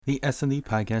The S&D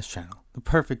Podcast Channel, the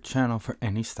perfect channel for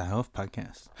any style of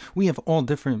podcast. We have all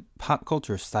different pop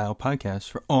culture style podcasts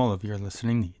for all of your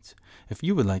listening needs. If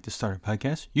you would like to start a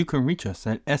podcast, you can reach us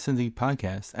at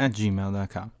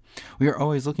sndpodcast@gmail.com. We are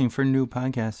always looking for new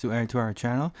podcasts to add to our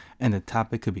channel, and the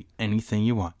topic could be anything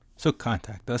you want. So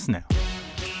contact us now.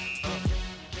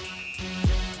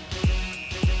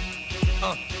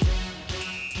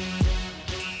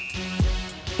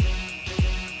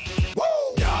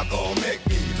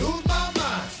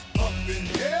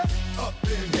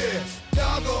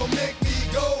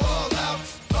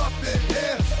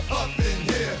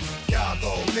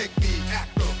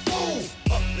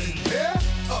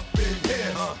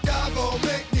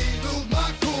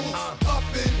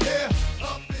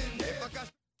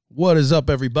 What is up,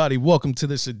 everybody? Welcome to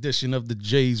this edition of the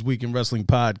Jay's Week in Wrestling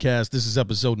Podcast. This is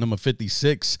episode number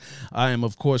 56. I am,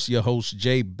 of course, your host,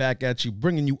 Jay, back at you,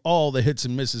 bringing you all the hits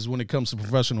and misses when it comes to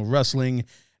professional wrestling.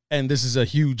 And this is a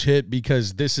huge hit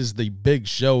because this is the big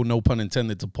show, no pun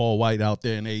intended, to Paul White out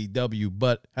there in AEW,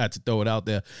 but had to throw it out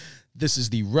there. This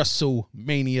is the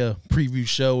WrestleMania preview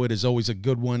show. It is always a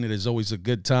good one. It is always a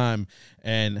good time.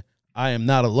 And I am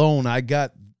not alone. I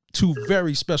got two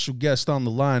very special guests on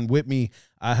the line with me.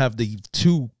 I have the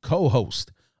two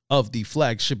co-hosts of the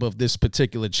flagship of this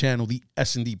particular channel, the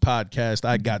S&D Podcast.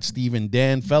 I got Steve and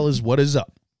Dan. Fellas, what is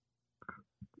up?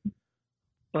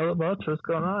 Not much. What's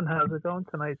going on? How's it going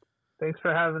tonight? Thanks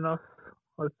for having us.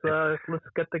 Let's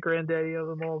get the granddaddy of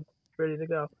them all ready to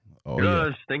go. I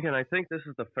was thinking, I think this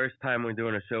is the first time we're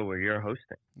doing a show where you're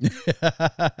hosting.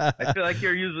 I feel like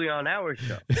you're usually on our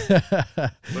show.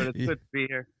 But it's good to be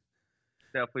here.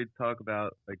 Definitely talk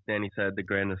about, like Danny said, the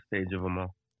grandest stage of them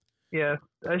all. Yeah,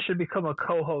 I should become a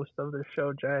co-host of this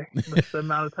show, Jay. That's the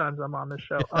amount of times I'm on this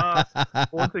show.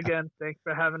 Once again, thanks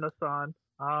for having us on.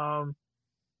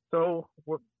 So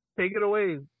take it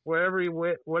away,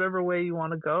 whatever way you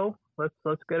want to go.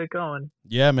 Let's get it going.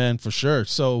 Yeah, man, for sure.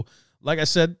 So, like I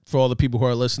said, for all the people who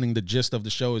are listening, the gist of the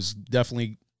show is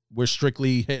definitely we're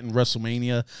strictly hitting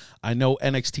WrestleMania. I know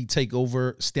NXT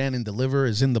TakeOver Stand and Deliver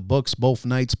is in the books both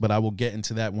nights, but I will get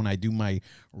into that when I do my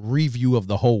review of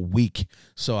the whole week.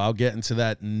 So I'll get into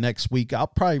that next week. I'll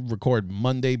probably record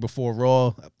Monday before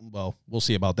Raw. Well, we'll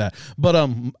see about that. But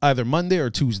either Monday or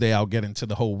Tuesday, I'll get into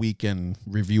the whole week and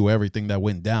review everything that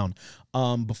went down.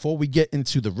 Before we get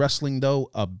into the wrestling, though,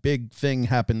 a big thing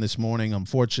happened this morning.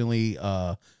 Unfortunately,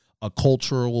 a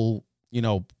cultural,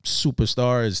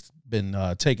 superstar is been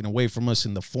taken away from us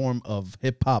in the form of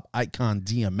hip-hop icon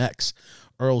DMX.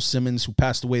 Earl Simmons, who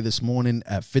passed away this morning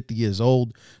at 50 years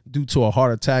old due to a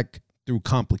heart attack through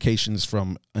complications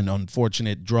from an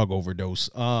unfortunate drug overdose.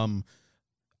 I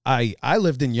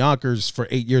lived in Yonkers for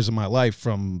 8 years of my life,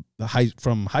 from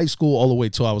high school all the way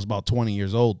till I was about 20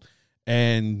 years old.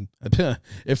 And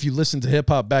if you listen to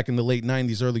hip-hop back in the late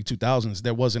 90s, early 2000s,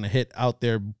 there wasn't a hit out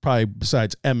there probably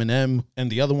besides Eminem, and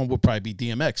the other one would probably be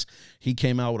DMX. He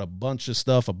came out with a bunch of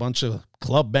stuff, a bunch of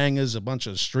club bangers, a bunch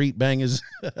of street bangers.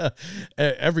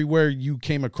 Everywhere you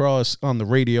came across on the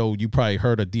radio, you probably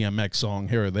heard a DMX song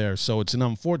here or there. So it's an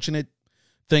unfortunate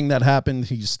thing that happened.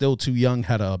 He's still too young,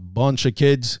 had a bunch of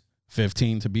kids,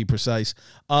 15 to be precise.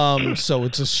 So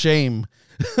it's a shame.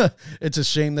 It's a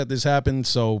shame that this happened.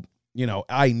 So,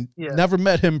 I never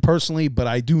met him personally, but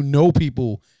I do know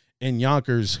people in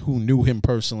Yonkers who knew him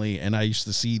personally, and I used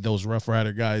to see those Rough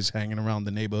Rider guys hanging around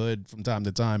the neighborhood from time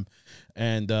to time.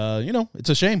 And, it's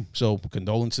a shame. So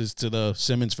condolences to the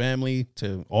Simmons family,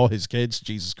 to all his kids,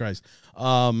 Jesus Christ.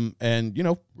 And,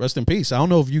 rest in peace. I don't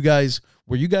know if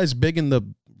were you guys big in the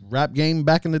rap game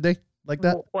back in the day like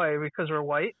that? Why? Because we're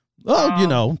white?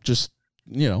 Oh, just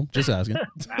asking.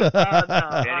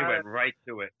 Danny went right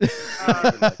to it.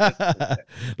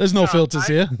 There's no filters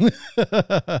here.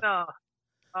 I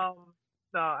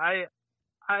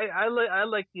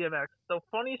like DMX. The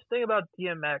funniest thing about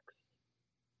DMX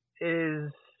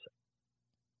is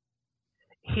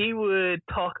he would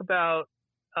talk about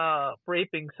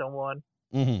raping someone,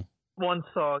 one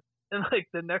song, and like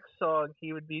the next song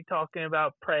he would be talking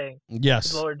about praying. Yes,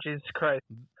 to the Lord Jesus Christ.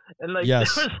 And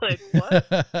yes. It was like, what?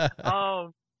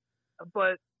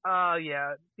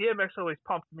 DMX always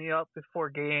pumped me up before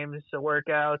games, the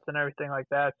workouts, and everything like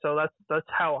that. So that's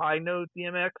how I know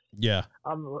DMX. Yeah.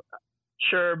 I'm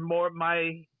sure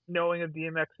my knowing of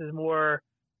DMX is more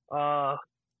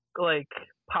like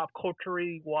pop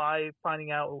culture-y, why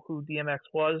finding out who DMX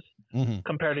was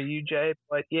compared to you, Jay.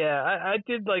 But yeah, I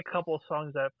did like a couple of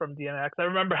songs from DMX. I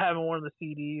remember having one of the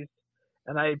CDs.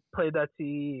 And I played that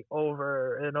CD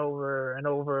over and over and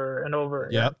over and over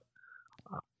again. Yep.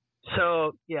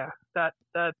 So yeah, that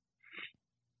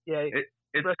It's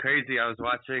crazy. I was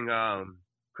watching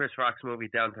Chris Rock's movie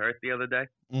Down to Earth the other day.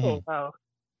 Mm-hmm. Oh wow.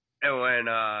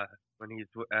 And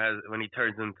when he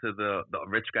turns into the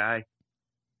rich guy,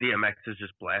 DMX is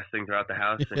just blasting throughout the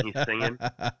house and he's singing.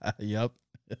 Yep.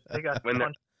 They got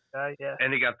punched. Yeah.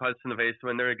 And he got punched in the face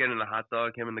when they were getting the hot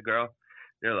dog. Him and the girl,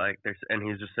 and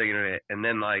he's just singing it. And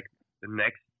then like the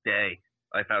next day,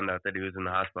 I found out that he was in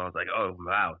the hospital. I was like, oh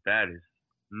wow, that is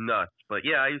nuts. But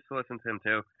yeah, I used to listen to him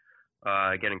too,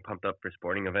 getting pumped up for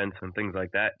sporting events and things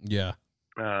like that. Yeah.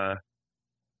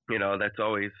 That's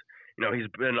always, he's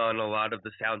been on a lot of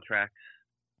the soundtracks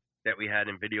that we had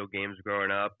in video games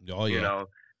growing up. Oh yeah.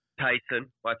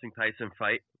 Watching Tyson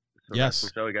fight. So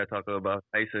yes. So we got to talk a little about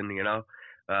Tyson.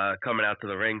 Coming out to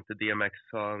the ring to DMX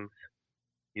songs.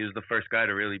 He was the first guy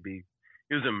to really be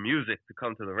using music to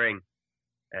come to the ring,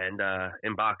 and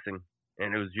in boxing,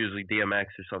 and it was usually DMX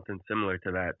or something similar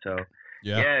to that. So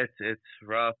yeah, it's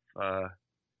rough.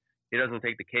 He doesn't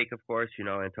take the cake, of course.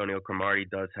 Antonio Cromartie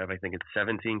does have, I think it's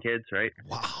 17 kids, right?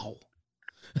 Wow.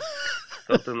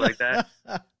 Something like that.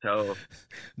 So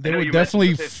they were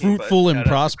definitely 15, fruitful and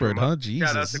prospered, huh? Jesus.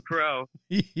 Shout out to Crow.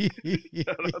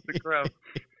 Shout out to Crow.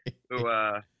 Who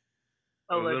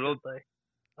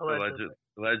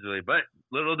allegedly. But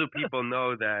little do people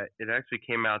know that it actually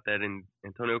came out that in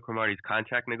Antonio Cromartie's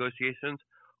contract negotiations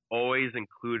always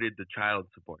included the child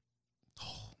support.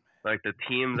 Oh, like the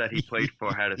team that he played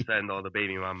for had to send all the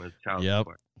baby mamas child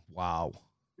support. Wow.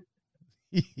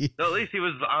 So at least he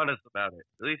was honest about it.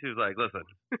 At least he was like, listen.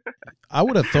 I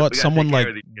would have thought someone like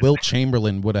Wilt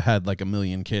Chamberlain would have had like 1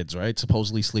 million kids, right?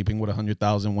 Supposedly sleeping with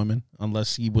 100,000 women,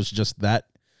 unless he was just that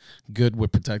good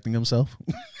with protecting himself.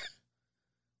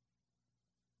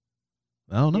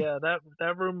 I don't know. Yeah,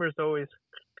 that rumor is always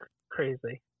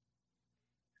crazy.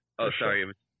 Oh, sorry.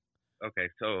 Okay,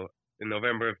 so in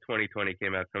November of 2020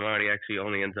 came out, Cromartie actually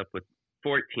only ends up with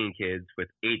 14 kids with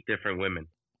 8 different women.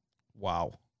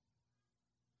 Wow.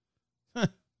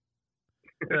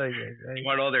 You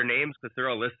want all their names? Because they're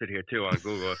all listed here, too, on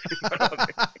Google.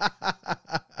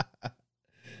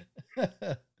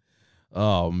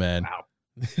 Oh, man. Wow.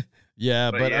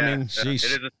 Yeah, but I mean, sheesh.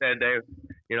 It is a sad day.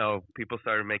 People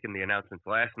started making the announcements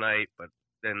last night, but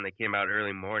then they came out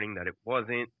early morning that it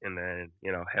wasn't. And then,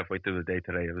 halfway through the day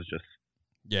today, it was just.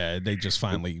 Yeah, they just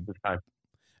finally. It's time.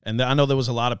 And I know there was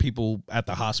a lot of people at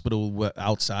the hospital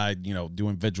outside,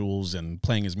 doing vigils and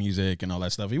playing his music and all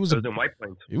that stuff. It was in White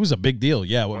Plains. It was a big deal,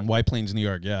 yeah, in White Plains, New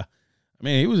York, yeah. I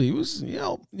mean, he was,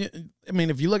 I mean,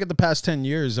 if you look at the past 10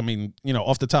 years, I mean,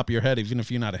 off the top of your head, even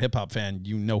if you're not a hip hop fan,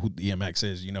 you know who DMX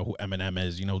is, you know who Eminem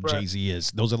is, right. Jay-Z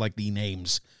is. Those are like the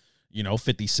names,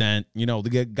 50 Cent,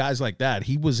 the guys like that.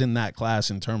 He was in that class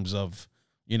in terms of,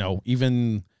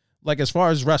 even like as far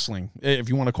as wrestling, if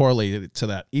you want to correlate it to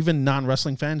that, even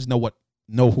non-wrestling fans know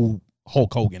who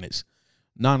Hulk Hogan is.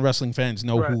 Non-wrestling fans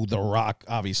know who The Rock,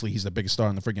 obviously, he's the biggest star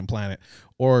on the freaking planet,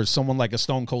 or someone like a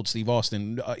Stone Cold Steve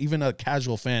Austin. Even a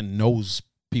casual fan knows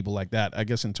people like that. I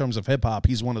guess in terms of hip-hop,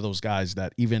 he's one of those guys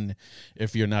that even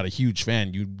if you're not a huge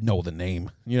fan, you know the name.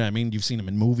 You know what I mean? You've seen him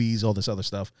in movies, all this other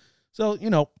stuff. So,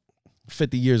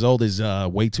 50 years old is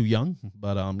way too young,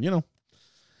 but,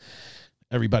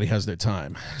 everybody has their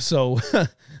time. So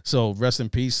rest in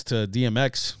peace to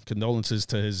DMX. Condolences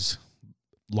to his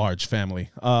large family.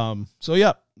 So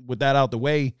yeah, with that out the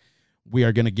way, we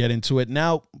are going to get into it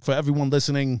now. For everyone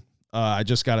listening, I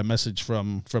just got a message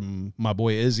from my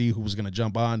boy Izzy, who was going to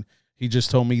jump on. He just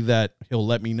told me that he'll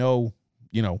let me know,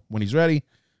 when he's ready,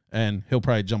 and he'll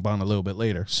probably jump on a little bit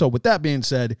later. So with that being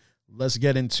said, let's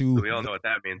get into. We all know what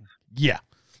that means. Yeah.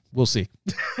 We'll see.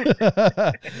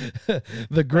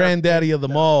 The granddaddy of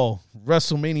them all,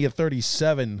 WrestleMania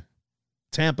 37,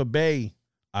 Tampa Bay.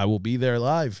 I will be there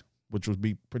live, which is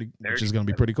going to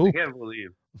be pretty cool. I can't believe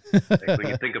when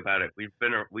you think about it.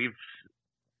 We've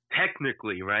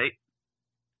technically, right?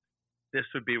 This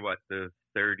would be the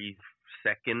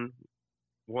 32nd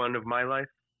one of my life.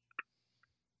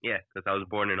 Yeah, because I was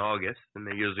born in August, and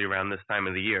they're usually around this time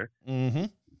of the year. Mm-hmm.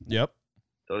 Yep.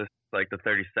 So this is like the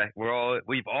 32nd.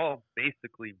 We've all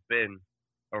basically been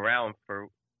around for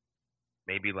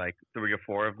maybe like 3 or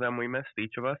 4 of them. We missed,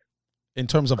 each of us. In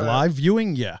terms of live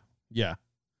viewing, yeah.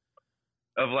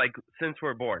 Of like since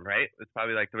we're born, right? It's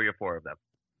probably like 3 or 4 of them.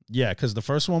 Yeah, because the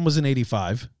first one was in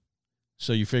 '85,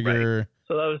 so you figure. Right.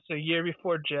 So that was a year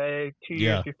before Jay, 2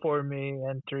 years before me,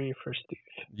 and 3 for Steve.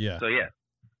 Yeah. So yeah,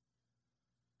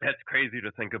 that's crazy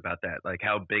to think about that. Like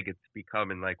how big it's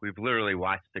become, and like we've literally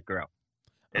watched it grow.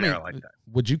 Like that.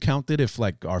 Would you count it if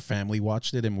like our family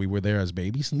watched it and we were there as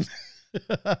babies?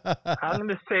 I'm going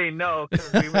to say no,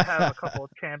 because we would have a couple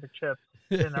of championships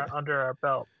under our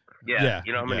belt. Yeah.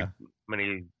 You know how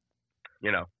many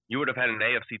You would have had an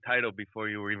AFC title before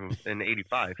you were even in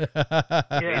 '85.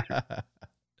 Yeah.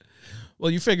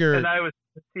 Well, you figure, and I was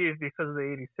deceived because of the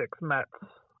 '86 Mets.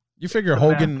 You figure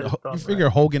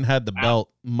Hogan had the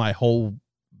belt my whole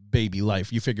baby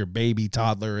life. You figure baby,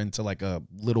 toddler into like a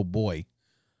little boy.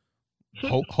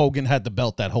 Hogan had the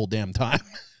belt that whole damn time.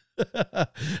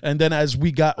 And then as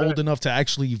we got old enough to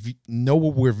actually know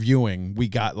what we're viewing, we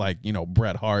got like,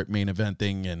 Bret Hart main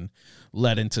eventing and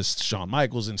led into Shawn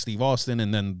Michaels and Steve Austin,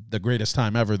 and then the greatest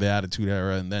time ever, the Attitude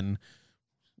Era, and then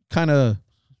kind of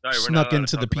snuck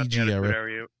into the PG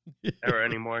era. Era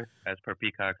anymore, as per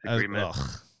Peacock's agreement.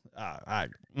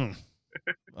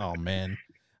 Oh man,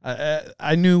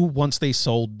 I knew once they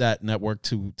sold that network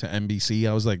to NBC,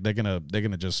 I was like, they're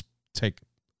gonna just take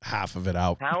half of it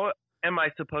out. How am I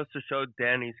supposed to show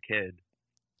Danny's kid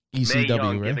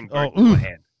ECW, right? Giving birth to a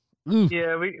hand?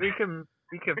 Yeah, we can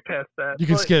pass that. You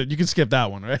can skip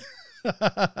that one, right?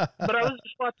 But I was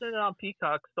just watching it on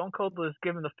Peacock. Stone Cold was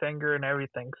giving the finger and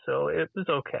everything, so it was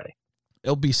okay.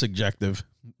 It'll be subjective.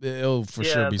 It'll for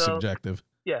sure be subjective.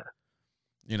 Yeah.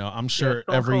 I'm sure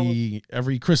every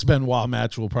Chris Benoit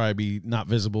match will probably be not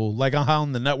visible. Like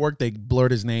on the network, they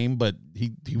blurred his name, but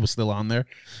he was still on there.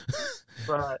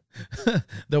 Right.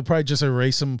 They'll probably just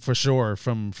erase him for sure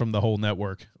from the whole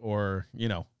network, or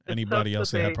anybody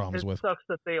else they had problems with. It sucks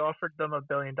that they offered them $1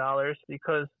 billion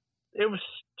because it was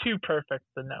too perfect,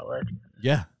 the network.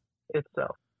 Yeah.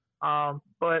 Itself.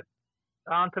 But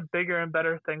on to bigger and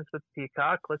better things with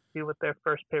Peacock. Let's see what their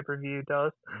first pay-per-view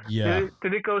does. Yeah.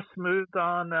 Did it go smooth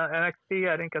on NXT?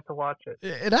 I didn't get to watch it.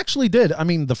 It actually did. I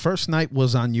mean, the first night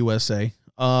was on USA,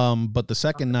 but the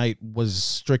second night was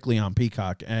strictly on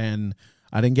Peacock, and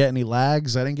I didn't get any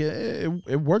lags.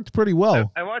 It worked pretty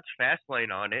well. I watched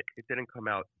Fastlane on it. It didn't come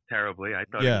out terribly. I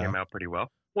thought it came out pretty well.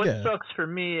 What sucks for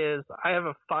me is I have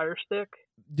a Fire Stick.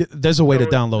 There's a way to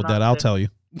download that. I'll tell you.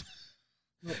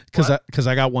 Because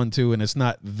I got one too, and it's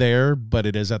not there, but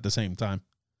it is at the same time.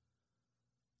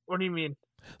 What do you mean?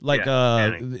 Like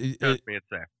trust me, it's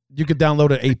there. You could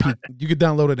download an AP. You could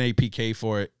download an APK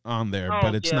for it on there,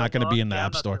 but it's not going to be in the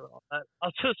App Store.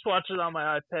 I'll just watch it on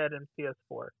my iPad and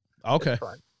PS4. Okay.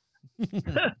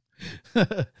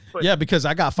 Yeah, because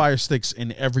I got Fire Sticks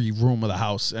in every room of the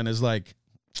house, and it's like,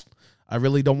 I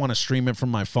really don't want to stream it from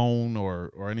my phone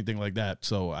or anything like that.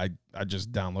 So I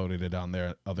just downloaded it on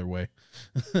there other way.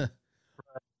 Right.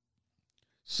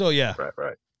 So yeah.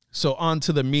 Right. So on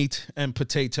to the meat and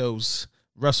potatoes.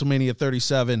 WrestleMania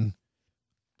 37,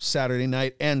 Saturday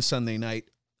night and Sunday night.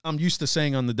 I'm used to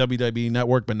saying on the WWE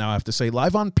Network, but now I have to say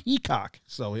live on Peacock.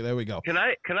 So there we go. Can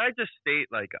I just state,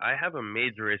 like, I have a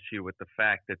major issue with the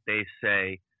fact that they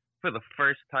say, for the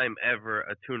first time ever,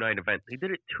 a 2-night event. They did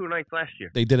it 2 nights last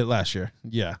year. They did it last year.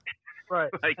 Yeah.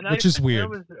 Right. Which is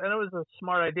weird. And it was a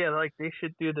smart idea. Like, they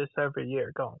should do this every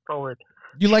year going forward.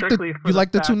 You like the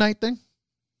 2-night thing?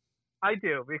 I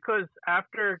do, because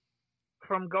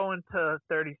from going to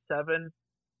 37,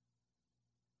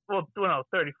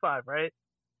 35, right?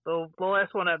 The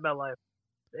last one at MetLife,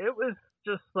 it was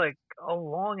just like a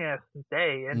long ass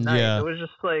day and night. Yeah. It was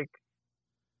just like,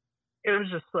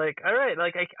 all right,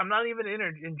 like I'm not even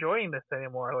enjoying this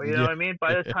anymore. You know what I mean?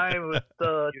 By the time with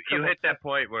the you hit that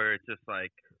point where it's just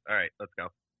like, all right, let's go.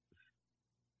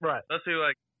 Right. Especially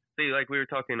like we were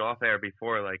talking off air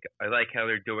before. Like, I like how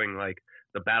they're doing like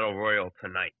the Battle Royal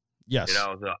tonight. Yes.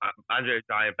 The Andre the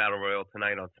Giant Battle Royal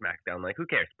tonight on SmackDown. Like, who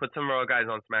cares? Put some Raw guys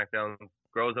on SmackDown,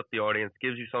 grows up the audience,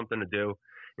 gives you something to do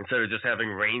instead of just having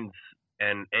Reigns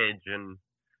and Edge and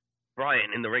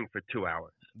Bryan in the ring for 2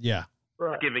 hours. Yeah.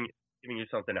 Right. Giving you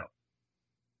something else.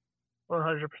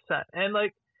 100%. And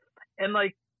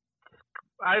like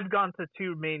I've gone to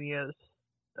 2 Manias,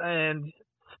 and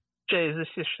Jay, is this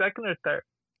your second or third?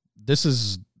 This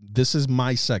is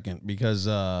my second, because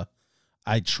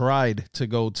I tried to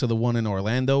go to the one in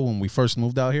Orlando when we first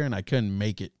moved out here, and I couldn't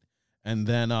make it. And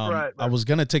then I was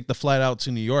gonna take the flight out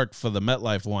to New York for the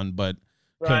MetLife one, but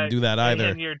couldn't do that either.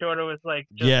 And your daughter was like,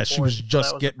 she was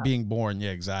just being born. Yeah,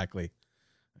 exactly.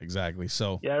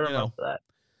 So yeah, I remember that.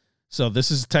 So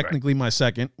this is technically my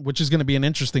second, which is going to be an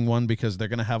interesting one because they're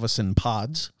going to have us in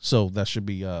pods. So that should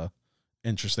be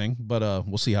interesting, but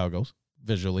we'll see how it goes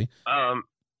visually.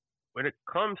 When it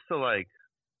comes to like,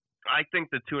 I think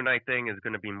the 2-night thing is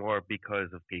going to be more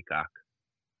because of Peacock.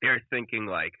 They're thinking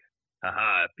like,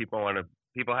 people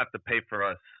have to pay for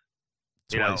us.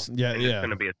 Twice. Yeah. It's going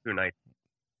to be a 2-night.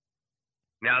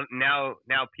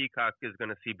 Now Peacock is going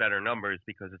to see better numbers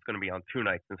because it's going to be on 2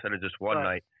 nights instead of just one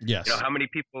night. Yes. How many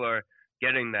people are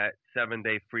getting that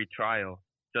 7-day free trial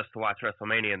just to watch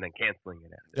WrestleMania and then canceling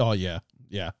it after? Oh yeah.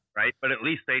 Right, but at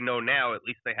least they know now. At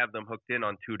least they have them hooked in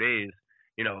on 2 days.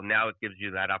 now it gives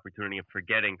you that opportunity of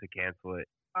forgetting to cancel it.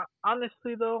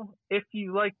 Honestly, though, if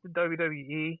you like the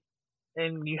WWE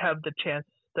and you have the chance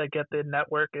to get the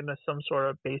network into some sort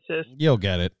of basis, you'll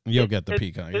get it. You'll get the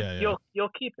Peacock. You'll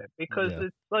keep it because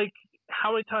it's like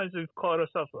how many times we've caught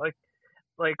ourselves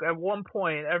like at one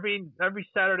point every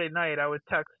Saturday night I would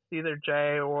text either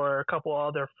Jay or a couple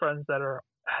other friends that are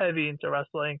heavy into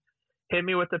wrestling, hit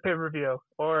me with the pay-per-view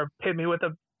or hit me with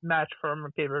a match from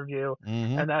a pay-per-view,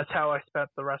 and that's how I spent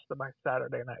the rest of my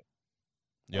Saturday night.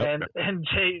 Yep. And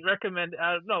Jay recommended,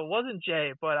 no, it wasn't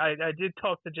Jay, but I did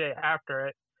talk to Jay after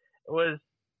it. It was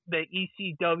the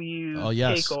ECW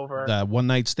takeover. That One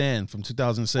Night Stand from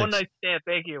 2006. One Night Stand,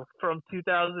 thank you, from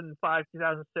 2005,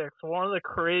 2006. One of the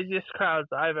craziest crowds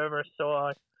I've ever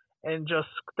saw, and just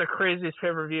the craziest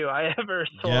pay-per-view I ever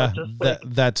saw. Yeah,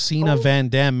 just that Cena Van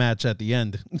Dam match at the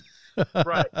end.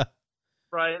 Right.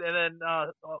 And then,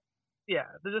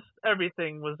 just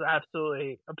everything was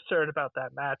absolutely absurd about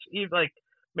that match. Even like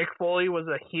Mick Foley was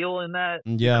a heel in that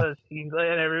because and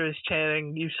everybody's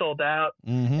chanting, "You sold out,"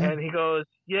 and he goes,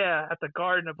 "Yeah," at the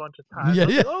Garden a bunch of times.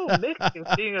 Like, oh, Mick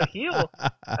is being a heel.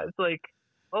 It's like,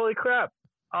 holy crap!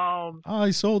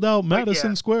 I sold out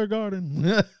Madison Square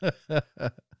Garden.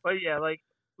 But yeah, like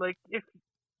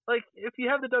if you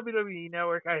have the WWE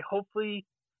Network, I hopefully,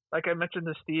 like I mentioned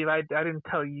to Steve, I didn't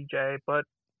tell you, Jay, but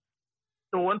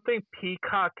the one thing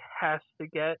Peacock has to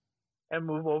get and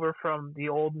move over from the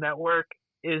old network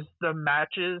is the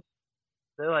matches,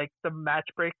 the match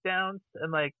breakdowns,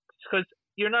 and because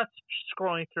you're not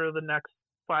scrolling through the next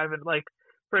 5 and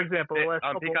for example,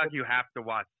 on Peacock you have to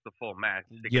watch the full match.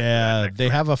 Yeah, they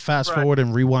have a fast forward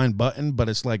and rewind button, but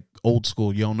it's like old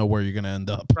school. You don't know where you're gonna end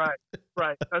up.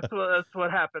 Right. That's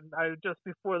what happened. I just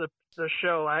before the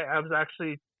show, I was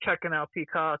actually checking out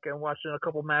Peacock and watching a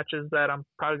couple matches that I'm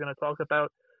probably gonna talk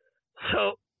about.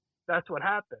 So that's what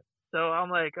happened. So I'm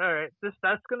like, all right,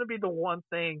 that's going to be the one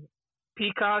thing.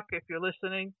 Peacock, if you're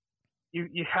listening,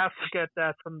 you have to get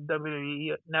that from the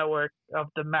WWE Network of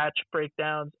the match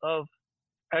breakdowns of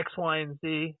X, Y, and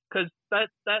Z, because that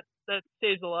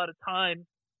saves a lot of time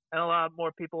and a lot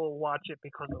more people will watch it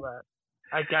because of that.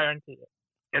 I guarantee it.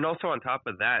 And also on top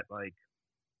of that,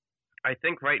 I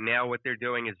think right now what they're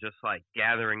doing is just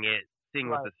gathering it, seeing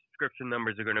what the subscription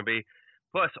numbers are going to be.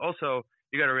 Plus, also,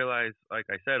 you got to realize, like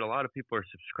I said, a lot of people are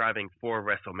subscribing for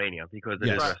WrestleMania because it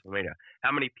is WrestleMania.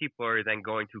 How many people are then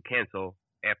going to cancel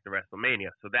after WrestleMania?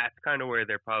 So that's kind of where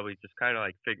they're probably just kind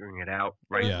of figuring it out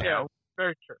right now. Yeah,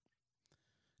 very true.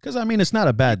 Because, I mean, it's not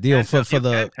a bad deal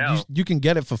you can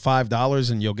get it for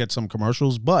 $5 and you'll get some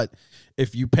commercials. But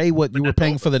if you pay what you were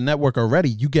paying for the network already,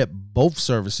 you get both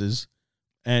services.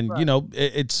 And,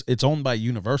 it's owned by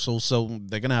Universal, so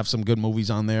they're going to have some good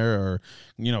movies on there or,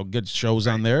 good shows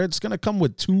on there. It's going to come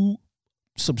with 2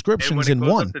 subscriptions in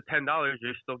one. Up to $10,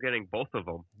 you're still getting both of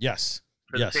them. Yes.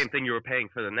 For the same thing you were paying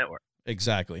for the network.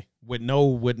 Exactly. With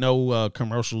no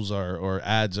commercials or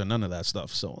ads or none of that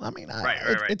stuff. So, I mean,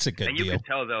 it's a good deal. And you could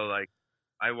tell, though,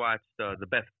 I watched the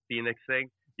Beth Phoenix thing.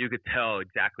 You could tell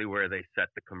exactly where they set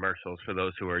the commercials for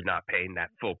those who are not paying that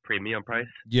full premium price.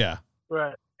 Yeah.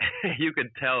 Right. You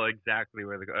could tell exactly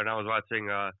where they go. And I was watching,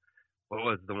 what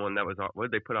was the one that was on?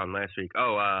 What did they put on last week?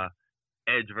 Oh,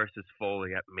 Edge versus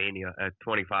Foley at Mania at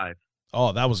 25.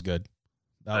 Oh, that was good.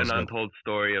 That was an untold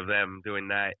story of them doing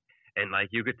that. And,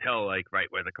 you could tell, right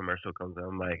where the commercial comes in.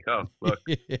 I'm like, oh, look,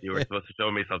 you were supposed to show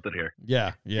me something here.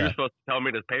 Yeah. You were supposed to tell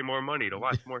me to pay more money to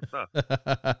watch more stuff.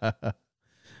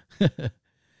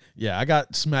 Yeah, I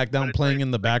got SmackDown playing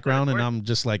in the background, and I'm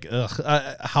just like, ugh,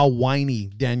 how whiny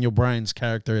Daniel Bryan's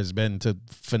character has been to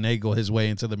finagle his way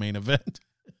into the main event.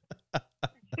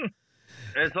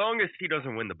 As long as he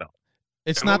doesn't win the belt.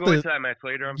 It's and not we'll go into that match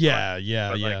later. I'm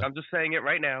just saying it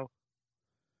right now.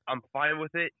 I'm fine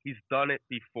with it. He's done it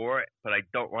before, but I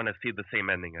don't want to see the same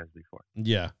ending as before.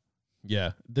 Yeah.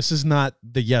 Yeah. This is not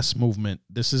the yes movement.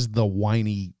 This is the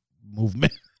whiny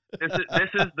movement. This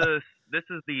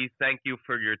is the thank you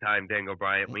for your time, Daniel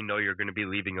Bryan. We know you're going to be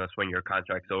leaving us when your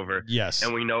contract's over. Yes.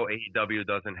 And we know AEW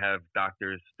doesn't have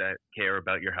doctors that care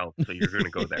about your health, so you're going to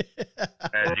go there.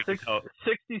 And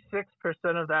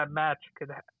 66% of that match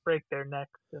could break their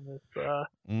necks in this.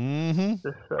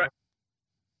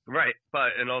 Right.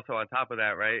 But, and also on top of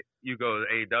that, right, you go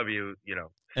to AEW,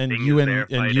 and you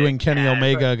and Kenny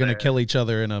Omega are going to kill each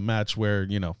other in a match where,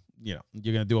 you're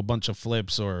going to do a bunch of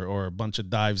flips or a bunch of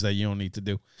dives that you don't need to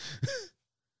do.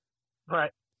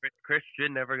 Right.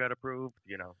 Christian never got approved,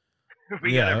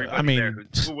 We got everybody there who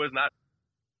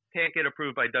can't get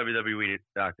approved by WWE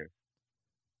doctors.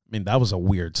 mean, that was a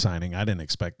weird signing. I didn't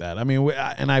expect that. I mean,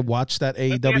 I watched that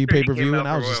AEW pay-per-view, and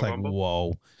I was just like,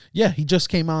 whoa. Yeah, he just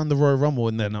came on the Royal Rumble,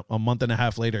 and then a month and a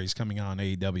half later, he's coming on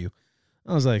AEW.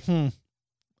 I was like, I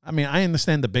mean, I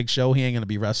understand the Big Show. He ain't going to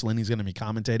be wrestling. He's going to be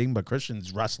commentating, but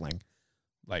Christian's wrestling.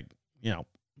 Like, I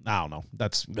don't know.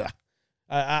 That's,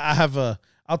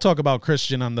 I'll talk about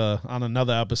Christian on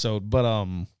another episode, but,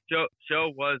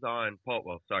 Joe was on Paul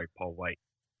White.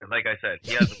 And like I said,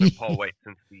 he hasn't been Paul White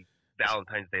since the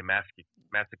Valentine's Day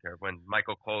massacre when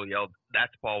Michael Cole yelled,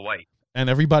 "That's Paul White."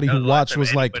 And everybody who watched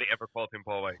was like, "Nobody ever called him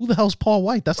Paul White. Who the hell's Paul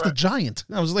White? That's the Giant."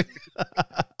 I was like,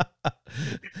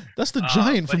 "That's the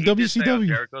Giant from WCW." He did say on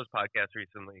Jericho's podcast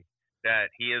recently that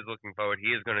he is looking forward.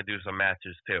 He is going to do some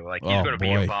matches too. Like he's going to be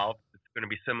involved. It's going to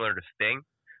be similar to Sting,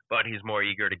 but he's more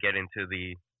eager to get into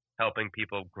the helping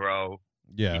people grow.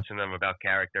 Yeah. Teaching them about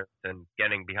character and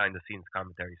getting behind the scenes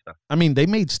commentary stuff. I mean, they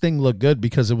made Sting look good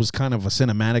because it was kind of a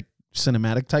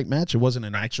cinematic type match. It wasn't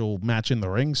an actual match in the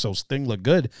ring, so Sting looked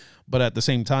good. But at the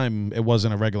same time, it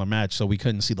wasn't a regular match, so we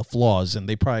couldn't see the flaws, and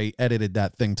they probably edited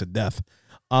that thing to death.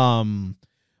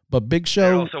 But Big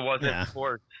Show... It also wasn't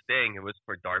for Sting, it was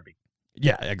for Darby.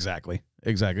 Yeah, exactly.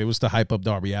 It was to hype up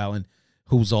Darby Allin,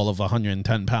 who's all of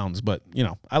 110 pounds. But,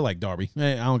 I like Darby.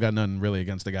 I don't got nothing really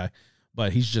against the guy.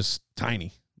 But he's just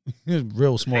tiny,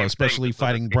 real small, especially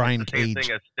fighting Brian Cage.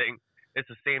 It's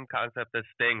the same concept as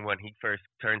Sting when he first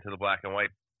turned to the black and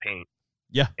white paint.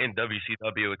 Yeah. In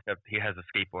WCW, except he has a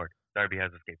skateboard. Darby has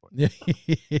a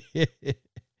skateboard.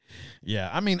 Yeah.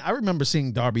 I mean, I remember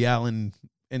seeing Darby Allin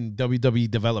in WWE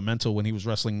Developmental when he was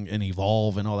wrestling in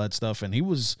Evolve and all that stuff, and he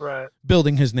was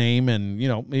building his name, and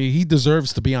he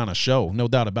deserves to be on a show, no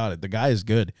doubt about it. The guy is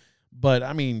good. But,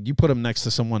 I mean, you put him next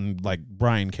to someone like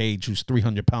Brian Cage, who's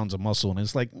 300 pounds of muscle, and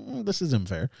it's like, this isn't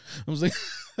fair. I was like,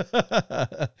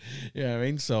 I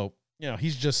mean? So,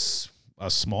 he's just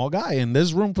a small guy, and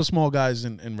there's room for small guys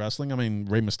in wrestling. I mean,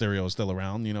 Rey Mysterio is still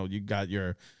around. You got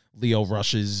your Leo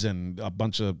Rushes and a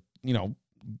bunch of,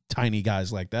 tiny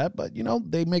guys like that. But,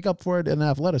 they make up for it in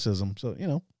athleticism.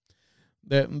 So,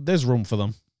 there's room for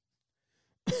them.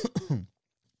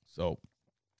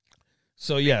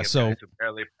 So yeah, so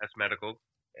barely past medical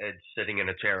and sitting in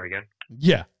a chair again.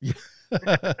 Yeah.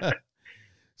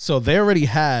 So they already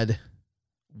had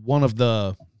one of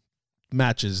the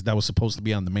matches that was supposed to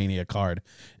be on the Mania card.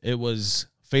 It was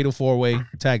Fatal 4-Way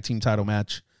Tag Team Title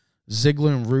match.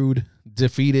 Ziggler and Rude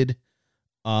defeated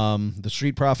the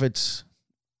Street Profits,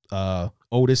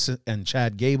 Otis and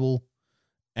Chad Gable,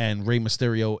 and Rey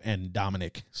Mysterio and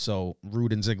Dominic. So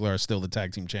Rude and Ziggler are still the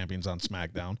tag team champions on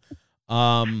SmackDown.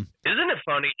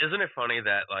 Isn't it funny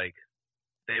that like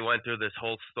they went through this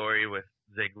whole story with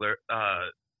Ziggler,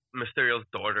 Mysterio's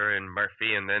daughter and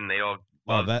Murphy, and then they all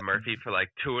loved Murphy for like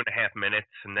 2.5 minutes,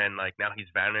 and then like now he's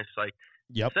vanished. Like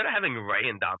instead of having Rey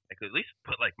and Dominic, at least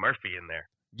put like Murphy in there.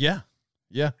 Yeah.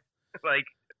 like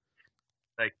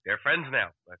they're friends now.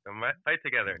 Let them fight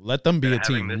together. Let them be a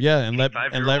team. Yeah, and let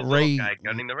Rey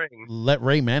gunning the ring. Let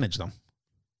Rey manage them.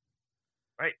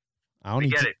 Right. I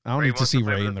don't need to see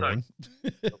Rey in the ring.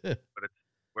 But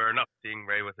we're enough seeing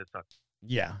Rey with his son.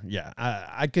 Yeah.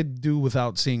 I could do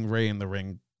without seeing Rey in the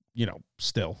ring,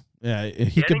 still. Yeah,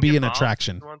 he could be an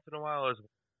attraction. Once in a while.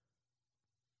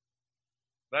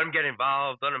 Let him get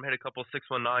involved. Let him hit a couple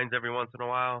 619s every once in a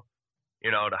while,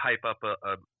 to hype up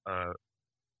a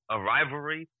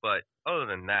rivalry. But other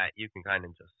than that, you can kind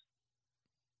of just...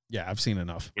 Yeah, I've seen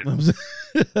enough.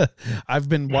 I've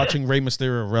been watching Rey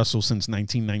Mysterio wrestle since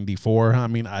 1994. I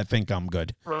mean, I think I'm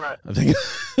good. Right. I think.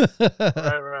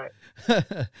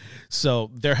 Right. So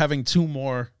they're having 2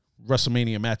 more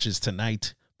WrestleMania matches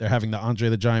tonight. They're having the Andre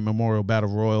the Giant Memorial Battle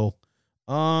Royal.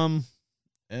 And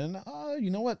you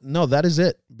know what? No, that is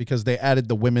it, because they added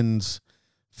the women's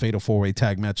Fatal 4-Way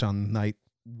tag match on night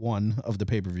 1 of the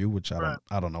pay-per-view, which I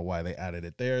don't know why they added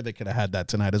it there. They could have had that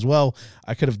tonight as well.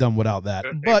 I could have done without that.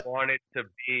 But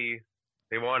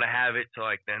they want to have it so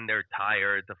like then they're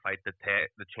tired to fight the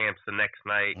champs the next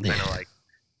night, kind of like,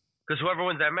 because whoever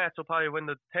wins that match will probably win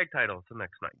the tag titles the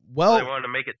next night. Well, so they want to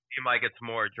make it seem like it's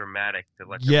more dramatic to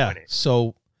let them win it.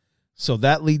 So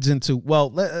that leads into,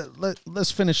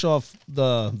 let's finish off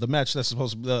the match that's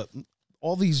supposed to be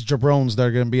all these jabrones that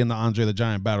are going to be in the Andre the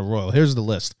Giant Battle Royal. Here's the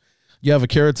list. You have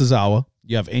Akira Tozawa.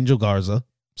 You have Angel Garza,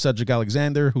 Cedric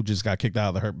Alexander, who just got kicked out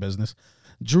of the Hurt Business,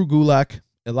 Drew Gulak,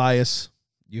 Elias.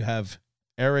 You have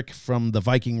Eric from the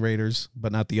Viking Raiders,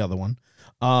 but not the other one.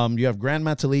 You have Gran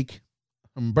Metalik,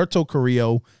 Humberto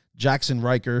Carrillo, Jackson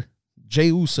Riker, Jey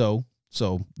Uso.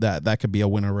 So that could be a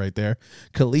winner right there.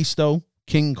 Kalisto,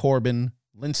 King Corbin,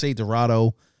 Lince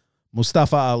Dorado,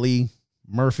 Mustafa Ali,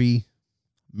 Murphy,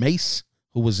 Mace,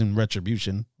 who was in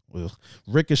Retribution. Ugh.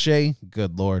 Ricochet,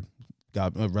 good Lord.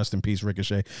 God, rest in peace,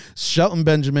 Ricochet. Shelton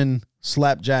Benjamin,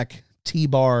 Slapjack,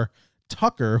 T-Bar,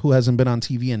 Tucker, who hasn't been on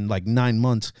TV in like 9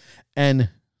 months, and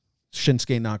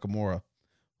Shinsuke Nakamura.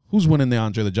 Who's winning the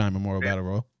Andre the Giant Memorial Battle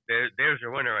Royal? There's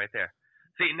your winner right there.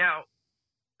 See, now,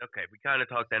 okay, we kind of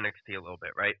talked NXT a little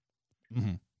bit, right?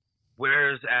 Mm-hmm.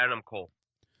 Where's Adam Cole?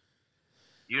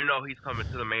 You know he's coming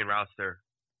to the main roster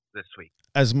this week.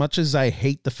 As much as I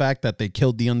hate the fact that they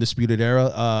killed the Undisputed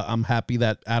Era, I'm happy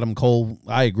that Adam Cole,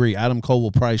 I agree, Adam Cole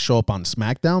will probably show up on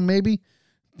SmackDown maybe,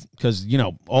 because, you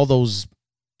know, all those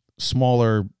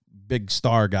smaller, big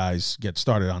star guys get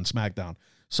started on SmackDown.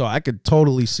 So I could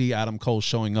totally see Adam Cole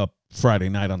showing up Friday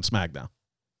night on SmackDown.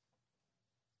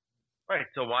 Right,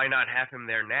 so why not have him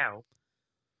there now,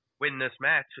 win this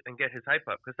match, and get his hype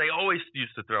up? Because they always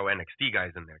used to throw NXT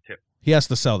guys in there, too. He has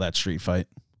to sell that street fight.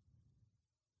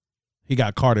 He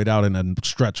got carted out in a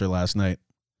stretcher last night.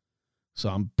 So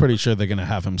I'm pretty sure they're going to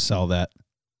have him sell that.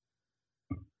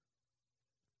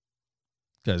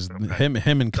 Because him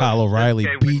and Kyle O'Reilly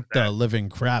beat the living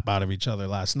crap out of each other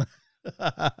last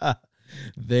night.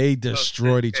 They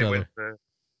destroyed each other.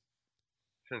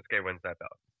 Shinsuke wins that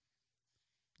belt.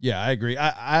 Yeah, I agree.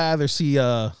 I either see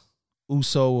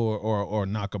Uso or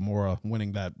Nakamura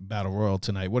winning that Battle Royal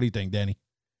tonight. What do you think, Danny?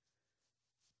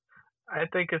 I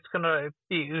think it's going to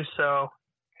be Uso.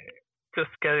 Just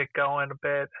get it going a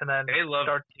bit, and then they love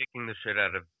kicking the shit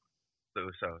out of the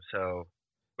Uso. So,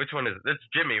 which one is it? It's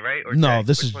Jimmy, right? Or no, Jay?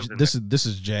 this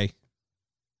is Jay.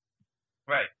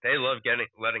 Right. They love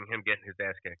letting him get his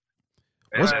ass kicked.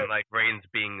 And then, like, Reigns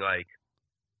being like,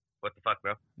 what the fuck,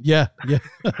 bro? Yeah.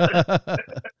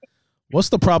 What's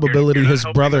the probability his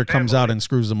brother comes out and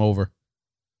screws him over?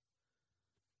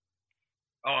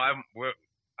 Oh, I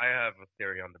have a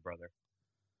theory on the brother.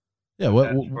 Yeah,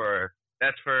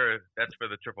 that's for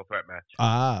the triple threat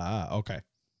match. Okay.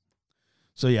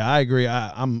 So yeah, I agree.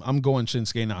 I'm going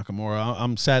Shinsuke Nakamura.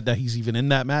 I'm sad that he's even in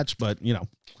that match, but you know,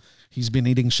 he's been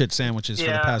eating shit sandwiches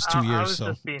for the past 2 years. I was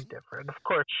just being different. Of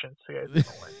course, Shinsuke is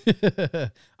going to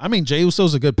win. I mean, Jey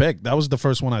Uso's a good pick. That was the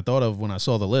first one I thought of when I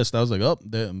saw the list. I was like, oh,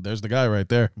 there's the guy right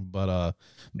there. But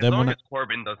then when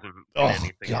Corbin doesn't win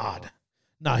anything. Oh God,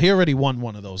 no, he already won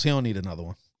one of those. He don't need another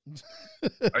one.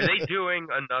 Are they doing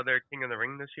another King of the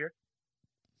Ring this year?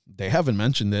 They haven't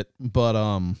mentioned it, but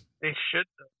they should.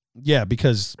 Yeah,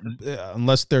 because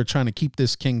unless they're trying to keep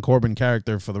this King Corbin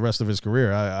character for the rest of his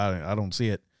career, I don't see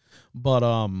it. But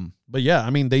yeah,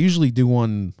 I mean, they usually do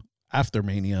one after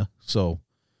Mania, so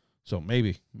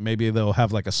maybe they'll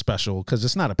have like a special, because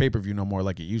it's not a pay-per-view no more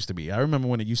like it used to be. I remember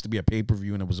when it used to be a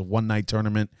pay-per-view and it was a one-night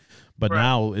tournament, but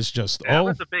now it's just that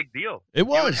was a big deal. It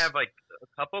was. You would have like a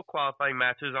couple qualifying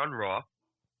matches on Raw,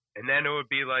 and then it would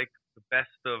be like the best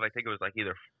of, I think it was like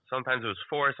either sometimes it was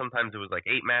 4, sometimes it was like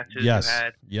 8 matches. Yes. You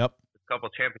had. Yep. A couple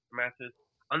championship matches.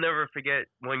 I'll never forget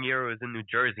one year it was in New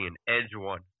Jersey and Edge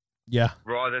won. Yeah.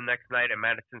 Raw the next night at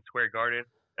Madison Square Garden,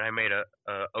 and I made a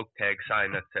oak tag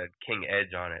sign that said King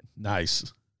Edge on it.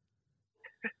 Nice.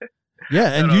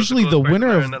 Yeah, and usually the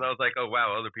winner of... And then I was like, oh,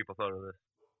 wow, other people thought of this.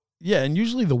 Yeah, and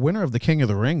usually the winner of the King of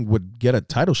the Ring would get a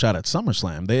title shot at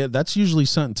SummerSlam. That's usually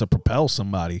something to propel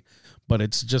somebody, but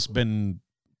it's just been,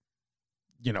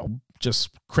 you know,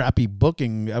 just crappy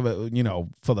booking, you know,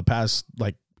 for the past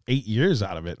like 8 years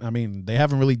out of it. I mean, they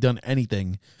haven't really done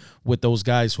anything with those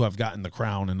guys who have gotten the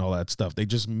crown and all that stuff. They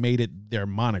just made it their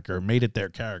moniker, made it their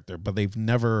character, but they've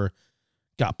never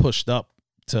got pushed up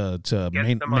to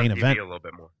main event a little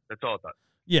bit more. That's all it does.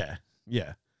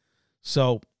 Yeah.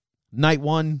 So night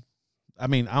one, I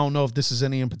mean, I don't know if this is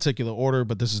any in particular order,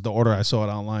 but this is the order I saw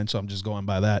it online, so I'm just going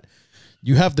by that.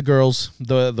 You have the girls.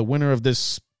 The winner of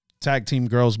this tag team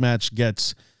girls match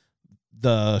gets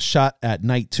the shot at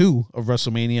night 2 of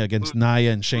WrestleMania against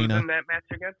Nia and Shayna. Who's in that match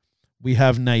again? We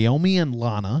have Naomi and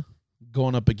Lana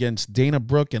going up against Dana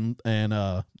Brooke and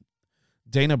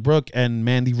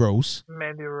Mandy Rose.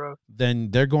 Mandy Rose.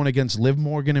 Then they're going against Liv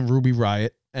Morgan and Ruby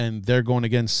Riott, and they're going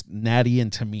against Natty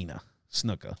and Tamina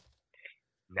Snuka.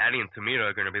 Natty and Tamina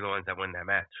are going to be the ones that win that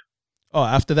match. Oh,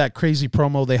 after that crazy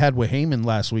promo they had with Heyman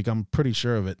last week, I'm pretty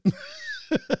sure of it.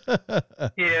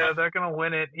 Yeah, they're going to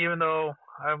win it, even though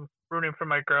I'm rooting for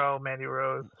my girl, Mandy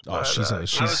Rose. Oh, but, she's I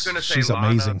was going to say Lana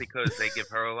amazing because they give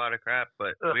her a lot of crap,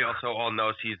 but we also all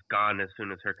know she's gone as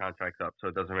soon as her contract's up, so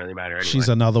it doesn't really matter anyway. She's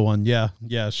another one, yeah.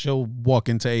 She'll walk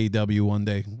into AEW one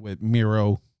day with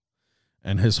Miro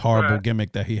and his horrible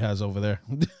gimmick that he has over there.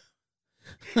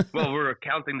 Well, we're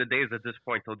counting the days at this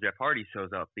point till Jeff Hardy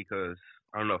shows up, because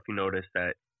I don't know if you noticed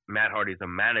that Matt Hardy's a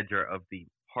manager of the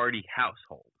Hardy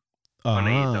household on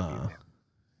AEW now.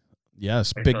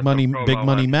 Yes, big money Matt.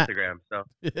 Instagram,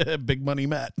 so. Big money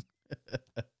Matt.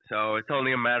 So it's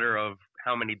only a matter of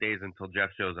how many days until Jeff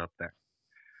shows up there.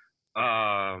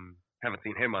 Haven't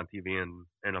seen him on TV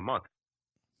in a month.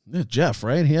 Yeah, Jeff,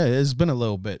 right? Yeah, it's been a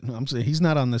little bit. I'm saying he's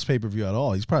not on this pay-per-view at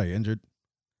all. He's probably injured.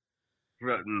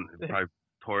 Probably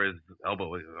tore his elbow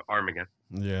with his arm again.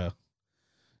 Yeah.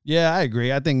 Yeah, I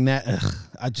agree. I think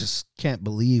I just can't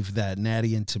believe that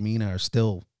Natty and Tamina are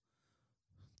still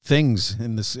things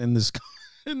in this in this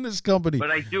company.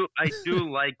 But I do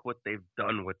like what they've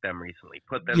done with them recently.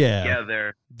 Put them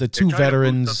together. The two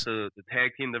veterans. The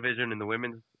tag team division in the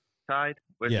women's side,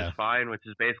 which is fine, which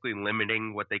is basically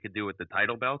limiting what they could do with the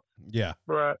title belts. Yeah.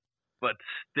 Right. But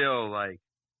still, like,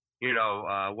 you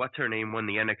know, what's her name won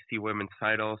the NXT women's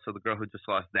title, so the girl who just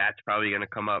lost, that's probably going to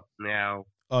come up now.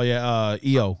 Oh, yeah,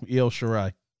 Io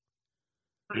Shirai.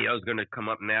 Io's going to come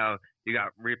up now. You got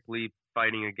Ripley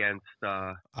fighting against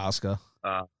Asuka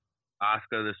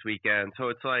this weekend. So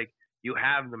it's like you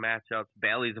have the matchups.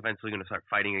 Bayley's eventually going to start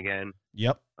fighting again.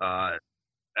 Yep. I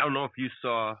don't know if you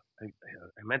saw,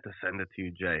 I meant to send it to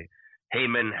you, Jay.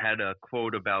 Heyman had a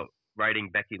quote about writing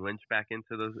Becky Lynch back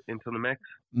into the mix.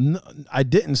 No, I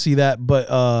didn't see that, but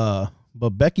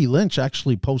Becky Lynch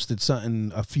actually posted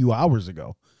something a few hours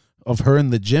ago of her in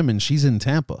the gym, and she's in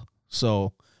Tampa.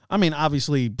 So, I mean,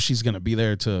 obviously she's going to be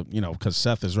there to, you know, because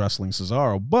Seth is wrestling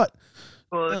Cesaro, but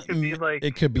it could be like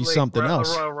it could be like something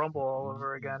else. Royal Rumble all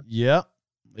over again. Yeah,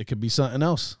 it could be something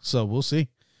else. So we'll see.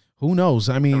 Who knows?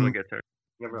 I mean, someone gets hurt.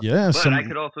 Yeah, but I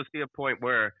could also see a point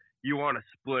where you want to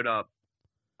split up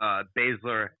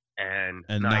Baszler and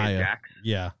Nia Jax.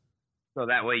 Yeah. So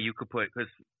that way you could put, because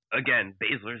again,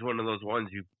 Baszler's one of those ones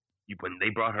you when they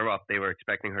brought her up, they were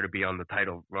expecting her to be on the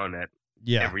title run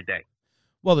every day.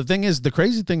 Well, the thing is, the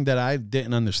crazy thing that I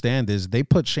didn't understand is they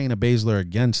put Shayna Baszler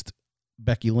against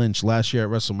Becky Lynch last year at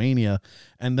WrestleMania,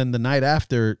 and then the night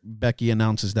after, Becky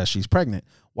announces that she's pregnant.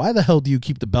 Why the hell do you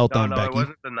keep the belt on Becky? No, it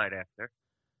wasn't the night after.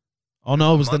 Oh,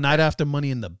 no, it was the night after Money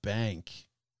in the Bank.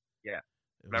 Yeah.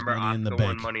 Remember Money in the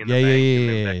Bank? Money in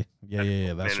the Bank.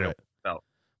 Yeah.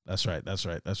 That's right. That's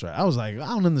right. I was like, I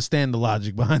don't understand the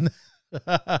logic behind that.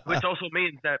 Which also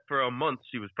means that for a month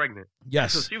she was pregnant.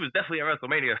 Yes. So she was definitely at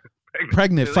WrestleMania.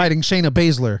 Pregnant fighting Shayna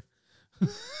Baszler,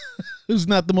 who's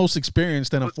not the most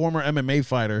experienced and a former MMA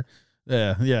fighter.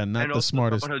 Yeah, not the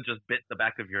smartest. Someone who just bit the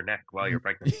back of your neck while you're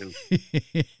pregnant too.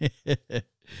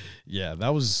 Yeah,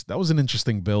 that was an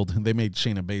interesting build. They made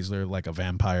Shayna Baszler like a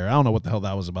vampire. I don't know what the hell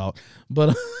that was about,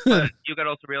 but you got to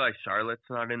also realize Charlotte's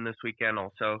not in this weekend.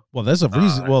 Also, well, there's a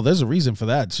reason. There's a reason for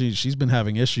that. She's been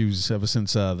having issues ever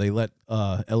since they let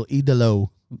El Idolo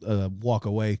walk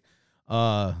away.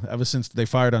 Ever since they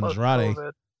fired Andrade.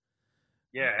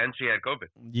 Yeah, and she had COVID.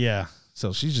 Yeah,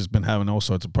 so she's just been having all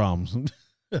sorts of problems.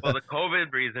 Well, the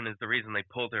COVID reason is the reason they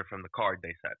pulled her from the card,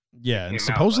 they said. Yeah, and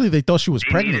supposedly they thought she was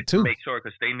pregnant, too. To make sure,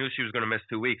 because they knew she was going to miss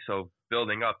 2 weeks, so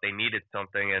building up, they needed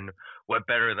something, and what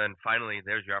better than finally,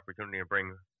 there's your opportunity to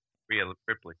bring Rhea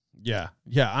Ripley. Yeah,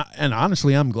 and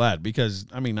honestly, I'm glad, because,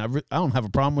 I mean, I don't have a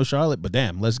problem with Charlotte, but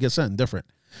damn, let's get something different.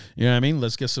 You know what I mean?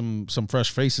 Let's get some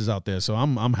fresh faces out there, so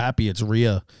I'm happy it's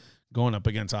Rhea going up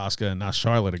against Asuka and not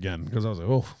Charlotte again, because I was like,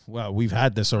 oh, wow, we've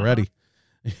had this already.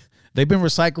 They've been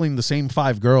recycling the same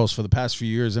 5 girls for the past few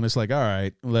years, and it's like, all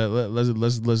right,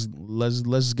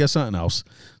 let's get something else.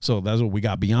 So that's what we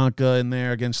got. Bianca in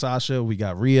there against Sasha. We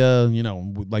got Rhea. You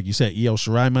know, like you said, Io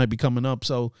Shirai might be coming up.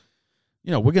 So,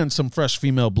 you know, we're getting some fresh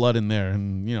female blood in there,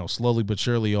 and you know, slowly but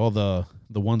surely, all the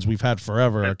ones we've had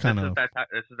forever are kind of.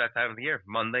 This is that time of the year.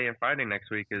 Monday and Friday next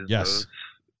week is those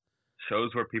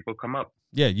shows where people come up.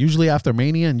 Yeah, usually after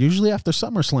Mania and usually after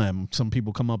SummerSlam, some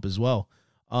people come up as well.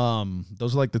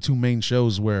 Those are like the 2 main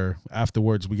shows where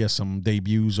afterwards we get some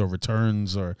debuts or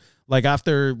returns, or like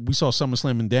after we saw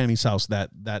SummerSlam in Danny's house that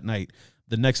night,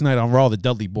 the next night on Raw, the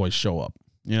Dudley Boys show up,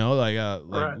 you know,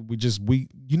 right.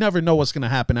 You never know what's going to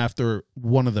happen after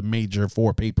one of the major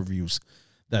 4 pay-per-views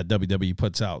that WWE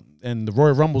puts out. And the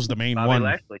Royal Rumble's the main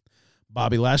one.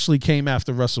 Bobby Lashley came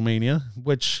after WrestleMania,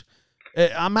 which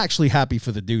I'm actually happy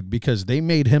for the dude, because they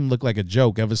made him look like a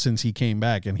joke ever since he came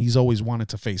back, and he's always wanted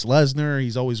to face Lesnar.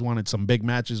 He's always wanted some big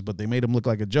matches, but they made him look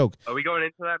like a joke. Are we going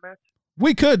into that match?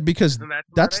 We could, because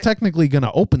that's technically going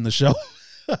to open the show.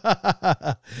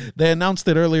 They announced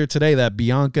it earlier today that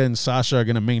Bianca and Sasha are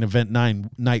going to main event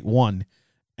night 1,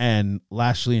 and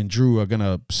Lashley and Drew are going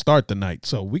to start the night.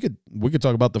 So we could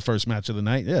talk about the first match of the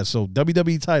night. Yeah, so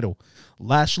WWE title,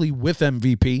 Lashley with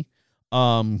MVP.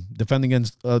 Defending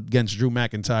against Drew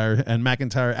McIntyre, and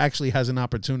McIntyre actually has an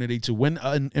opportunity to win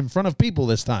in front of people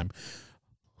this time.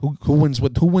 Who wins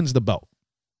the belt?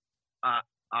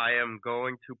 I am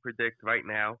going to predict right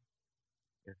now,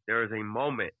 if there is a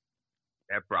moment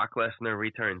that Brock Lesnar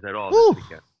returns at all this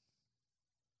weekend,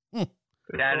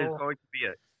 That is going to be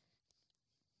it.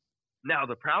 Now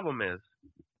the problem is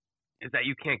that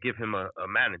you can't give him a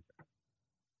manager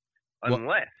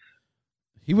unless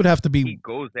he would have to be. He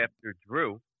goes after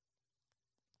Drew,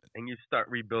 and you start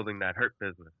rebuilding that Hurt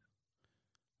business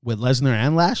With Lesnar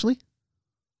and Lashley?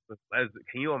 With Lesnar.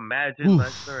 Can you imagine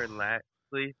Lesnar and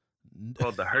Lashley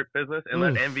called the Hurt business and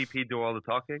let MVP do all the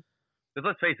talking? Because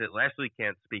let's face it, Lashley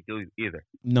can't speak either.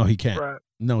 No, he can't. Right.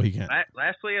 No, he can't.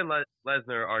 Lashley and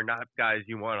Lesnar are not guys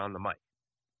you want on the mic.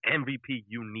 MVP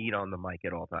you need on the mic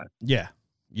at all times. Yeah.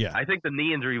 Yeah. I think the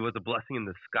knee injury was a blessing in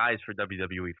disguise for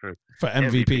WWE for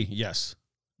MVP. Yes.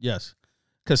 Yes.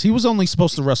 Because he was only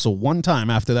supposed to wrestle one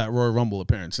time after that Royal Rumble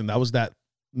appearance, and that was that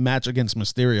match against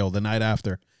Mysterio the night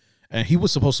after. And he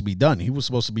was supposed to be done. He was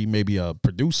supposed to be maybe a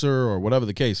producer or whatever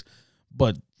the case.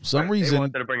 But for some reason, they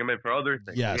wanted to bring him in for other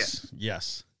things.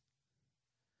 Yes.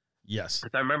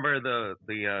 I remember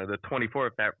the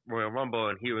 24th at Royal Rumble,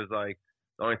 and he was like,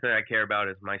 "The only thing I care about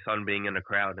is my son being in the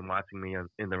crowd and watching me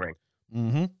in the ring."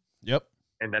 Mm-hmm. Yep.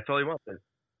 And that's all he wanted.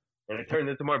 And it turned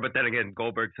into more. But then again,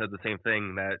 Goldberg said the same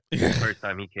thing that the first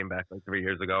time he came back like 3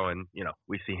 years ago, and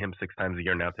we see him 6 times a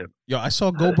year now too. Yo, I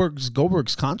saw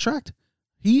Goldberg's contract.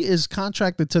 He is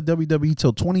contracted to WWE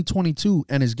till 2022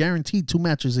 and is guaranteed 2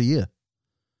 matches a year.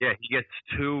 Yeah, he gets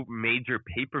 2 major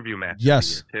pay-per-view matches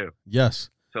a year too. Yes.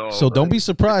 So don't be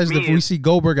surprised if we see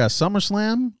Goldberg at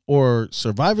SummerSlam or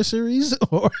Survivor Series.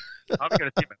 Or I'm going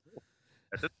to see him at both.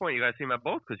 At this point, you got to see him at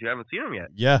both because you haven't seen him yet.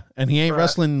 Yeah, and he ain't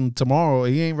wrestling tomorrow.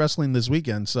 He ain't wrestling this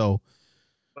weekend. So,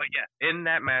 but yeah, in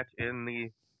that match,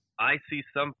 I see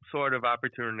some sort of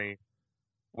opportunity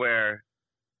where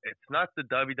it's not the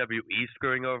WWE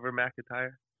screwing over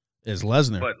McIntyre. Is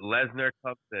Lesnar. But Lesnar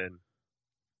comes in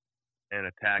and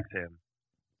attacks him.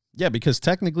 Yeah, because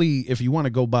technically, if you want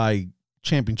to go by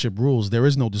championship rules, there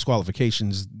is no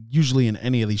disqualifications usually in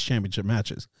any of these championship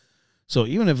matches. So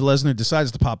even if Lesnar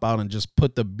decides to pop out and just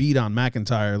put the beat on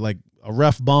McIntyre, like a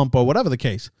ref bump or whatever the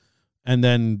case, and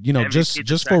then,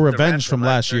 just for revenge from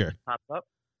last year.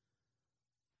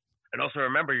 And also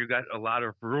remember, you got a lot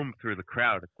of room through the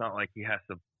crowd. It's not like he has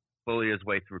to bully his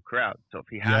way through crowd. So if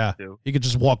he has to, he could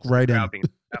just walk right in.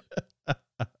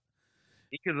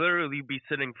 He could literally be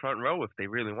sitting front row if they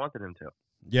really wanted him to.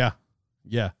 Yeah.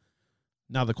 Yeah.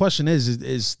 Now the question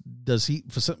is does he?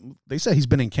 They say he's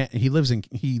been he lives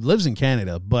in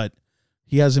Canada, but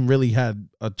he hasn't really had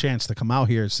a chance to come out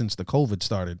here since the COVID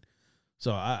started.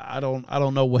 So I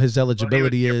don't know what his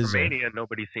eligibility is. For Mania,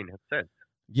 nobody's seen him since.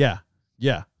 Yeah.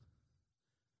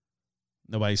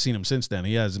 Nobody's seen him since then.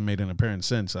 He hasn't made an appearance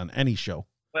since on any show.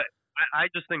 But I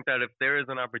just think that if there is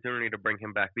an opportunity to bring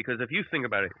him back, because if you think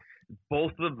about it,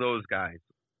 both of those guys,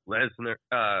 Lesnar,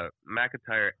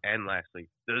 McIntyre, and Lashley,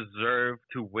 deserve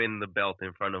to win the belt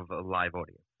in front of a live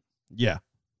audience. Yeah.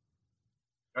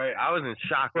 All right, I was in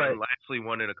shock when Lashley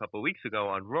won it a couple of weeks ago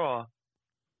on Raw,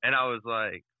 and I was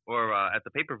like, or at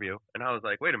the pay-per-view, and I was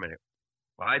like, wait a minute,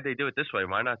 why'd they do it this way?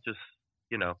 Why not just,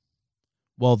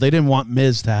 Well, they didn't want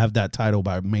Miz to have that title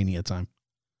by Mania time.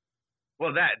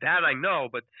 Well, that I know,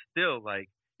 but still, like,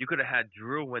 you could have had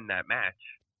Drew win that match.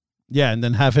 Yeah, and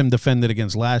then have him defend it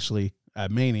against Lashley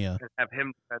at Mania. And have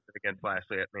him defend it against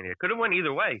Lashley at Mania. Could have went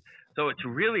either way. So it's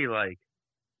really like,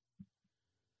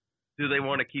 do they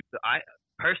want to keep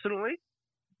personally,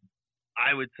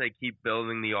 I would say keep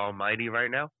building the Almighty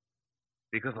right now,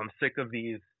 because I'm sick of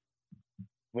these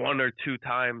 1 or 2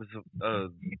 times,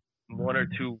 1 or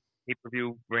 2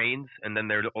 pay-per-view reigns, and then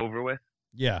they're over with.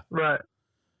 Yeah. Right.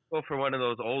 Go for one of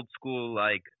those old school,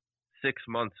 like,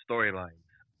 6-month storylines.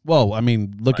 Well, I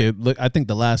mean, look, I think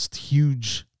the last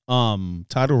huge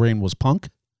title reign was Punk.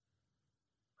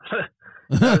 That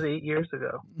was 8 years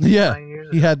ago. Yeah. 9 years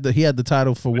ago. He had the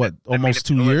title for what? Almost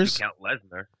 2 years? You count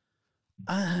Lesnar.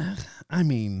 I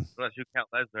mean, unless you count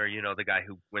Lesnar, the guy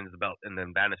who wins the belt and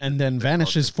then vanishes. And then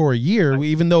vanishes for a year,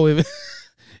 even though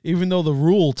the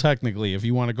rule technically, if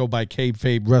you want to go by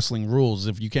kayfabe wrestling rules,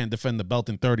 if you can't defend the belt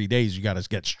in 30 days, you got to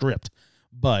get stripped.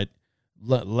 But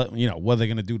what are they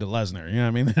going to do to Lesnar? You know what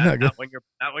I mean? Not when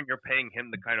you're paying him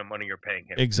the kind of money you're paying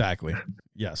him. Exactly.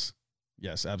 Yes,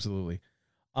 absolutely.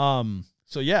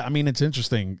 So yeah, I mean, it's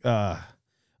interesting.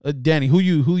 Danny, who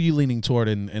you leaning toward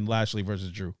in Lashley versus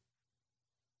Drew?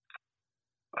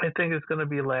 I think it's going to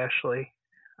be Lashley.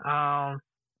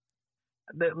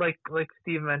 Like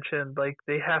Steve mentioned, like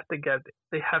they have to get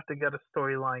a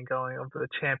storyline going of the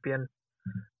champion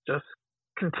just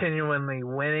continually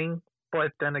winning.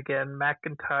 But then again,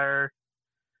 McIntyre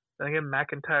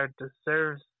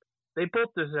deserves. They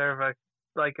both deserve a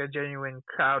genuine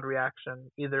crowd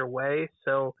reaction either way.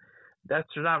 So that's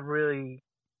not really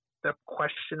the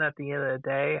question at the end of the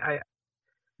day.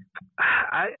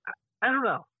 I don't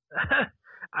know.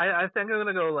 I think I'm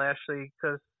gonna go Lashley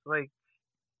because like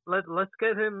let's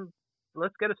get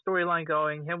a storyline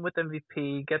going. Him with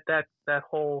MVP, get that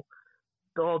whole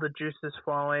all the juices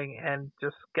flowing, and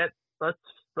just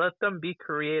let them be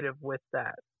creative with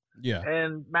that. Yeah.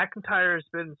 And McIntyre's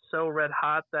been so red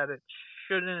hot that it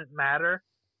shouldn't matter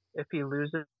if he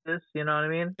loses. You know what I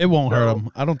mean? It won't hurt him.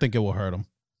 I don't think it will hurt him.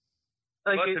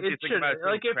 Like Plus, it should.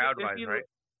 Like if you, right?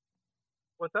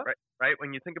 What's up? Right.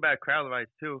 When you think about crowd-wise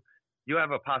too, you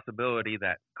have a possibility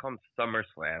that come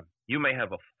SummerSlam, you may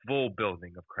have a full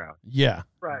building of crowd. Yeah.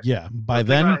 Right. Yeah. By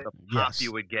then, the pop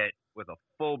you would get with a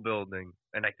full building,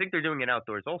 and I think they're doing it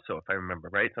outdoors also, if I remember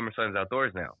right. SummerSlam's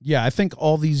outdoors now. Yeah, I think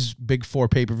all these big 4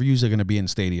 pay-per-views are going to be in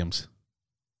stadiums.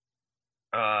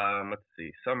 Let's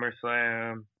see,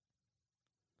 SummerSlam.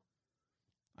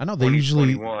 I know they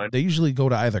usually go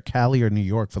to either Cali or New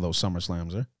York for those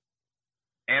SummerSlams, eh?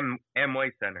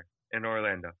 Amway Center in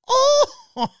Orlando. Oh,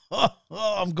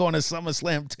 I'm going to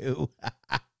SummerSlam too.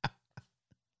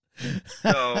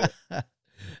 So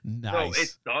nice. So it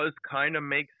does kind of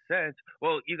make sense.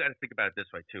 Well, you got to think about it this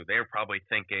way too. They're probably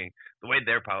thinking the way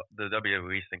the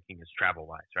WWE's thinking is travel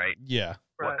wise, right? Yeah.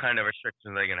 What kind of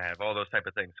restrictions are they going to have? All those type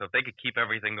of things. So if they could keep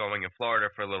everything going in Florida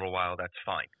for a little while, that's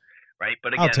fine, right?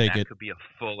 But again, that could be a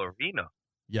full arena.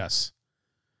 Yes.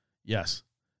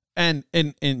 And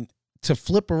to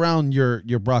flip around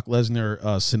your Brock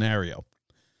Lesnar scenario,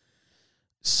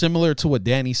 similar to what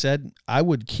Danny said, I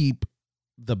would keep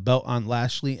the belt on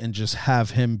Lashley and just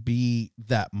have him be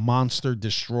that monster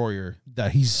destroyer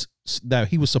that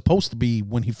he was supposed to be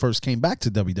when he first came back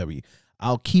to WWE.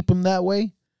 I'll keep him that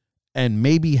way, and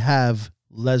maybe have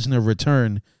Lesnar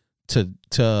return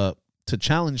to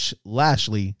challenge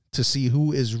Lashley to see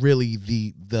who is really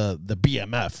the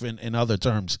BMF in other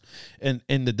terms in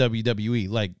the WWE.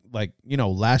 Like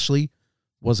Lashley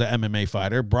was an MMA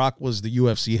fighter. Brock was the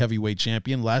UFC heavyweight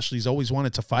champion. Lashley's always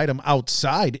wanted to fight him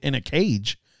outside in a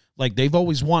cage. Like, they've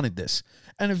always wanted this.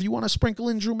 And if you want to sprinkle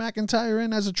in Drew McIntyre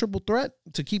in as a triple threat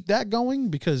to keep that going,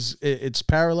 because it's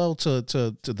parallel to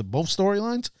the both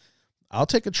storylines, I'll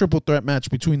take a triple threat match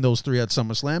between those 3 at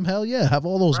SummerSlam. Hell yeah. Have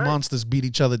all those monsters beat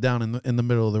each other down in the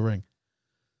middle of the ring.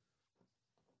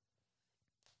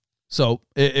 So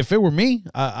if it were me,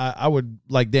 I would,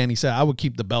 like Danny said, I would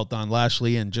keep the belt on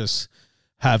Lashley and just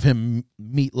have him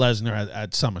meet Lesnar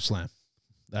at SummerSlam.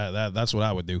 That's what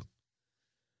I would do.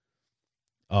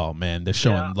 Oh man, they're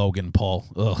showing Logan Paul.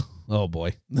 Ugh. Oh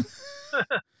boy.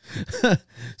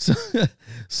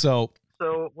 So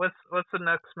what's the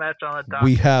next match on the docket?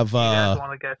 We have you guys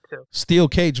want to get to? Steel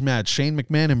cage match: Shane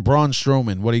McMahon and Braun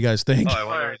Strowman. What do you guys think? Oh, I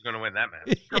wonder who's going to win that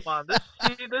match. Come on, this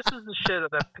is the shit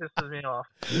that pisses me off.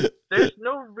 There's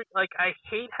no I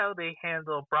hate how they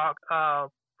handle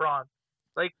Braun.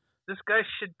 Like, this guy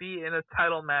should be in a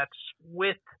title match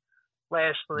with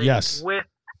Lashley. Yes. With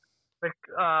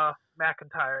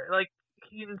McIntyre. Like,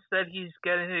 instead he's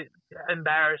getting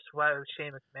embarrassed by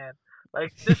Shane McMahon.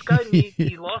 Like, this guy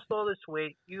he lost all this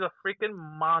weight. He's a freaking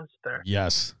monster.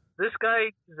 Yes. This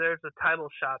guy deserves a title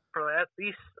shot for at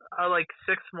least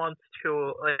 6 months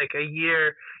to like a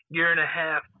year and a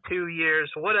half, 2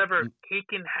 years, whatever. He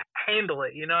can handle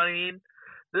it. You know what I mean?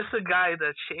 This is a guy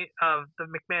that the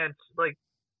McMahon's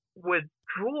would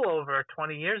drool over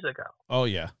 20 years ago. Oh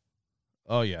yeah.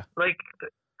 Like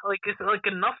it's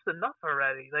enough's enough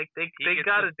already. Like they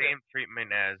got the same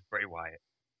treatment as Bray Wyatt.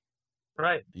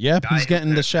 Right. Yep, he's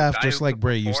getting the shaft just like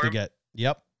Bray used to get.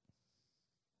 Yep.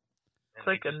 It's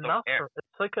like enough.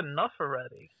 It's like enough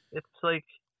already. It's like.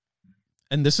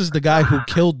 And this is the guy who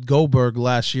killed Goldberg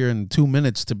last year in 2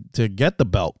 minutes to get the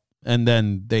belt, and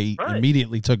then they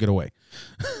immediately took it away.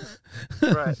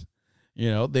 Right.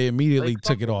 They immediately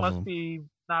took it off him. Must be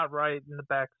not right in the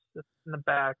back. In the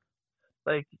back,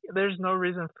 there's no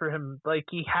reason for him. Like,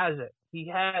 he has it. He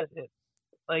has it.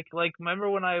 Like remember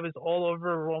when I was all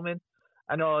over Roman?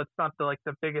 I know it's not the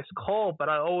biggest call, but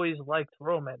I always liked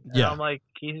Roman. And I'm like,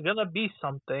 he's gonna be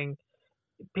something.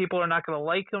 People are not gonna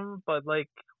like him, but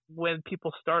when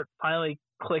people start finally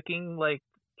clicking,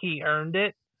 he earned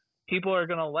it, people are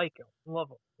gonna like him, love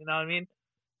him. You know what I mean?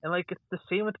 And it's the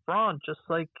same with Braun. Just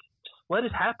let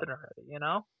it happen already.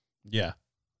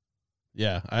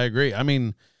 Yeah, I agree. I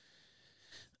mean,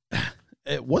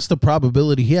 what's the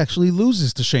probability he actually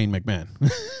loses to Shane McMahon?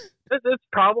 It's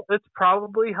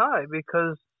probably high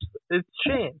because it's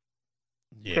Shane.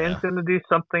 Yeah. Shane's going to do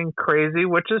something crazy,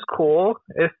 which is cool.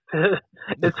 If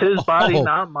it's his body,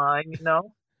 not mine,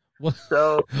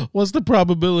 So what's the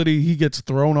probability he gets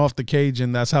thrown off the cage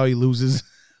and that's how he loses?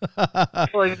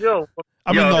 That's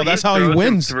how he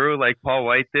wins. Through like Paul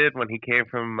White did when he came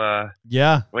from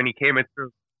when he came in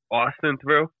through. Austin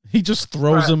threw. He just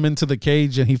throws him into the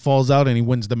cage and he falls out and he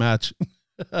wins the match.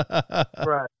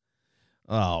 Right.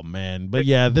 Oh, man. But,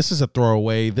 yeah, this is a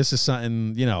throwaway. This is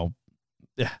something,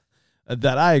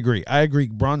 that I agree. I agree.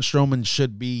 Braun Strowman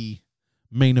should be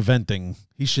main eventing.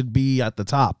 He should be at the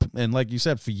top. And like you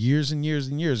said, for years and years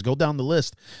and years, go down the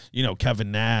list.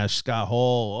 Kevin Nash, Scott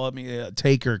Hall,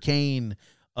 Taker, Kane,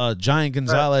 Giant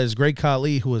Gonzalez, Great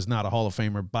Khali, who is not a Hall of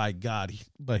Famer, by God,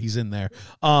 but he's in there.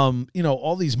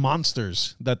 All these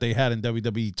monsters that they had in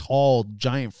WWE, tall,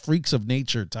 giant freaks of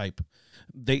nature type.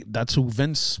 That's who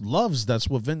Vince loves. That's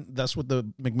what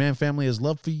the McMahon family has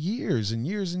loved for years and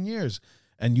years and years.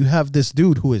 And you have this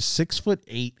dude who is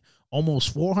 6'8",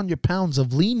 almost 400 pounds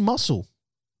of lean muscle,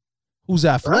 who's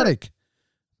athletic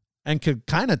and could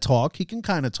kind of talk. He can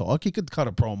kind of talk. He could cut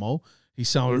a promo. He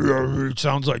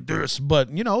sounds like this, but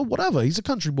whatever. He's a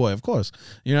country boy, of course.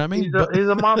 You know what I mean? He's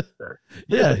a monster.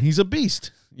 Yeah, he's a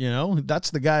beast. That's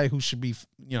the guy who should be,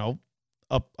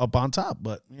 up on top.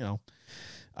 But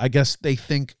I guess they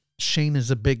think Shane is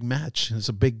a big match. It's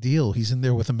a big deal. He's in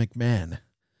there with a McMahon.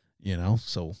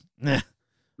 So nah.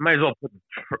 You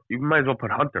might as well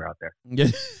put Hunter out there.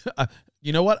 Yeah.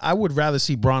 You know what? I would rather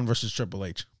see Braun versus Triple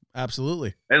H.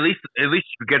 Absolutely. At least you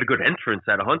get a good entrance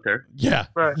out of Hunter. Yeah.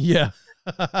 Right. Yeah.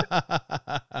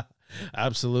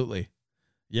 Absolutely.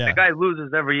 Yeah. The guy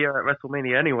loses every year at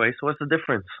WrestleMania anyway, so what's the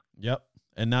difference? Yep.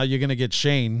 And now you're gonna get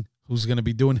Shane, who's gonna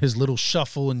be doing his little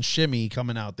shuffle and shimmy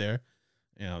coming out there.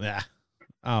 I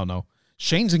don't know.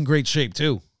 Shane's in great shape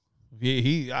too.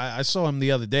 I saw him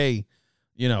the other day.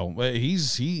 He got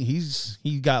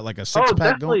like a 6-pack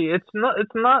definitely. going.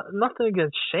 It's not nothing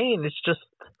against Shane.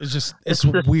 It's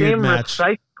a weird same match.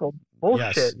 Recycled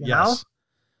bullshit. You know?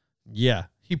 Yeah.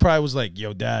 He probably was like,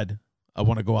 "Yo, Dad, I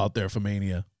want to go out there for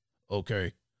Mania."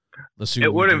 Okay, let's see.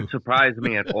 It wouldn't surprise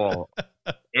me at all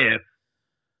if,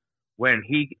 when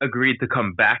he agreed to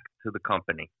come back to the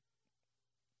company,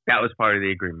 that was part of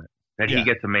the agreement that he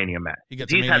gets a Mania match.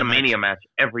 He's had a Mania match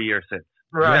every year since,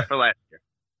 except for last year.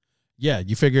 Yeah,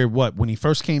 you figure when he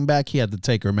first came back, he had the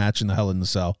Taker match in the Hell in the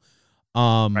Cell.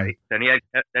 Right. Then he had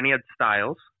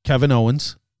Styles. Kevin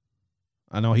Owens.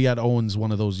 I know he had Owens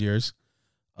one of those years.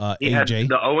 AJ.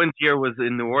 The Owens year was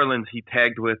in New Orleans. He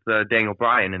tagged with Daniel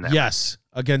Bryan in that. Yes,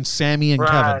 against Sammy and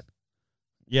Kevin.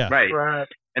 Yeah. Right.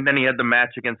 And then he had the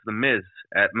match against The Miz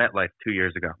at MetLife 2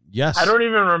 years ago. Yes. I don't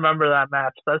even remember that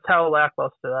match. That's how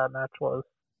lackluster that match was.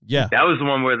 Yeah. That was the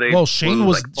one where they. Well, Shane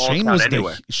was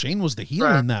the heel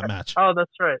in that match. Oh, that's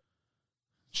right.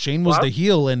 Shane was the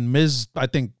heel, and Miz, I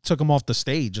think, took him off the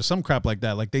stage or some crap like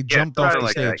that. Like they jumped off the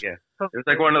stage. That, It was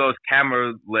like one of those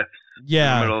camera lifts.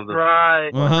 Yeah. In the middle of the... Right.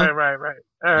 All right.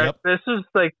 Yep. This is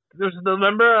like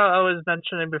remember I was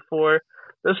mentioning before.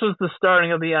 This was the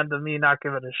starting of the end of me not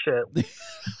giving a shit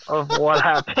of what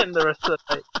happened the rest of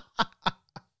the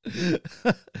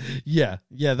night. Yeah,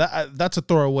 that's a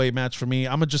throwaway match for me.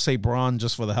 I'm gonna just say Braun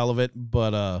just for the hell of it,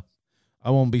 but I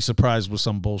won't be surprised with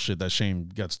some bullshit that Shane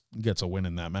gets a win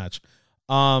in that match.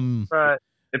 Right.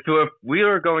 If we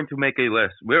are going to make a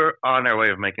list, we're on our way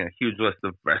of making a huge list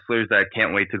of wrestlers that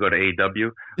can't wait to go to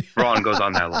AEW. Braun goes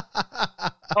on that list.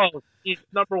 Oh, he's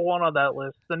number one on that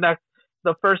list.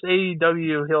 The first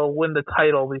AEW, he'll win the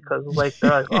title because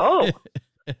they're like, oh.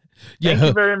 Yeah, thank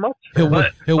you very much. He'll win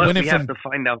it. We have to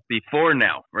find out before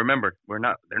now. Remember, they're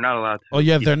not allowed to. Oh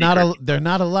yeah, they're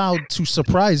not allowed to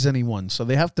surprise anyone. So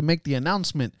they have to make the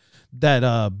announcement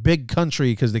that Big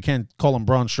Country, because they can't call him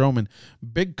Braun Strowman.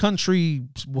 Big Country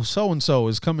so and so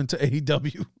is coming to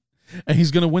AEW, and he's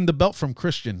gonna win the belt from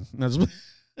Christian. That's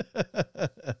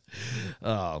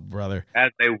oh, brother.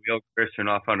 As they wheel Christian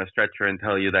off on a stretcher and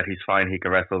tell you that he's fine, he can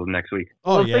wrestle the next week.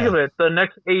 Well, think of it. The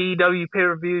next AEW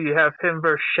pay-per-view, you have him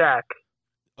versus Shaq.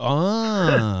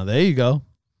 Ah, there you go.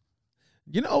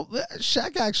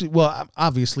 Shaq actually, well,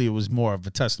 obviously it was more of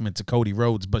a testament to Cody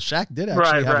Rhodes, but Shaq did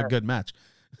actually have a good match.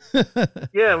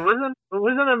 Yeah, it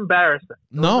wasn't embarrassing.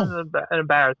 No.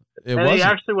 Embarrassing. It wasn't. He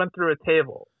actually went through a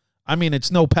table. I mean,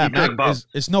 it's no Pat McAfee.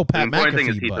 It's no Pat McAfee. The important thing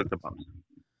is he took the bumps.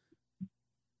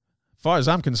 As far as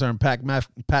I'm concerned, Pat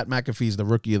McAfee's the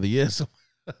rookie of the year. So.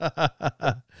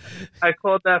 I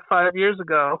called that 5 years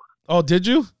ago. Oh, did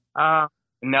you? Now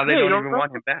they don't even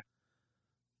want him back.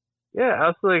 Yeah, I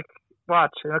was like,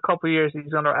 watch, in a couple of years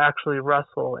he's going to actually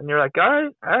wrestle. And you're like, all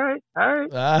right.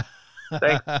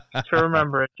 Thanks for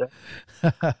remembering it,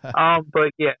 Jeff.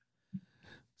 But yeah.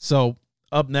 So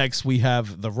up next, we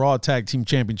have the Raw Tag Team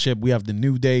Championship. We have the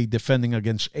New Day defending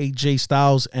against AJ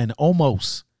Styles and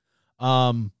Omos.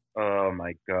 Oh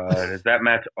my God, is that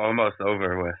match almost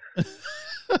over with?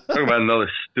 Talk about another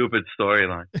stupid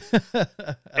storyline.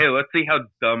 Hey, let's see how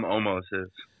dumb Omos is.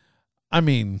 I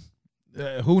mean,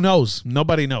 Who knows?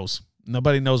 Nobody knows.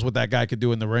 Nobody knows what that guy could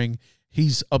do in the ring.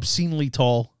 He's obscenely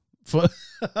tall,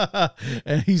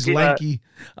 and he's lanky.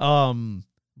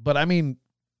 But I mean,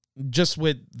 just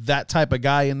with that type of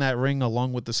guy in that ring,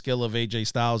 along with the skill of AJ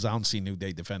Styles, I don't see New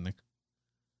Day defending.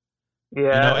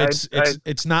 Yeah,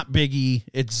 it's not Big E,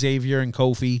 it's Xavier and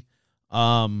Kofi.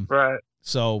 Right.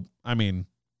 So I mean,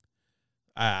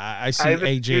 I see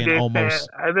AJ and almost.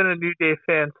 I've been a New Day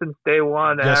fan since day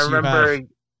one, and I remember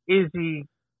Izzy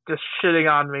just shitting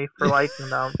on me for liking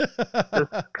them,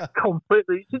 just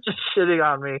completely just shitting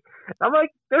on me. I'm like,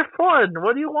 they're fun.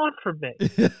 What do you want from me?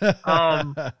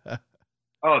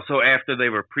 Oh, so after they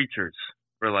were preachers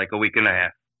for like a week and a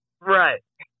half. Right.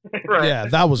 Yeah,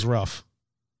 that was rough.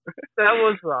 That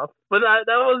was rough, but that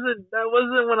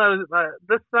wasn't when I was.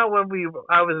 That's not when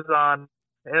I was on.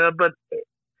 But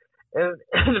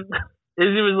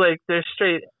Izzy was like, they're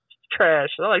straight trash.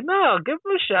 I'm like, no, give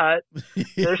them a shot.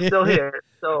 They're still here.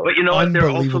 So, but you know what? They're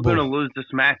also going to lose this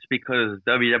match because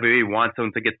WWE wants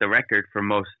them to get the record for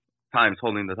most times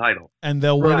holding the title, and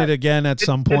they'll win it again at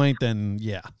some point. And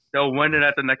yeah, they'll win it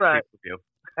at the next pay-per-view,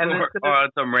 or on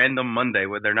some random Monday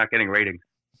where they're not getting ratings.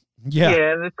 Yeah,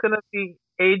 and it's going to be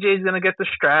AJ's going to get the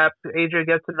strap. AJ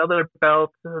gets another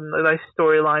belt, and a nice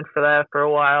storyline for that for a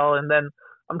while, and then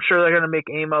I'm sure they're going to make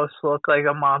Amos look like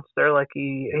a monster, like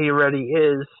he already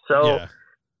is. So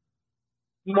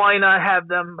why not have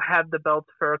them have the belts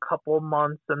for a couple of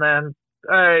months, and then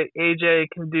all right, AJ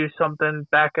can do something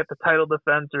back at the title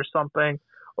defense or something,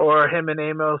 or him and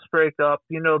Amos break up.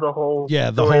 You know, the whole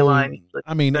storyline.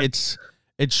 I mean, it's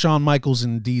Shawn Michaels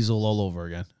and Diesel all over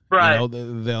again. Right. You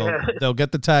know, they'll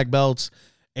get the tag belts.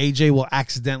 AJ will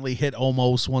accidentally hit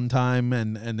Omos one time,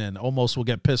 and then Omos will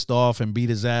get pissed off and beat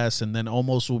his ass, and then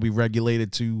Omos will be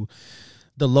regulated to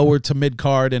the lower to mid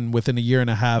card, and within a year and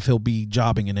a half, he'll be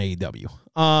jobbing in AEW.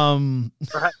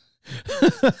 Right.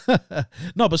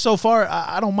 No, but so far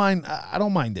I don't mind. I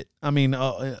don't mind it. I mean,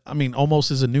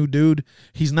 Omos is a new dude.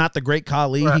 He's not the great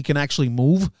Khali. Right. He can actually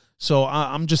move. So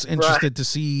I'm just interested to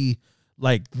see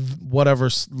like whatever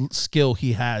skill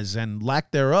he has and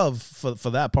lack thereof for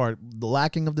that part. The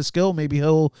lacking of the skill, maybe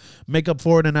he'll make up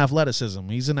for it in athleticism.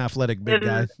 He's an athletic big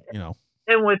guy, you know.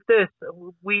 And with this,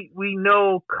 we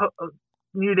know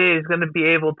New Day is going to be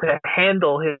able to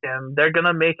handle him. They're going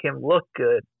to make him look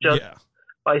good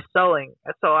by selling.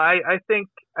 So I think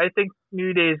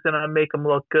New Day is going to make him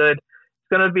look good. It's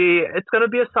going to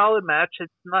be a solid match.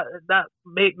 It's not that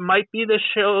might be the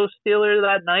show stealer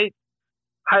that night.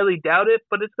 Highly doubt it,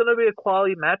 but it's going to be a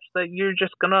quality match that you're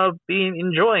just going to be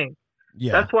enjoying.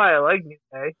 Yeah, that's why I like New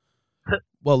Day.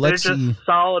 Well, they're just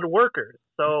solid workers.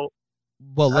 So,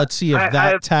 let's see if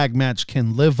that tag match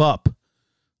can live up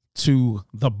to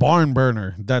the barn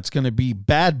burner. That's going to be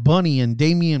Bad Bunny and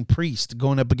Damian Priest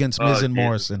going up against Miz and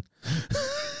Morrison.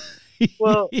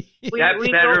 Well,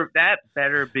 that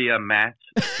better be a match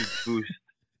to boost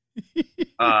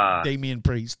Damian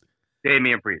Priest.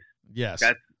 Yes.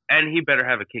 And he better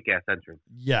have a kick-ass entrance.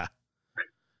 Yeah.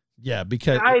 Yeah,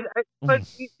 because... but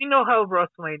you know how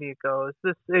WrestleMania goes.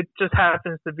 It just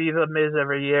happens to be the Miz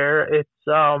every year. It's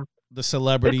the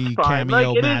celebrity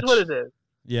cameo match. It is what it is.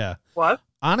 Yeah. What?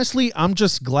 Honestly, I'm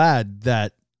just glad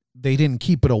that they didn't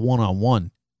keep it a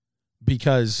one-on-one.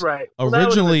 Because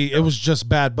originally it was just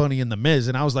Bad Bunny and the Miz,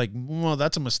 and I was like, well,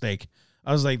 that's a mistake.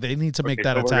 I was like, they need to make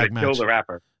that a tag match. Kill the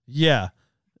rapper. Yeah.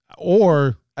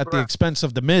 Or... at the expense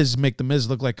of the Miz, make the Miz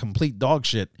look like complete dog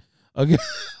shit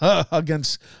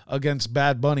against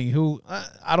Bad Bunny, who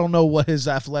I don't know what his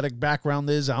athletic background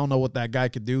is. I don't know what that guy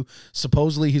could do.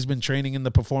 Supposedly he's been training in the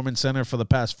Performance Center for the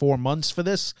past 4 months for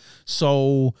this,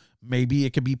 so maybe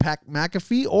it could be Pat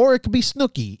McAfee or it could be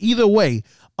Snooki. Either way,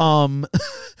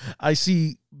 I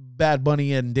see Bad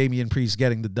Bunny and Damian Priest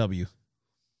getting the W.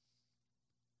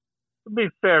 To be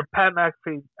fair, Pat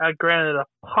McAfee, granted a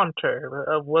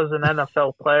punter, was an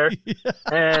NFL player,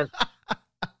 and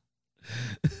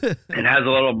has a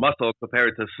little muscle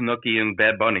compared to Snooki and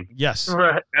Bad Bunny. Yes,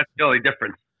 right. That's the only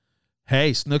difference. Hey,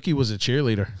 Snooki was a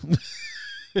cheerleader.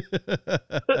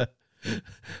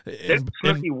 Did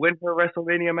Snooki win her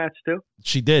WrestleMania match too?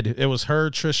 She did. It was her,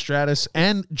 Trish Stratus,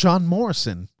 and John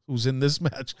Morrison, who's in this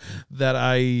match that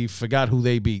I forgot who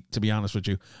they beat, to be honest with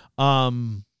you.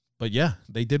 But yeah,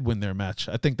 they did win their match.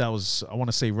 I think that was, I want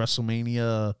to say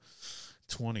WrestleMania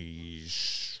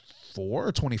 24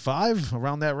 or 25,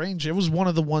 around that range. It was one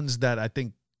of the ones that I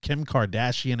think Kim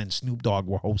Kardashian and Snoop Dogg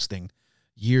were hosting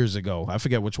years ago. I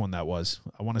forget which one that was.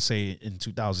 I want to say in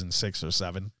 2006 or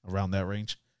 7, around that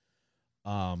range.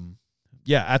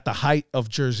 Yeah, at the height of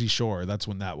Jersey Shore, that's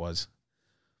when that was.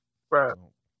 Right.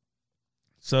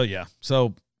 So yeah.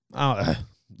 So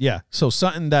Yeah. So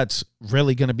something that's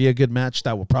really going to be a good match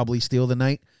that will probably steal the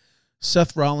night.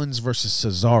 Seth Rollins versus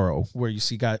Cesaro. Where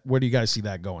do you guys see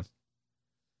that going?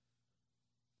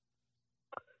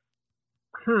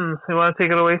 You want to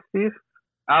take it away, Steve?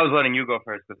 I was letting you go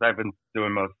first because I've been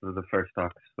doing most of the first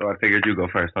talks, so I figured you go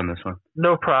first on this one.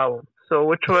 No problem. So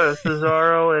which was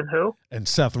Cesaro and who? And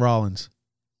Seth Rollins.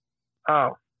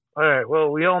 Oh, all right.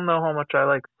 Well, we all know how much I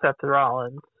like Seth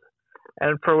Rollins,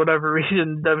 and for whatever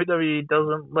reason, WWE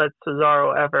doesn't let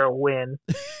Cesaro ever win.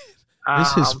 This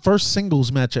is his first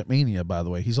singles match at Mania, by the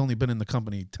way. He's only been in the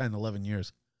company 10, 11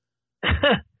 years.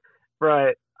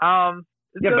 Right.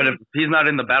 Yeah, but if he's not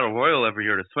in the Battle Royal every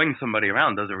year to swing somebody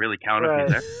around, does it really count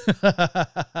if he's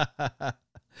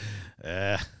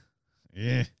there?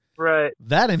 Yeah. Right.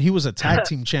 That, and he was a tag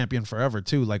team champion forever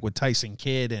too, like with Tyson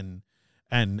Kidd and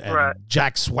right.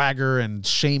 Jack Swagger and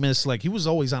Sheamus. Like he was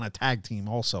always on a tag team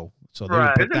also. So they right.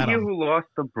 would put Isn't that he on. who lost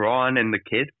to Braun and the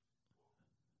Kid?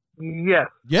 Yes.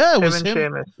 Yeah, it was him.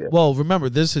 Sheamus, yeah. Well, remember,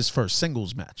 this is his first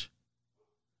singles match.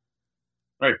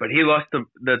 Right, but he lost the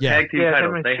tag team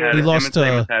title. They had he it. Lost him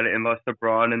and Sheamus had it and lost to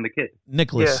Braun and the Kid.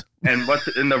 Nicholas. Yeah. And what's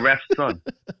in the ref's son?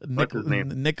 What's his name?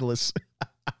 Nicholas.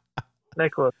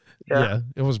 Nicholas. Yeah,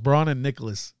 it was Braun and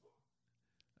Nicholas.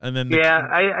 And then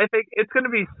I think it's going to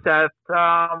be Seth.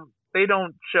 They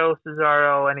don't show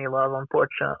Cesaro any love,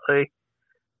 unfortunately.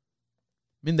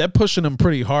 I mean, they're pushing him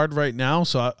pretty hard right now.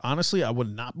 So honestly, I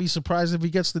would not be surprised if he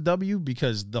gets the W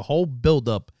because the whole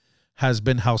buildup has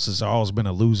been how Cesaro's been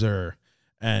a loser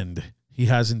and he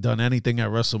hasn't done anything at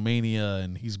WrestleMania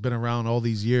and he's been around all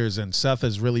these years and Seth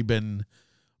has really been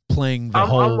playing the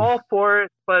whole... I'm all for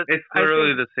it, but... It's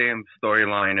literally the same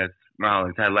storyline as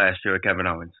Rollins had last year with Kevin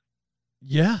Owens.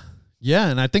 Yeah,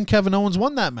 and I think Kevin Owens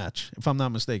won that match, if I'm not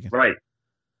mistaken. Right.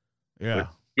 Yeah.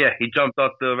 Yeah, he jumped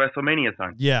off the WrestleMania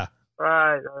sign. Yeah.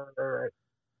 Right.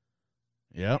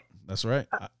 Yep, that's right.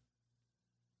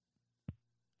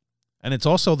 And it's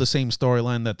also the same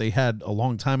storyline that they had a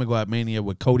long time ago at Mania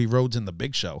with Cody Rhodes and the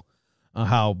Big Show.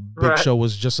 How Big Show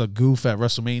was just a goof at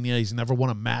WrestleMania. He's never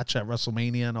won a match at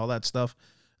WrestleMania and all that stuff.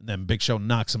 And then Big Show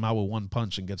knocks him out with one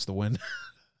punch and gets the win.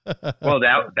 Well,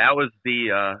 that was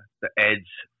the Edge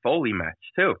Foley match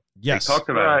too. Yes, they talked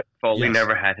about it. Foley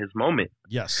never had his moment.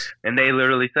 Yes, and they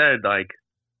literally said like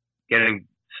getting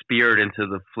speared into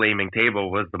the flaming table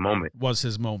was the moment. Was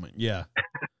his moment? Yeah.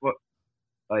 Well,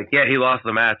 like he lost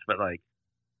the match, but like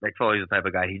Mick Foley's the type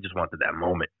of guy he just wanted that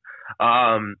moment.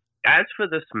 As for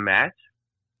this match,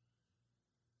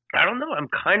 I don't know. I'm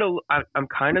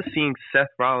kind of seeing Seth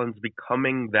Rollins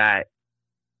becoming that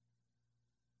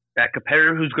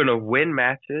competitor who's going to win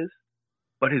matches,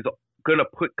 but he's going to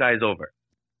put guys over.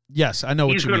 Yes, I know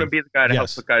what you mean. He's going to be the guy to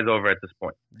help put guys over at this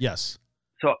point. Yes.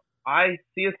 So I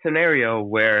see a scenario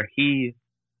where he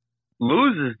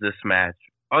loses this match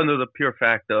under the pure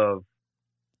fact of,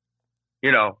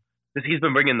 because he's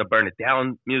been bringing the Burn It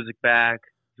Down music back.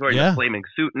 He's wearing a flaming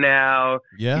suit now.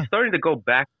 Yeah. He's starting to go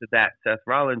back to that Seth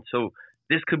Rollins. So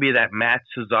this could be that match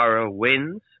Cesaro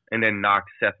wins and then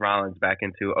knocks Seth Rollins back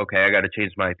into, okay, I got to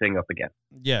change my thing up again.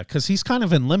 Yeah, because he's kind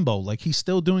of in limbo. Like, he's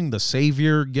still doing the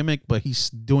savior gimmick, but he's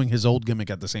doing his old gimmick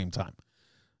at the same time.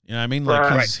 You know what I mean?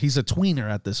 Like, he's a tweener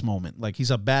at this moment. Like,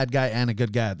 he's a bad guy and a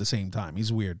good guy at the same time.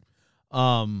 He's weird.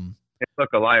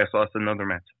 Look, Elias lost another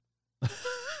match.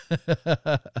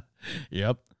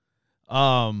 Yep.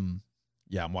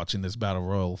 Yeah, I'm watching this Battle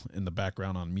Royal in the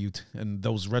background on mute, and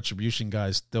those Retribution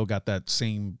guys still got that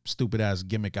same stupid-ass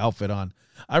gimmick outfit on.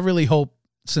 I really hope,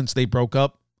 since they broke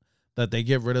up, that they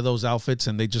get rid of those outfits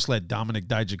and they just let Dominik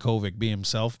Dijakovic be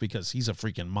himself because he's a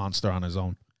freaking monster on his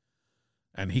own,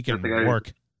 and he can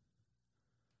work.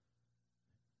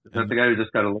 Is that the guy who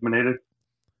just got eliminated?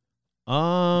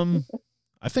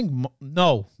 I think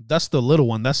no, that's the little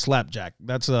one. That's Slapjack.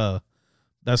 That's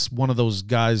one of those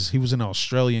guys. He was an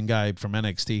Australian guy from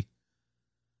NXT.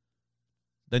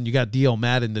 Then you got D.L.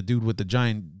 Madden, the dude with the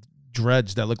giant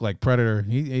dreads that look like Predator.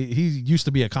 He used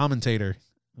to be a commentator.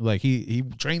 Like he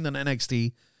trained in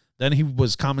NXT. Then he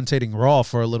was commentating Raw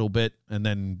for a little bit, and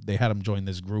then they had him join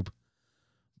this group.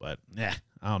 But I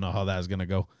don't know how that's gonna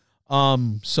go.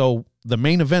 So the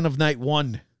main event of night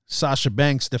one, Sasha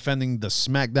Banks defending the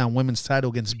SmackDown Women's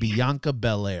title against Bianca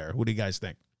Belair. Who do you guys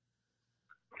think?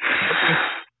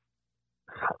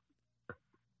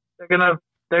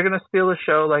 They're gonna steal the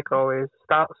show like always.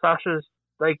 Sasha's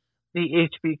like the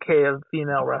HBK of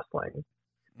female wrestling.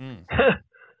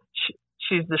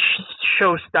 She's the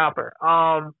showstopper.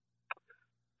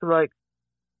 So like,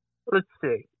 let's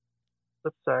see.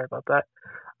 Sorry about that.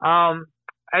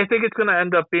 I think it's gonna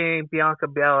end up being Bianca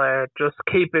Belair. Just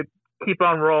keep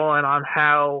on rolling on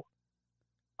how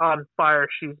on fire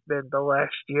she's been the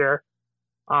last year.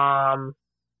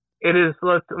 It is.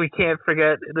 We can't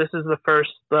forget. This is the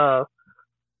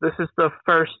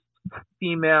first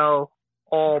female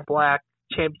all black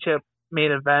championship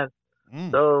main event.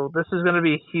 So this is going to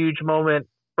be a huge moment,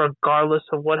 regardless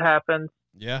of what happens.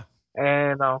 Yeah.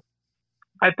 And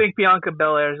I think Bianca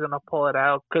Belair is going to pull it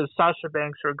out because Sasha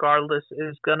Banks, regardless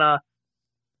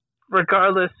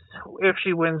if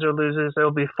she wins or loses,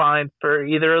 it'll be fine for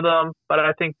either of them. But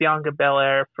I think Bianca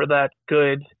Belair for that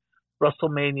good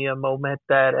WrestleMania moment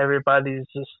that everybody's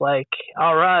just like,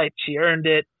 all right, she earned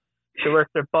it. She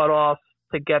worked her butt off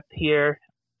to get here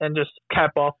and just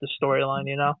cap off the storyline,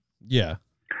 you know? Yeah.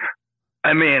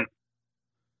 I mean,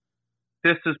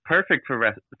 this is perfect for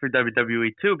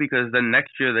WWE too, because then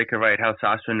next year they could write how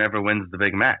Sasha never wins the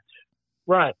big match.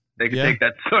 Right. They could take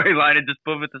that storyline and just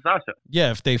move it to Sasha.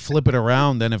 Yeah, if they flip it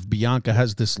around, then if Bianca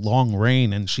has this long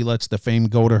reign and she lets the fame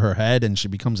go to her head and she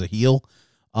becomes a heel,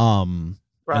 and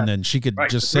then she could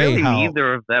just say really how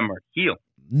neither of them are heel.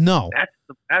 No,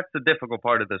 that's the difficult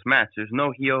part of this match. There's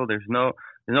no heel. There's no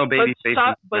baby face.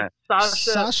 But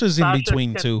Sasha's in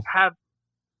between too.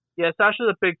 Sasha's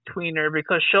a big tweener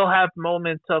because she'll have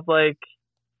moments of like,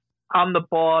 I'm the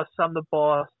boss, I'm the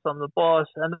boss, I'm the boss,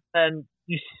 and then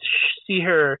you see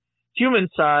her human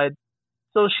side.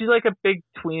 So she's like a big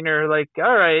tweener. Like,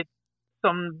 all right,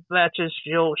 some matches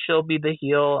she'll be the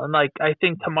heel, and like I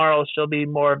think tomorrow she'll be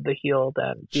more of the heel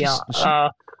than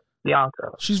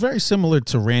Bianca. She's very similar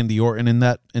to Randy Orton in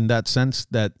that sense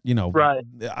that, you know, right.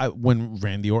 When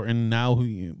Randy Orton now,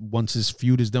 once his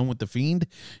feud is done with The Fiend,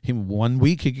 1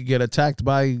 week he could get attacked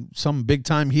by some big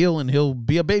time heel and he'll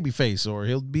be a babyface or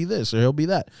he'll be this or he'll be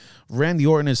that. Randy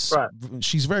Orton is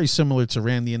she's very similar to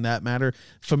Randy in that matter.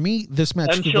 For me, this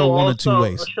match could go one of two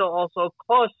ways. She'll also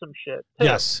cause some shit too.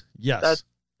 Yes.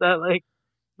 That like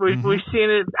we've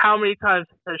seen it. How many times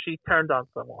has she turned on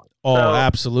someone? Oh, so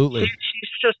absolutely.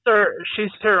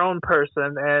 She's her own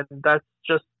person, and that's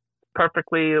just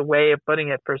perfectly a way of putting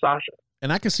it for Sasha.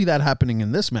 And I can see that happening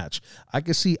in this match. I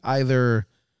could see either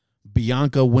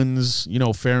Bianca wins, you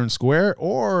know, fair and square,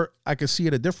 or I could see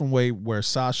it a different way where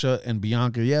Sasha and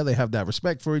Bianca, they have that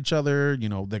respect for each other. You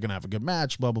know, they're going to have a good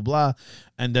match, blah, blah, blah.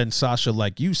 And then Sasha,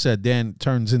 like you said, Dan,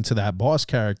 turns into that boss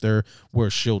character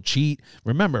where she'll cheat.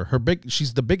 Remember,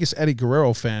 she's the biggest Eddie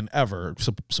Guerrero fan ever,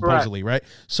 supposedly, right?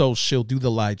 So she'll do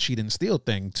the lie, cheat, and steal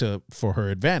thing for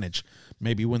her advantage.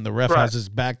 Maybe when the ref has his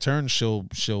back turned, she'll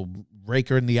rake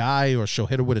her in the eye or she'll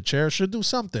hit her with a chair. She'll do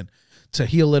something to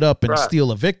heal it up and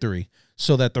steal a victory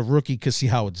so that the rookie can see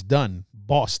how it's done,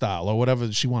 boss style or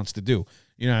whatever she wants to do.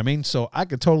 You know what I mean? So I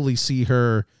could totally see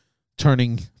her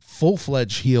turning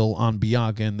full-fledged heel on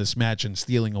Bianca in this match and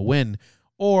stealing a win,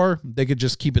 or they could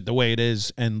just keep it the way it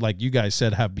is and, like you guys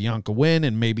said, have Bianca win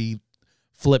and maybe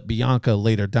flip Bianca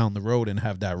later down the road and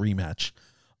have that rematch.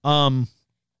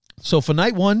 So for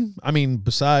night one, I mean,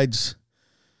 besides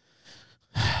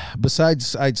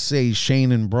I'd say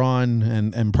Shane and Braun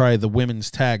and probably the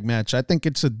women's tag match, I think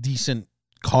it's a decent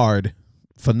card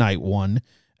for night one.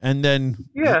 And then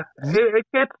it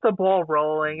gets the ball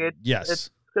rolling. It's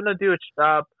gonna do its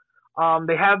job.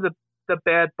 They have the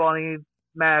Bad Bunny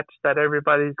match that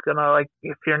everybody's gonna like.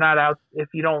 If you're not out, if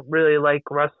you don't really like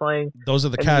wrestling, those are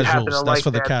the casuals. That's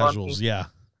for the casuals. Bunny. Yeah,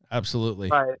 absolutely.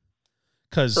 Right.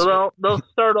 So they'll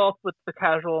start off with the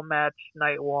casual match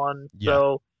night one. Yeah.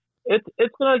 So it's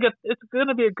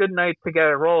gonna be a good night to get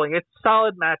it rolling. It's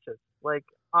solid matches. Like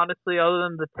honestly, other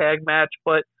than the tag match,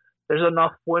 but there's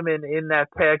enough women in that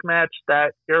tag match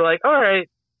that you're like, all right,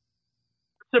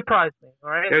 surprise me, all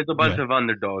right? There's a bunch of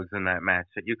underdogs in that match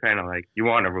that you kind of like, you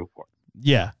want to root for.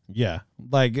 Yeah.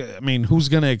 Like, I mean, who's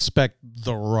going to expect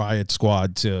the Riot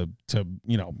Squad to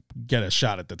get a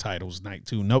shot at the titles night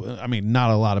two? No, I mean, not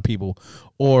a lot of people.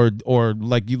 Or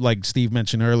like Steve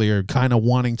mentioned earlier, kind of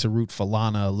wanting to root for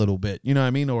Lana a little bit. You know what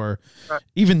I mean? Or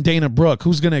even Dana Brooke.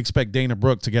 Who's going to expect Dana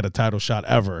Brooke to get a title shot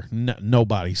ever?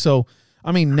 Nobody. So,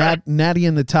 I mean, Natty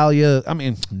and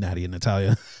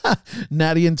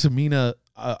Tamina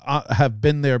have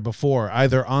been there before,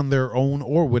 either on their own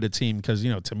or with a team. Because,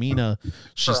 Tamina,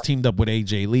 she's teamed up with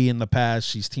AJ Lee in the past.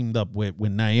 She's teamed up with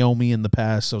Naomi in the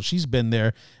past. So she's been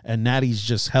there. And Natty's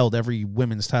just held every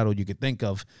women's title you could think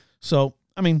of. So,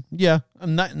 I mean, yeah,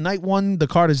 night one, the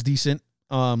card is decent.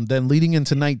 Then leading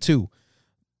into night two,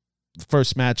 the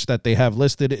first match that they have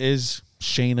listed is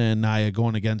Shayna and Nia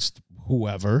going against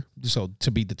whoever, so to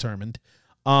be determined.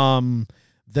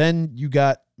 Then you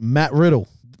got Matt Riddle,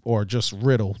 or just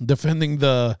Riddle, defending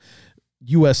the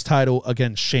U.S. title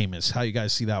against Sheamus. How you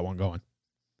guys see that one going?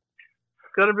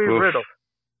 It's gonna be Riddle.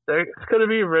 It's gonna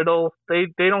be Riddle. They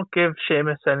don't give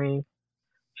Sheamus any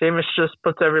Sheamus just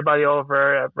puts everybody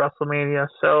over at WrestleMania.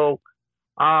 So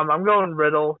I'm going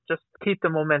Riddle. Just keep the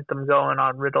momentum going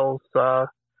on Riddle's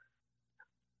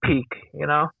peak, you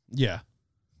know? Yeah.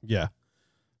 Yeah.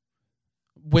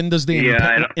 When does the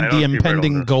the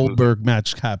impending Goldberg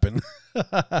match happen?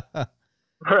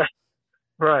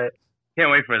 Right. Can't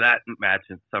wait for that match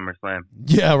in SummerSlam.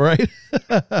 Yeah, right?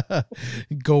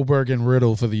 Goldberg and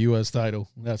Riddle for the U.S. title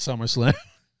at SummerSlam.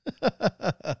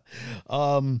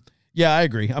 Yeah, I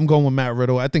agree. I'm going with Matt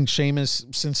Riddle. I think Sheamus,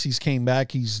 since he's came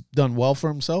back, he's done well for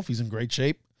himself. He's in great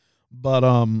shape. But,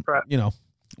 you know,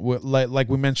 like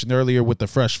we mentioned earlier with the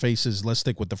fresh faces, let's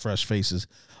stick with the fresh faces.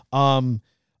 A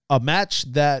match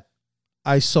that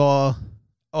I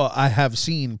have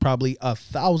seen probably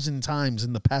 1,000 times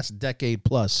in the past decade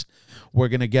plus, we're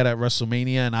going to get at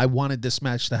WrestleMania. And I wanted this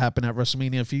match to happen at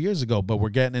WrestleMania a few years ago, but we're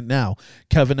getting it now.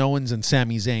 Kevin Owens and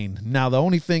Sami Zayn. Now, the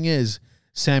only thing is,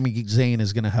 Sami Zayn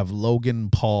is going to have Logan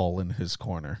Paul in his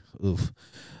corner. Oof.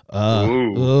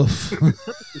 Oof.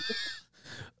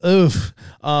 Oof.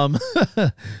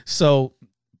 So,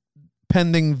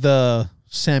 pending the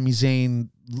Sami Zayn,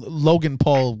 Logan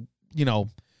Paul, you know,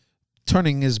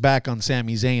 turning his back on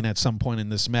Sami Zayn at some point in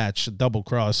this match, double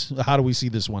cross. How do we see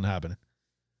this one happening?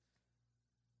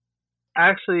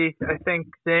 Actually, I think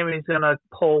Sami's gonna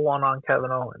pull one on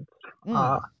Kevin Owens.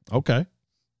 Okay.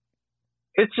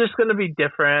 It's just gonna be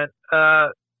different.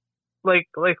 It's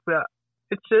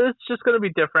just gonna be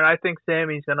different. I think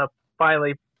Sami's gonna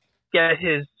finally get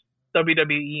his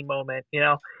WWE moment. You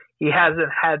know, he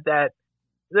hasn't had that.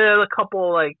 There's a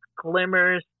couple like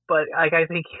glimmers, but I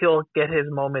think he'll get his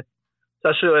moment,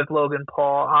 especially with Logan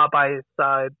Paul by his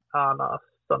side on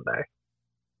Sunday.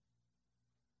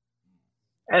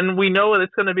 And we know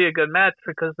it's going to be a good match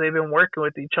because they've been working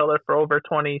with each other for over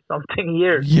 20-something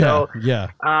years. Yeah, so,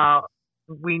 yeah.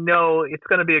 We know it's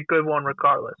going to be a good one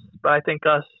regardless. But I think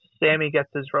Sami gets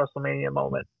his WrestleMania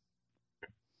moment.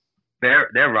 Their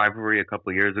rivalry a couple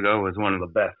of years ago was one of the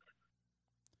best.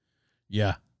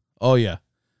 Yeah. Oh, yeah.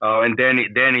 Oh, and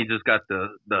Danny just got the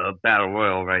Battle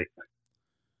Royal right.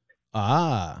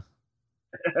 Ah.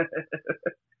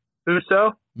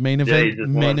 Uso? Main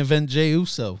event Jey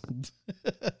Uso.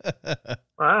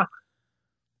 Wow.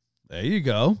 There you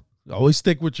go. Always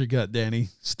stick with your gut, Danny.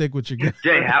 Stick with your gut.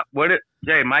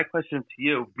 Jay, my question to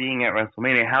you, being at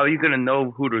WrestleMania, how are you going to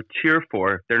know who to cheer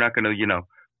for if they're not going to,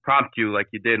 prompt you like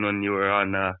you did when you were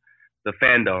on the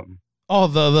Fandom? Oh,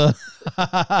 the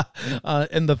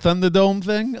in the Thunderdome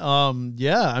thing?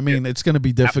 Yeah, I mean, it's going to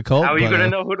be difficult. How are you going to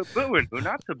know who to boo and who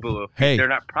not to boo if they're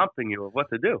not prompting you of what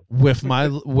to do? With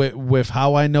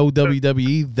how I know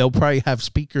WWE, they'll probably have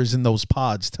speakers in those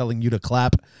pods telling you to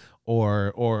clap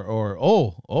or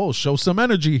show some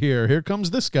energy here. Here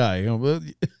comes this guy.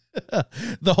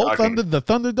 The whole the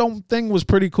Thunderdome thing was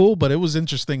pretty cool, but it was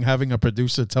interesting having a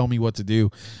producer tell me what to do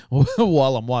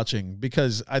while I'm watching,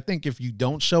 because I think if you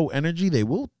don't show energy, they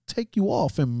will take you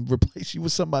off and replace you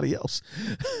with somebody else.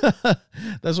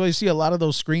 That's why you see a lot of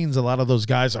those screens, a lot of those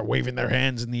guys are waving their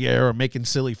hands in the air or making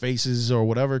silly faces or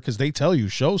whatever, because they tell you,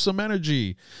 show some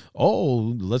energy.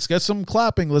 Oh, let's get some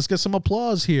clapping. Let's get some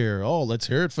applause here. Oh, let's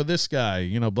hear it for this guy.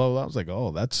 Blah, blah. I was like,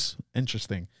 oh, that's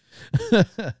interesting.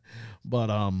 But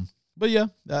yeah,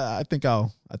 I think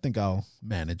I'll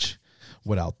manage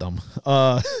without them.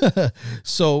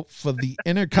 So for the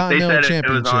Intercontinental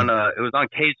Championship, it was on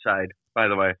Cage Side, by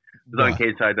the way. It was on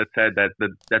Cage Side that said that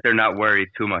they're not worried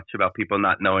too much about people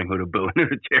not knowing who to boo and who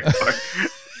to cheer for.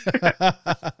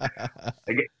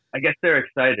 I guess they're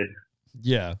excited.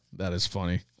 Yeah, that is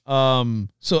funny.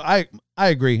 So I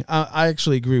agree. I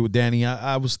actually agree with Danny.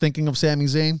 I was thinking of Sami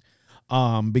Zayn.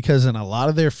 Because in a lot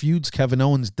of their feuds, Kevin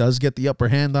Owens does get the upper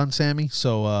hand on Sami.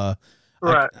 So,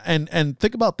 right. And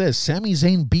think about this: Sami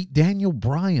Zayn beat Daniel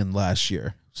Bryan last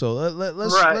year. So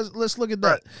let's look at that.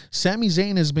 Right. Sami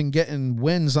Zayn has been getting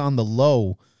wins on the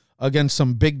low against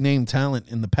some big name talent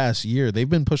in the past year. They've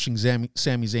been pushing Sami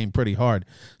Zayn pretty hard.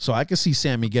 So I could see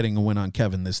Sami getting a win on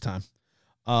Kevin this time.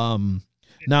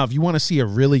 Now, if you want to see a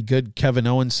really good Kevin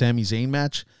Owens Sami Zayn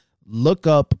match, look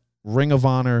up Ring of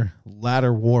Honor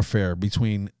ladder warfare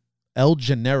between El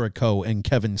Generico and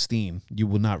Kevin Steen. You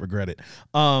will not regret it.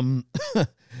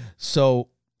 So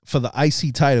for the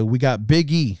IC title, we got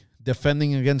Big E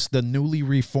defending against the newly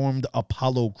reformed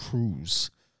Apollo Crews.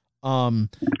 Now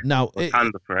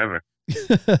Wakanda forever.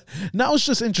 Now it's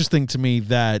just interesting to me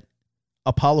that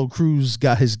Apollo Crews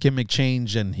got his gimmick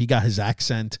change and he got his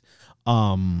accent.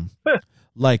 Around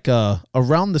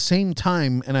the same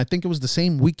time, and I think it was the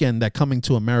same weekend that Coming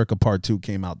to America Part 2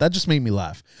 came out. That just made me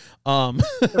laugh.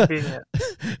 Convenient.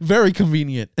 Very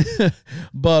convenient.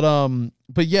 But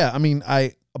yeah, I mean,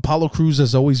 Apollo Crews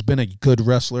has always been a good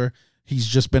wrestler. He's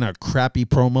just been a crappy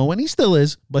promo, and he still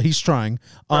is, but he's trying.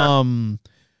 Right.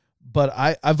 But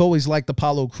I've always liked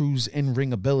Apollo Crews'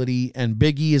 in-ring ability, and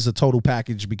Big E is a total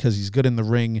package because he's good in the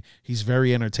ring, he's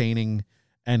very entertaining,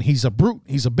 and he's a brute.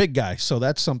 He's a big guy. So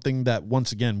that's something that,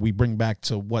 once again, we bring back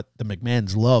to what the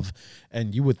McMahons love.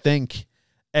 And you would think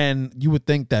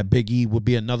that Big E would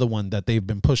be another one that they've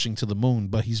been pushing to the moon,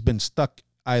 but he's been stuck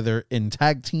either in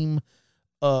tag team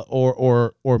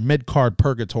or mid-card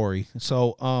purgatory.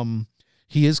 So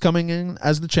he is coming in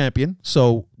as the champion.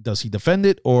 So does he defend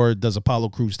it, or does Apollo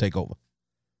Crews take over?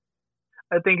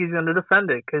 I think he's going to defend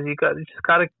it because you just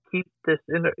got to keep this.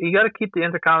 You got to keep the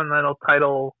Intercontinental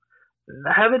title.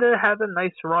 Have a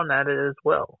nice run at it as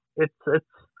well. It's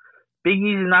Big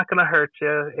E's not going to hurt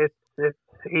you.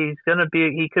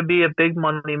 He could be a big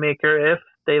money maker if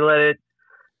they let it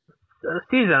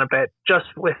season a bit just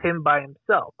with him by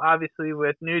himself. Obviously,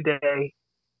 with New Day,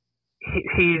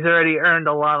 he's already earned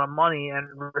a lot of money and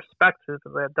respect with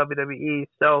WWE.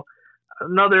 So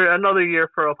another year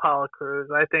for Apollo Crews.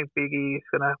 I think Big E is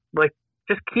gonna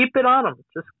just keep it on him.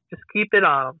 Just keep it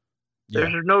on him. Yeah.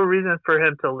 There's no reason for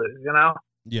him to lose.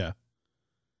 Yeah.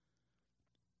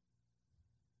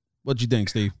 What you think,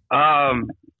 Steve?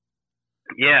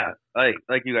 Yeah,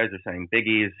 like you guys are saying, Big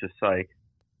E is just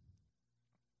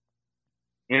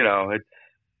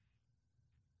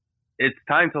it's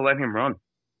time to let him run.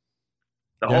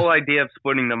 The whole idea of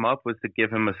splitting them up was to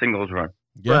give him a singles run.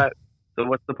 Yeah. But, so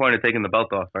what's the point of taking the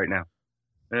belt off right now?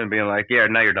 And being like, yeah,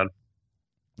 now you're done.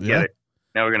 Get it.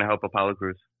 Now we're going to help Apollo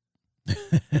Crews.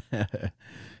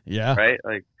 Yeah. Right?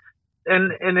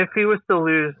 And if he was to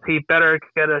lose, he better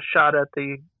get a shot at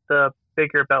the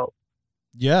bigger belt.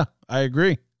 Yeah, I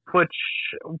agree.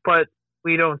 But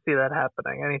we don't see that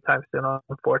happening anytime soon,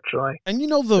 unfortunately. And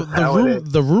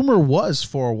the rumor was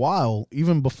for a while,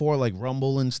 even before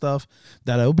Rumble and stuff,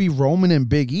 that it would be Roman and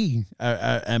Big E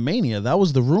at Mania. That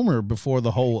was the rumor before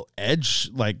the whole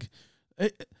Edge,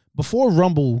 before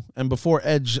Rumble and before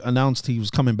Edge announced he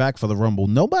was coming back for the Rumble.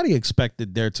 Nobody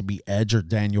expected there to be Edge or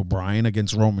Daniel Bryan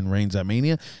against Roman Reigns at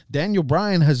Mania. Daniel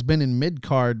Bryan has been in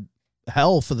mid-card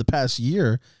hell for the past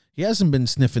year. He hasn't been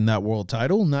sniffing that world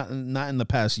title, not in the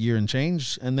past year and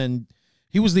change. And then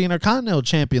he was the Intercontinental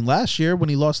Champion last year when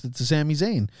he lost it to Sami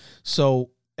Zayn.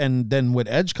 So, and then with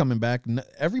Edge coming back,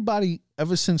 everybody,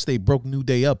 ever since they broke New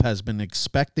Day up, has been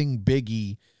expecting Big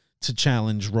E to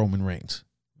challenge Roman Reigns.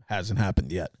 Hasn't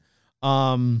happened yet.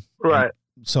 Right.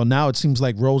 So now it seems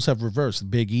like roles have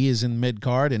reversed. Big E is in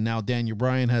mid-card, and now Daniel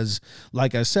Bryan has,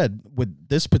 like I said, with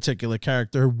this particular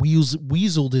character,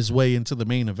 weaseled his way into the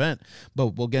main event. But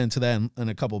we'll get into that in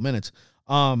a couple minutes.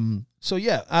 So,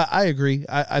 yeah, I agree.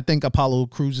 I think Apollo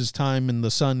Crews' time in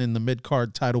the sun in the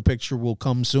mid-card title picture will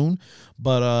come soon,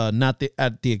 but not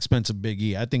at the expense of Big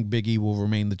E. I think Big E will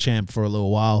remain the champ for a little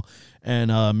while,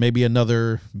 and maybe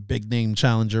another big-name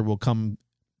challenger will come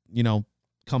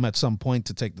at some point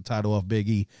to take the title off Big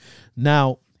E.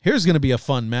 Now, here's going to be a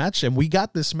fun match, and we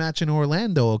got this match in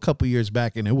Orlando a couple years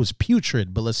back, and it was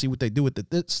putrid, but let's see what they do with it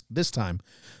this time.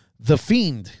 The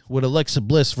Fiend with Alexa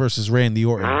Bliss versus Randy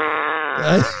Orton.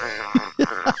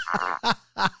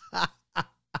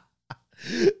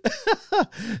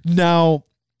 Now,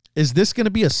 is this going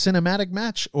to be a cinematic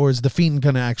match, or is The Fiend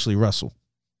going to actually wrestle?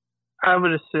 I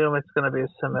would assume it's going to be a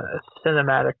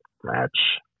cinematic match.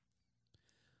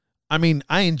 I mean,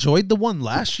 I enjoyed the one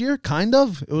last year, kind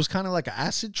of. It was kind of like an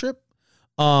acid trip.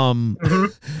 With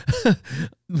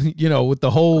the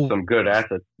whole... Some good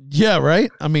acid. Yeah, right?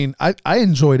 I mean, I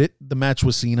enjoyed it, the match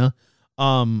with Cena.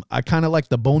 I kind of like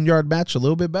the Boneyard match a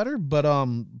little bit better, but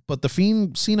the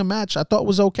Fiend Cena match I thought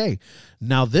was okay.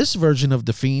 Now, this version of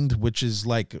the Fiend, which is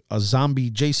like a zombie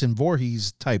Jason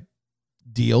Voorhees type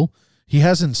deal, he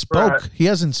hasn't spoke. Right. He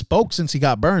hasn't spoke since he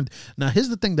got burned. Now, here's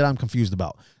the thing that I'm confused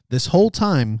about. This whole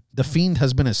time, the Fiend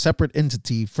has been a separate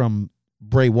entity from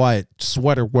Bray Wyatt,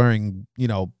 sweater wearing,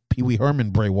 Pee Wee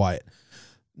Herman Bray Wyatt.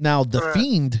 Now, the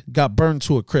Fiend got burned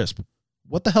to a crisp.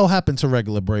 What the hell happened to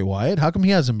regular Bray Wyatt? How come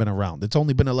he hasn't been around? It's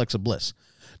only been Alexa Bliss.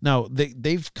 Now,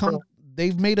 they've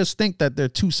made us think that they're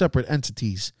two separate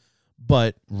entities,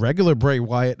 but regular Bray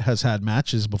Wyatt has had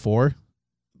matches before,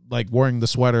 like wearing the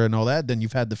sweater and all that. Then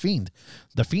you've had the Fiend.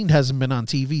 The Fiend hasn't been on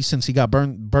TV since he got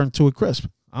burned to a crisp.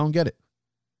 I don't get it.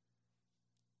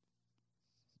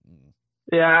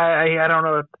 Yeah, I don't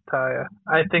know what to tell you.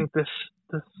 I think this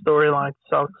storyline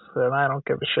sucks, and I don't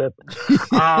give a shit.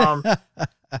 I'll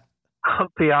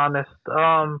be honest.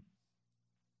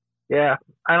 Yeah,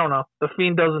 I don't know. The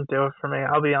Fiend doesn't do it for me.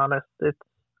 I'll be honest. It's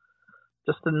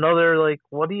just another,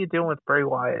 what are you doing with Bray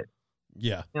Wyatt?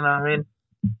 Yeah. You know what I mean?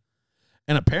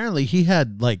 And apparently he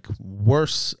had like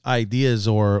worse ideas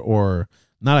or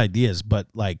not ideas, but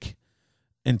like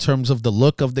in terms of the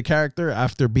look of the character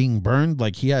after being burned,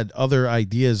 like he had other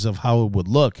ideas of how it would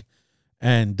look.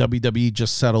 And WWE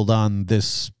just settled on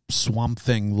this Swamp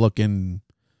Thing looking,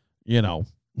 you know,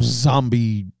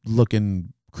 zombie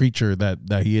looking creature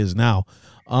that he is now.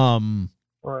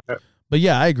 But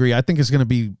yeah, I agree. I think it's going to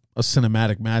be a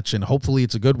cinematic match, and hopefully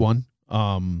it's a good one.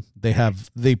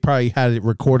 They probably had it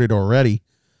recorded already,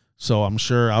 so I'm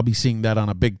sure I'll be seeing that on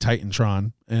a big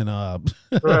Titantron. And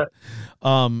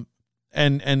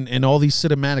and all these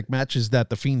cinematic matches that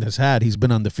the Fiend has had, he's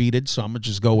been undefeated. So I'm gonna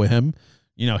just go with him.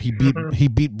 You know, he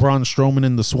beat Braun Strowman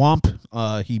in the swamp.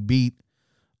 He beat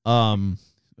John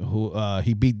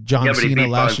Cena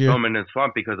last year. Braun Strowman in the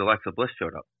swamp because Alexa Bliss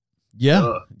showed up.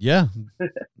 Yeah, yeah,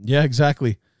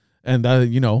 exactly. And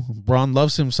you know, Braun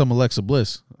loves him some Alexa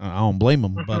Bliss. I don't blame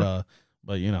him, but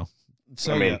you know,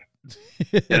 so I mean,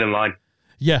 get in line.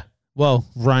 Yeah. Well,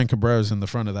 Ryan Cabrera's in the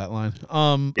front of that line.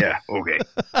 Yeah. Okay.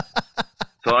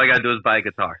 So all I gotta do is buy a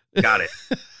guitar. Got it.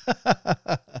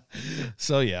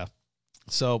 So yeah.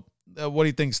 So what do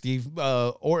you think, Steve?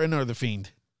 Orton or the Fiend?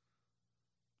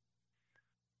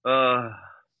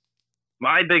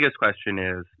 My biggest question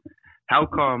is, how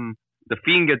come the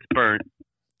Fiend gets burnt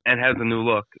and has a new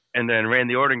look, and then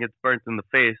Randy Orton gets burnt in the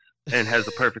face and has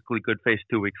a perfectly good face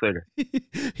 2 weeks later?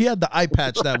 He had the eye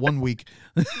patch that 1 week.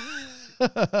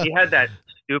 He had that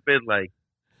stupid like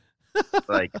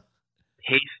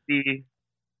pasty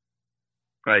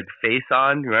like face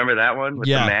on. Remember that one with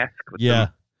the mask?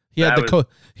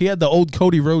 He had the old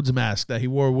Cody Rhodes mask that he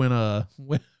wore when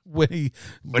Rey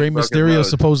Mysterio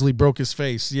supposedly broke his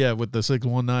face. Yeah, with the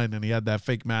 619, and he had that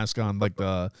fake mask on, like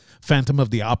the Phantom of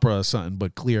the Opera or something,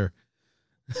 but clear.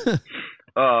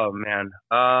 Oh man.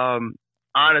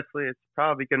 Honestly, it's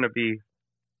probably gonna be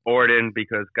Orton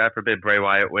because God forbid Bray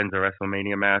Wyatt wins a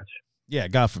WrestleMania match. Yeah,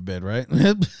 God forbid, right?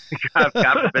 God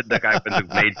forbid the guy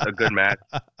made a good match.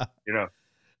 You know,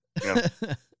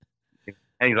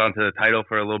 hangs on to the title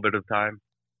for a little bit of time.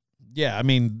 Yeah, I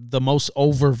mean, the most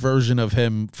over version of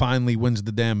him finally wins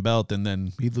the damn belt, and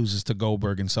then he loses to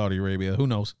Goldberg in Saudi Arabia. Who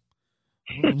knows?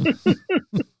 And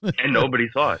nobody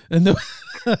saw it. And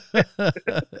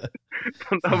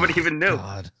nobody even knew.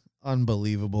 God,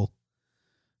 unbelievable.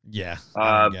 Yeah.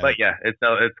 But yeah, it's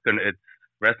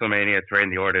WrestleMania. It's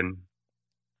Randy Orton.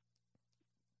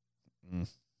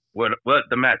 What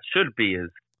the match should be is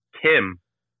Kim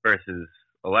versus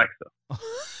Alexa.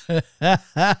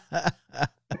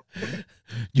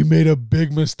 You made a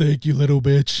big mistake, you little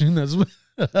bitch. And that's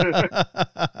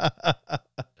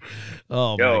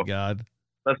oh my God.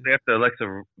 Especially after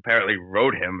Alexa apparently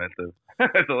rode him at the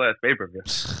last pay-per-view.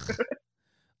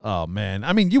 Oh man.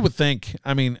 I mean, you would think.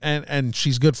 I mean, and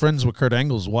she's good friends with Kurt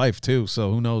Angle's wife too,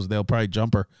 so who knows? They'll probably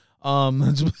jump her.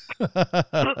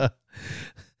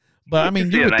 But I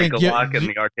mean, you would think lock in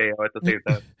the RKO at the same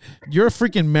time. You're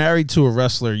freaking married to a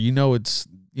wrestler. You know it's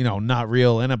not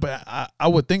real. And but I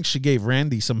would think she gave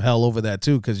Randy some hell over that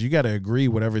too, because you got to agree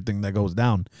with everything that goes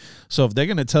down. So if they're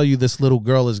gonna tell you this little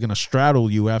girl is gonna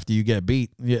straddle you after you get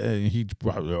beat, yeah, he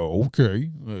okay,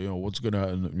 what's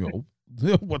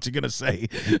what's he gonna say?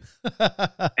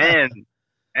 and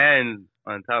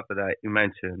on top of that, you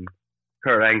mentioned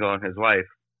Kurt Angle and his wife.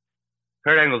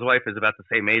 Kurt Angle's wife is about the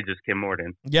same age as Kim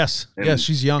Orton. Yes,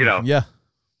 she's young. Yeah,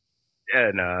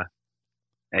 and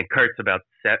Kurt's about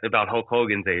Hulk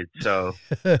Hogan's age, so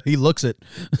he looks it.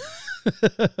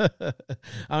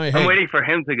 I mean, I'm waiting for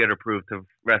him to get approved to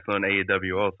wrestle in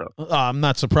AEW also. I'm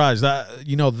not surprised.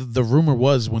 The rumor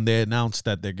was when they announced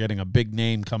that they're getting a big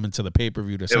name coming to the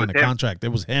pay-per-view to sign a contract, it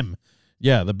was him.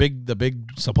 Yeah, the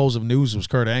big supposed news was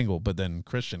Kurt Angle, but then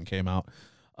Christian came out.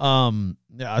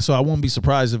 Yeah, so I won't be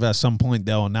surprised if at some point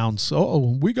they'll announce,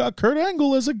 "Oh, we got Kurt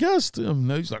Angle as a guest." And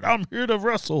he's like, "I'm here to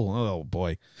wrestle." Oh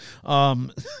boy.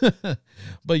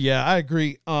 But yeah, I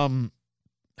agree. I'm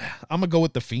gonna go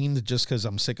with the Fiend just because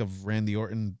I'm sick of Randy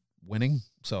Orton winning.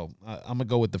 So I'm gonna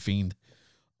go with the Fiend.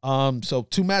 So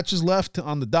 2 matches left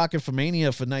on the docket for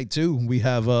Mania for night 2. We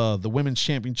have the Women's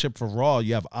Championship for Raw.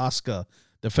 You have Asuka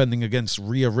defending against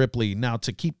Rhea Ripley. Now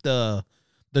to keep the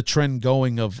trend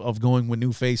going of going with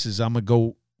new faces, I'm gonna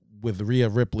go with Rhea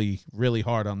Ripley really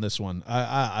hard on this one.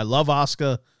 I love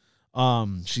Asuka.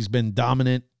 She's been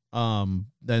dominant.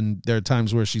 Then there are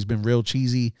times where she's been real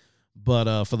cheesy,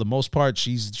 but for the most part,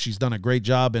 she's done a great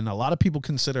job, and a lot of people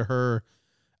consider her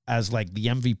as like the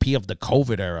MVP of the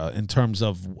COVID era in terms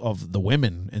of the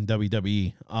women in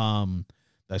WWE.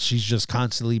 That she's just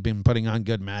constantly been putting on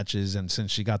good matches, and since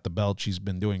she got the belt, she's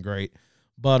been doing great.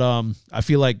 But I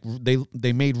feel like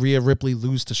they made Rhea Ripley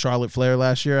lose to Charlotte Flair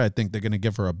last year. I think they're going to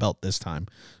give her a belt this time.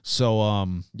 So,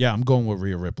 yeah, I'm going with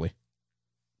Rhea Ripley.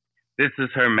 This is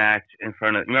her match in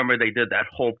front of... Remember they did that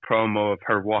whole promo of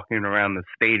her walking around the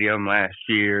stadium last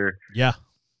year? Yeah.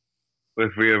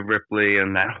 With Rhea Ripley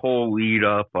and that whole lead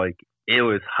up. Like, it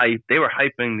was hype. They were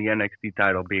hyping the NXT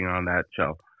title being on that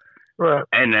show. Right.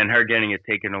 And then her getting it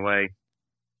taken away.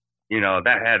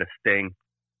 That had a sting.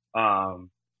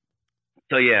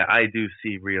 So, yeah, I do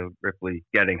see Rhea Ripley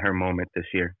getting her moment this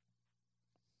year.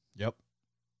 Yep.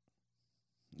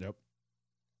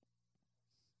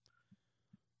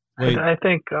 Wait. I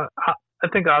think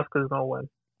Asuka's gonna win.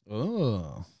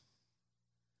 Oh.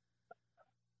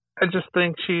 I just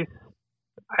think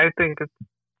I think it's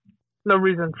no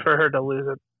reason for her to lose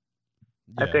it.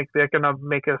 Yeah. I think they're gonna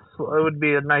make it would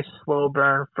be a nice slow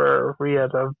burn for Rhea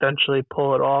to eventually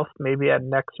pull it off. Maybe at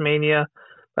next Mania,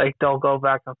 like they'll go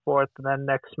back and forth, and then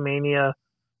next Mania,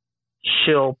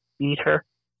 she'll beat her.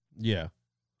 Yeah.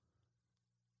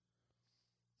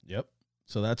 Yep.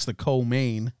 So that's the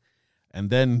co-main. And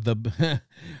then the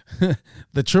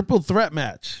the triple threat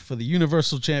match for the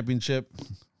Universal Championship.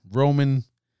 Roman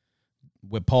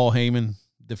with Paul Heyman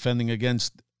defending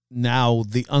against now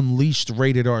the unleashed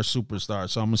rated R superstar.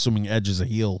 So I'm assuming Edge is a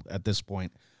heel at this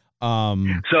point.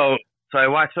 So I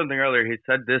watched something earlier. He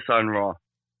said this on Raw.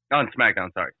 On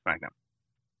SmackDown, SmackDown.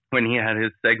 When he had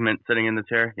his segment sitting in the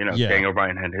chair, yeah. Daniel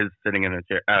Bryan had his sitting in a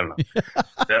chair. I don't know.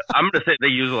 I'm going to say they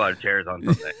use a lot of chairs on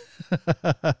Sunday.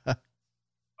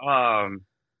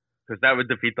 Because that would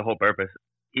defeat the whole purpose.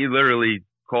 He literally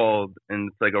called, and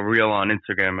it's like a reel on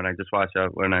Instagram, and I just watched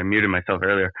that when I muted myself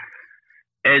earlier.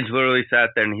 Edge literally sat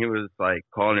there, and he was like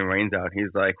calling Reigns out. He's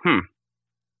like,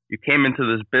 you came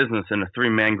into this business in a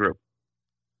 3-man group.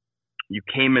 You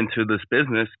came into this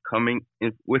business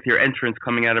with your entrance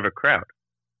coming out of a crowd.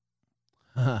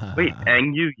 Wait,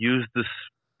 and you used the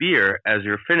spear as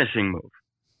your finishing move.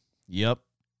 Yep.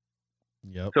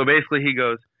 So basically he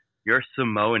goes, you're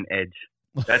Samoan Edge.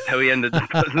 That's how he ended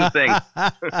the thing.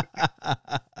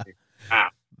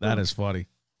 That is funny.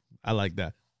 I like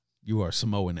that. You are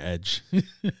Samoan Edge.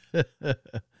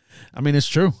 I mean, it's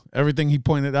true. Everything he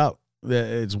pointed out,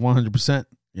 it's 100%,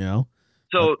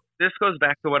 So this goes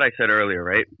back to what I said earlier,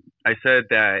 right? I said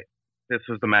that this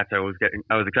was the match I was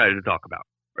excited to talk about.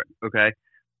 Right? Okay.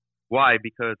 Why?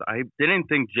 Because I didn't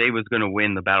think Jay was going to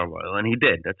win the Battle Royal, and he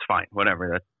did. That's fine. Whatever.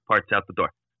 That part's out the door.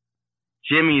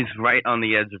 Jimmy's right on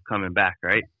the edge of coming back,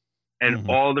 right? And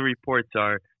all the reports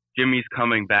are Jimmy's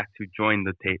coming back to join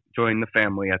the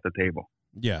family at the table.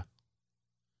 Yeah.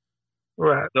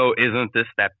 Right. So isn't this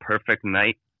that perfect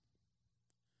night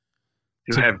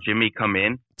to have Jimmy come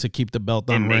in to keep the belt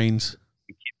on Reigns?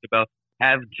 Keep the belt.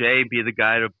 Have Jay be the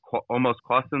guy to almost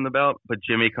cost him the belt, but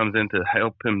Jimmy comes in to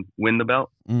help him win the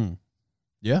belt.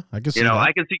 Yeah, I can see. that.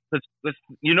 I can see because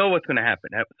you know what's going to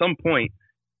happen at some point.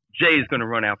 Jay is going to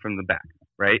run out from the back,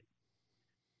 right?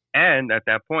 And at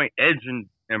that point, Edge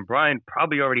and Bryan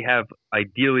probably already have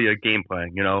ideally a game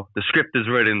plan. The script is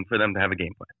written for them to have a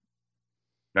game plan,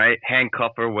 right?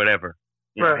 Handcuff or whatever.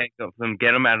 Handcuff him,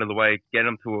 get him out of the way, get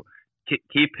him to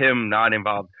keep him not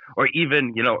involved. Or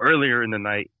even, earlier in the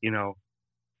night,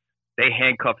 they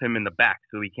handcuff him in the back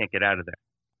so he can't get out of there.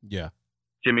 Yeah.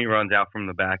 Jimmy runs out from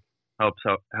the back,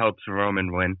 helps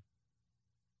Roman win.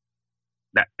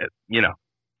 That you're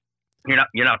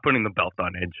not putting the belt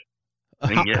on Edge.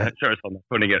 Sure as hell not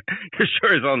putting it. You're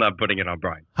sure as hell not putting it on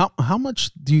Bryan. How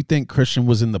much do you think Christian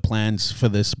was in the plans for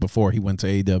this before he went to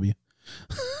AEW?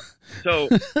 So,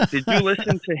 did you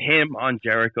listen to him on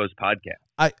Jericho's podcast?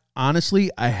 I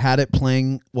had it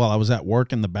playing while I was at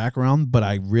work in the background, but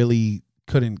I really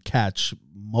couldn't catch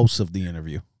most of the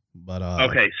interview. But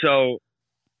okay, so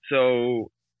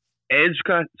Edge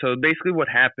so basically what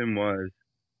happened was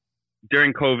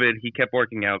during COVID he kept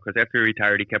working out because after he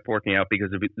retired he kept working out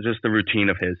because of just the routine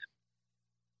of his.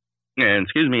 And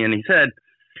and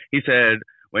he said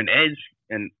when Edge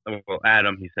and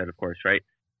Adam, he said, of course, right?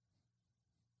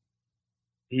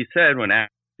 He said when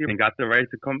Adam got the right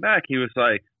to come back, he was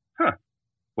like,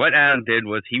 what Adam did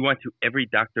was he went to every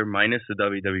doctor minus the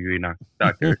WWE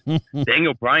doctor.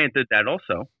 Daniel Bryan did that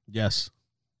also. Yes.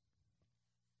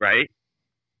 Right?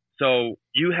 So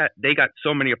they got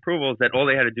so many approvals that all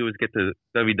they had to do was get the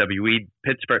WWE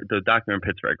Pittsburgh, the doctor in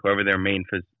Pittsburgh, whoever their main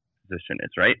physician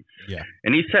is, right? Yeah.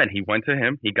 And he said he went to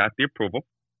him, he got the approval,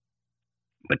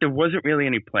 but there wasn't really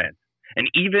any plan. And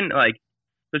even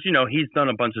because he's done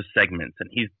a bunch of segments and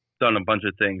he's done a bunch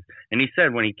of things. And he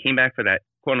said when he came back for that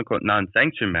quote unquote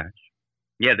non-sanctioned match,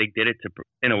 yeah, they did it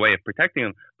in a way of protecting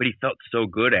him, but he felt so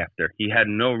good after. He had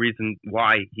no reason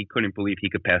why he couldn't believe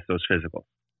he could pass those physicals.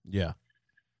 Yeah.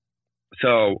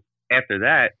 So after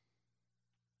that,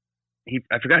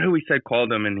 I forgot who he said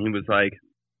called him, and he was like,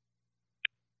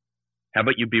 "How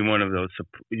about you be one of those?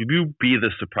 You be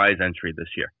the surprise entry this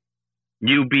year.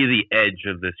 You be the edge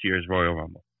of this year's Royal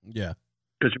Rumble." Yeah.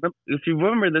 Because if you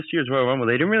remember this year's Royal Rumble,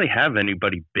 they didn't really have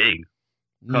anybody big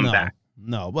come back.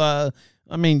 No.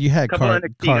 I mean, you had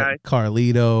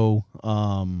Carlito,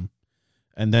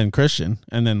 and then Christian,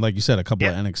 and then, like you said, a couple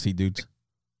of NXT dudes.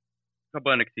 A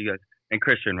couple of NXT guys and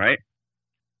Christian, right?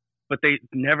 But they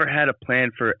never had a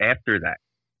plan for after that.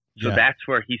 So that's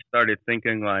where he started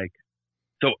thinking like,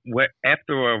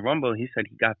 after Royal Rumble, he said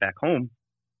he got back home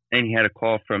and he had a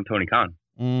call from Tony Khan,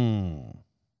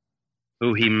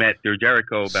 who he met through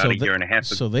Jericho about a year and a half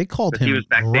ago. So they called him he was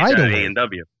backstage right at away.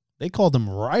 A&W. They called him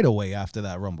right away after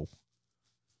that Rumble.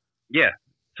 Yeah.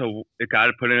 So it got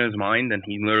to put in his mind, and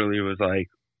he literally was like,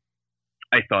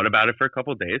 I thought about it for a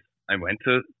couple of days. He went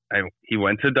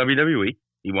to WWE.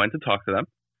 He went to talk to them.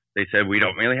 They said, we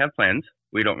don't really have plans.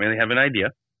 We don't really have an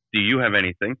idea. Do you have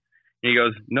anything? And he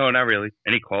goes, no, not really.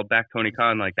 And he called back Tony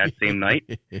Khan like that same night,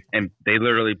 and they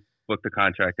literally booked the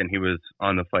contract, and he was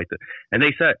on the flight. And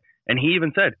they said, and he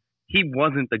even said he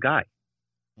wasn't the guy.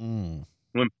 When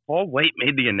Paul White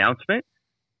made the announcement,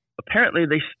 apparently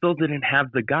they still didn't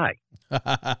have the guy.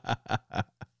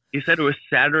 He said it was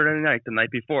Saturday night, the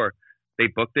night before. They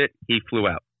booked it. He flew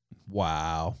out.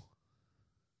 Wow.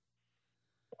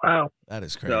 That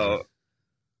is crazy.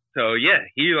 So yeah,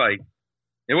 he like,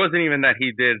 it wasn't even that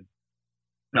he did,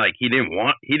 like, he didn't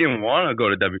want to go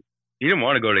to he didn't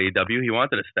want to go to AEW. He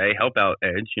wanted to stay, help out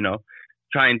Edge,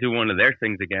 try and do one of their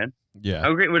things again. Yeah.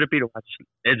 How great would it be to watch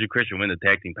Edge and Christian win the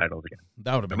tag team titles again?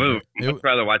 That would have been great. I'd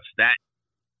rather watch that,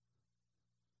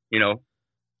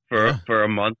 for a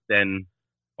month than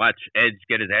watch Edge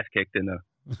get his ass kicked in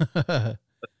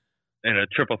a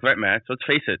triple threat match. Let's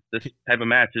face it, this type of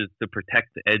match is to protect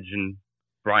Edge and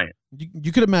Bryan.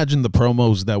 You could imagine the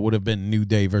promos that would have been New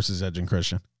Day versus Edge and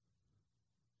Christian.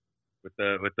 With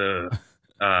the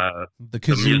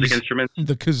kazoos, music instruments,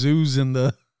 the kazoos and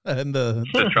the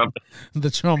trumpet, the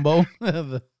trombone.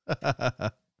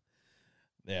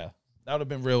 Yeah, that would have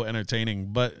been real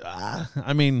entertaining. But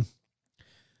I mean,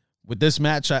 with this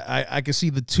match, I could see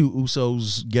the two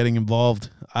Usos getting involved.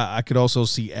 I could also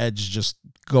see Edge just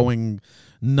going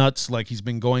nuts like he's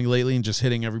been going lately and just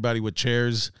hitting everybody with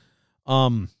chairs.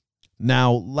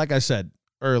 Now, like I said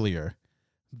earlier,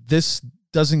 this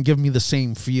doesn't give me the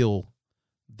same feel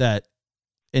that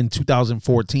in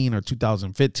 2014 or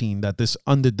 2015 that this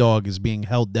underdog is being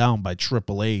held down by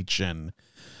Triple H and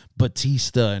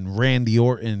Batista and Randy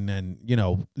Orton and,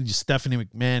 Stephanie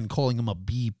McMahon calling him a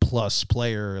B+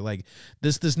 player. Like,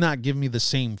 this does not give me the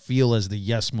same feel as the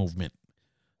Yes Movement.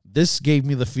 This gave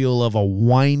me the feel of a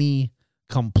whiny,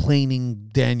 complaining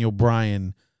Daniel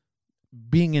Bryan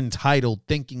being entitled,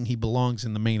 thinking he belongs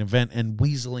in the main event and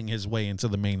weaseling his way into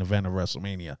the main event of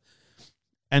WrestleMania.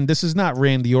 And this is not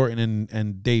Randy Orton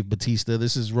and Dave Batista.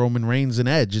 This is Roman Reigns and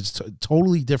Edge. It's a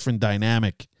totally different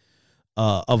dynamic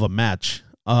of a match.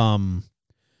 I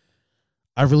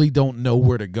really don't know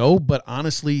where to go, but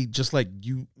honestly, just like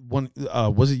you,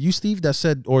 was it you, Steve, that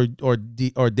said, or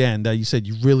Dan, that you said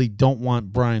you really don't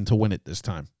want Bryan to win it this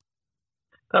time?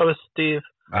 That was Steve.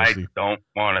 I don't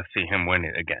want to see him win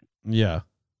it again. Yeah.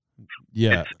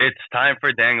 It's time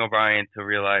for Daniel Bryan to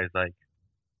realize, like,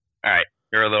 all right,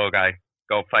 you're a little guy.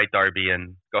 Go fight Darby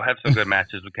and go have some good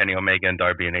matches with Kenny Omega and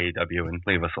Darby in AEW and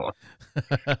leave us alone.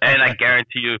 And I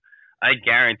guarantee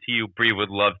you, Brie would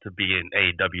love to be in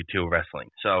AEW too wrestling.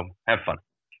 So have fun.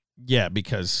 Yeah,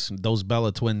 because those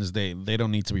Bella twins, they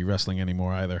don't need to be wrestling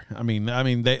anymore either. I mean,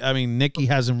 Nikki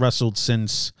hasn't wrestled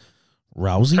since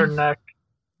Rousey. Her neck.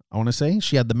 I want to say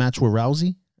she had the match with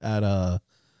Rousey at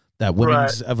that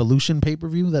Women's Evolution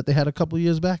pay-per-view that they had a couple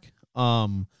years back.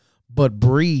 But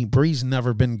Brie's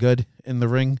never been good in the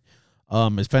ring.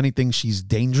 If anything, she's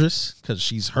dangerous because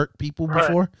she's hurt people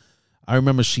before. I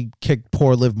remember she kicked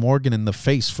poor Liv Morgan in the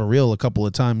face for real a couple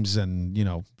of times,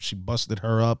 and she busted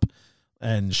her up,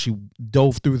 and she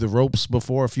dove through the ropes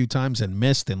before a few times and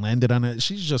missed and landed on it.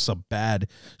 She's just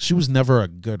she was never a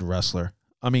good wrestler.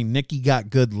 I mean, Nikki got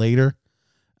good later.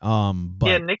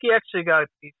 But Nikki actually got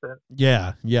decent.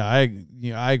 Yeah,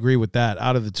 I agree with that.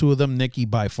 Out of the two of them, Nikki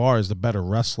by far is the better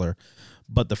wrestler.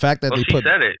 But the fact that she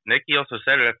said it. Nikki also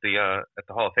said it at the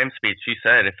Hall of Fame speech. She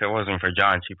said if it wasn't for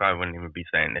John, she probably wouldn't even be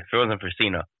saying it. If it wasn't for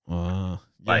Cena,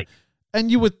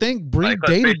 and you would think Brie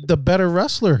dated the better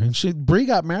wrestler, and Brie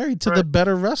got married to the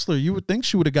better wrestler. You would think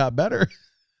she would have got better.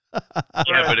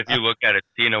 Yeah, but if you look at it,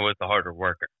 Cena was the harder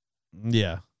worker.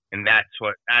 Yeah, and that's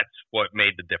what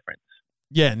made the difference.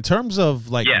 Yeah, in terms of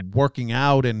working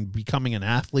out and becoming an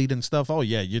athlete and stuff, oh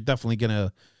yeah, you're definitely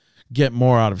gonna get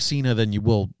more out of Cena than you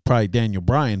will probably Daniel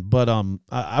Bryan. But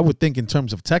I would think in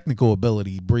terms of technical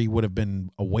ability, Brie would have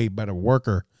been a way better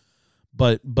worker.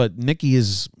 But Nikki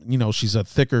is, she's a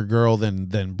thicker girl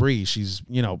than Brie. She's,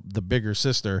 the bigger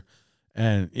sister.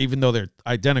 And even though they're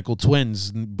identical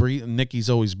twins, Nikki's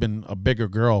always been a bigger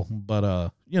girl.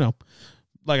 But,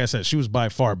 like I said, she was by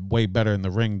far way better in the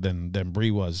ring than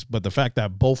Brie was. But the fact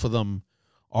that both of them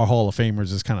are Hall of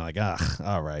Famers is kind of like,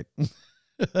 all right.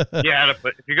 Yeah,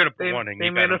 but if you're going to put one in, they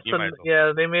made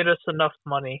us enough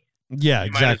money. Yeah,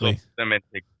 exactly. I'm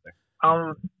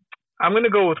going to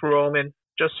go with Roman.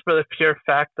 Just for the pure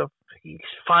fact of he's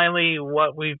finally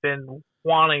what we've been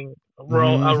wanting a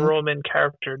Roman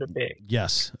character to be.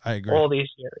 Yes, I agree. All these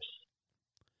years.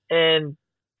 And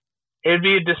it'd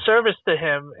be a disservice to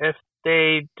him if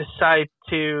they decide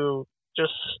to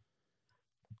just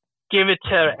give it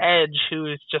to Edge, who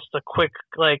is just a quick,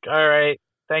 all right,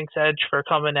 thanks, Edge, for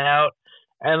coming out.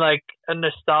 And, a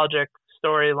nostalgic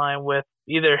storyline with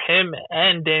either him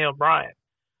and Daniel Bryan.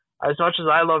 As much as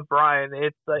I love Bryan,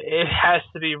 it has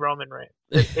to be Roman Reigns.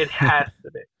 It has to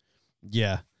be.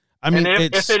 Yeah, I mean,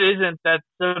 if it isn't, that's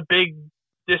a big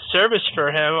disservice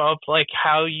for him of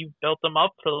how you built him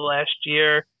up for the last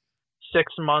year,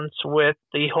 6 months with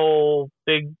the whole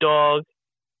big dog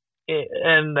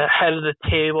and the head of the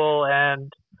table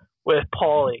and with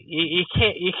Paulie. You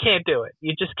can't do it.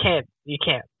 You just can't. You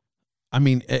can't. I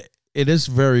mean. It is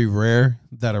very rare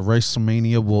that a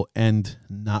WrestleMania will end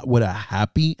not with a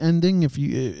happy ending.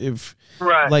 If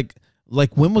right.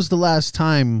 Like when was the last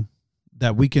time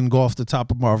that we can go off the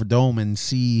top of our dome and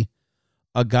see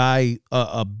a guy,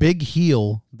 a big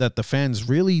heel that the fans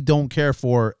really don't care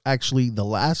for, actually the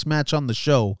last match on the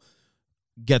show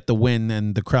get the win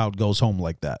and the crowd goes home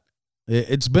like that?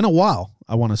 It's been a while,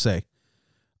 I want to say.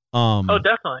 Oh,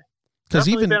 definitely. Because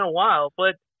even been a while,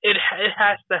 but it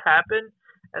has to happen.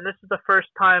 And this is the first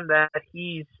time that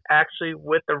he's actually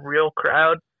with the real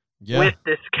crowd with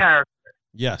this character.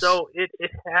 Yes. So it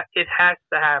has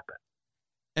to happen.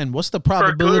 And what's the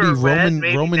probability Roman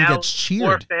gets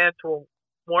cheered?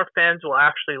 More fans will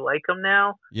actually like him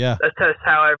now. Yeah. That's just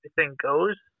how everything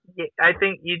goes. I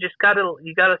think you just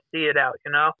gotta see it out,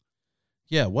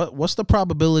 Yeah. What's the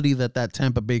probability that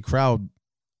Tampa Bay crowd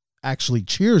actually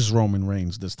cheers Roman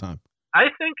Reigns this time? I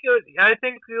think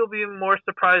you'll be more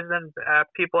surprised than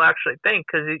people actually think,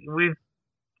 because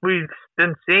we've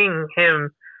been seeing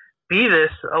him be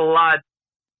this a lot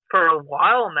for a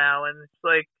while now, and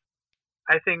it's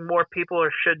I think more people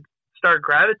should start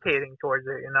gravitating towards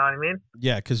it. You know what I mean?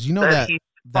 Yeah, because that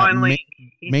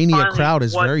Mania crowd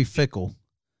is very fickle.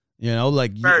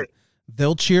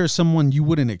 They'll cheer someone you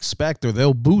wouldn't expect, or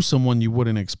they'll boo someone you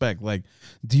wouldn't expect.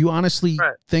 Do you honestly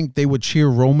think they would cheer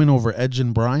Roman over Edge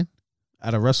and Bryan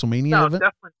at a WrestleMania event? No,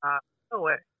 definitely not. No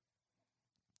way.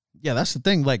 Yeah, that's the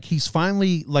thing. He's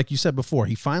finally, like you said before,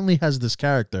 he finally has this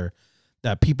character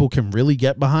that people can really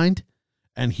get behind,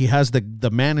 and he has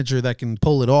the manager that can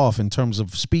pull it off in terms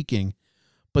of speaking.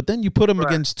 But then you put him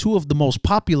against two of the most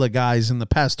popular guys in the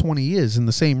past 20 years in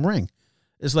the same ring.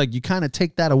 It's you kind of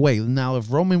take that away. Now,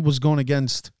 if Roman was going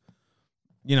against,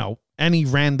 any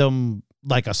random,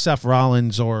 a Seth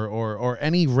Rollins or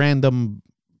any random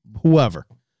whoever,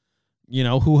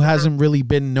 who hasn't really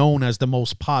been known as the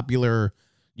most popular,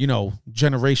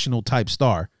 generational type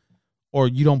star, or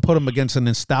you don't put him against a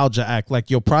nostalgia act like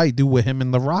you'll probably do with him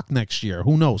in The Rock next year.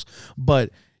 Who knows? But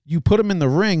you put him in the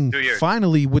ring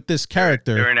finally with this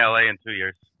character. They're in LA in 2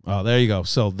 years. Oh, there you go.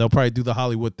 So they'll probably do the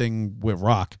Hollywood thing with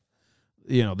Rock.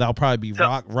 That'll probably be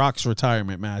Rock's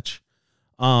retirement match.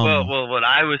 Well, what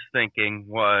I was thinking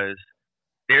was,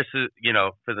 there's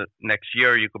for the next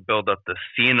year, you could build up the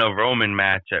Cena Roman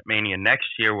match at Mania next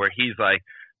year, where he's like,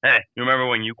 hey, you remember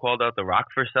when you called out The Rock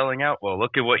for selling out? Well,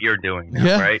 look at what you're doing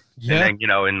now, right? Yeah. And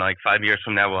then, in 5 years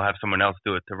from now, we'll have someone else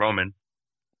do it to Roman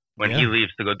when he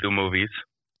leaves to go do movies.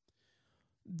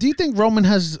 Do you think Roman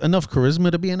has enough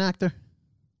charisma to be an actor?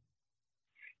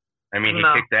 I mean, he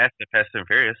kicked ass at Fast and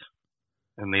Furious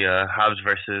in the Hobbs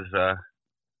versus...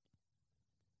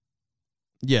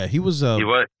 Yeah, he was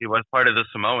part of the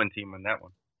Samoan team on that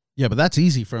one. Yeah, but that's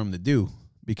easy for him to do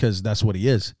because that's what he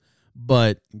is.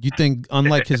 But you think,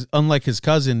 unlike his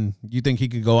cousin, you think he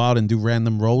could go out and do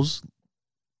random roles?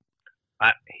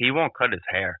 He won't cut his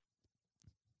hair,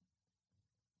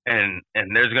 and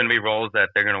there's going to be roles that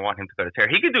they're going to want him to cut his hair.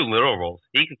 He could do little roles.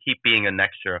 He could keep being an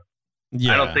extra.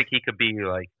 Yeah. I don't think he could be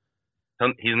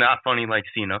he's not funny like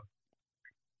Cena.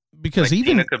 Because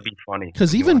even Cena could be funny.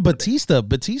 Because even Batista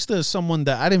is someone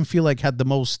that I didn't feel like had the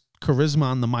most charisma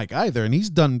on the mic either, and he's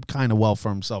done kind of well for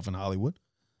himself in Hollywood.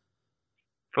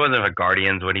 If it wasn't for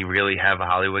Guardians, would he really have a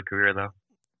Hollywood career, though?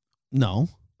 No.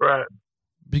 Right.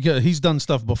 Because he's done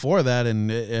stuff before that,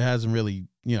 and it hasn't really,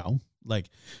 like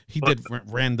he did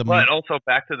random. But also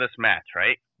back to this match,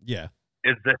 right? Yeah.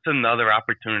 Is this another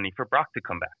opportunity for Brock to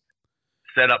come back?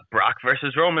 Set up Brock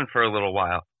versus Roman for a little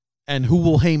while. And who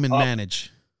will Heyman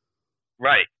manage?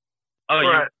 Right. Oh,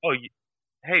 right.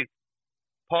 Hey,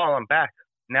 Paul, I'm back.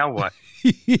 Now what?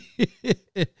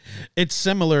 It's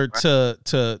similar to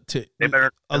they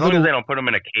better, as long as they don't put him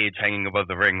in a cage hanging above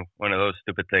the ring, one of those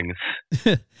stupid things.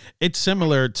 It's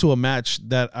similar to a match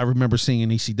that I remember seeing in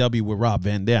ECW with Rob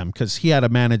Van Dam, because he had a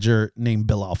manager named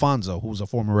Bill Alfonso, who was a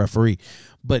former referee,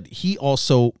 but he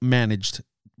also managed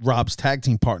Rob's tag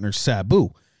team partner, Sabu.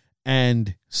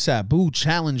 And Sabu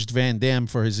challenged Van Dam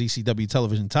for his ECW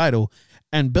television title,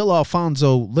 and Bill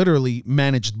Alfonso literally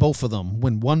managed both of them.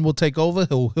 When one will take over,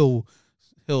 he'll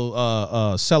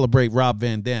celebrate Rob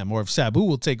Van Dam, or if Sabu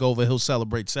will take over, he'll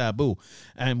celebrate Sabu.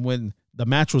 And when the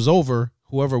match was over,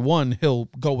 whoever won, he'll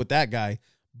go with that guy.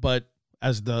 But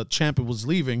as the champion was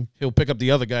leaving, he'll pick up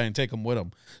the other guy and take him with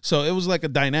him. So it was like a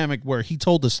dynamic where he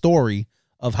told the story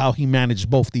of how he managed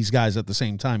both these guys at the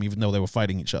same time, even though they were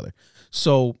fighting each other.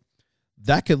 So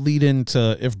that could lead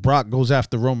into, if Brock goes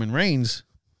after Roman Reigns,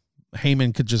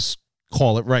 Heyman could just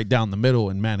call it right down the middle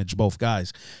and manage both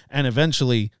guys, and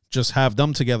eventually just have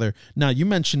them together. Now, you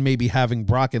mentioned maybe having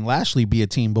Brock and Lashley be a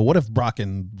team, but what if Brock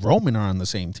and Roman are on the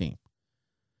same team?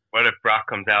 What if Brock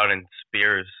comes out and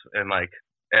spears and like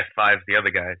F5s the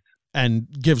other guys and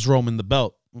gives Roman the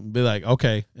belt? Be like,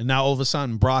 okay, and now all of a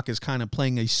sudden Brock is kind of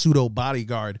playing a pseudo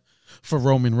bodyguard for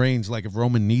Roman Reigns, like if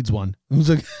Roman needs one. Who's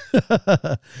like, you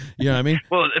know what I mean?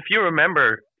 Well, if you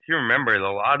remember,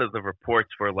 a lot of the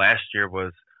reports for last year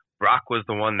was Brock was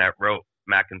the one that wrote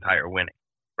McIntyre winning.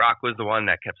 Brock was the one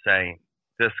that kept saying,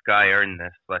 this guy earned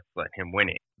this, let's let him win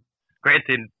it.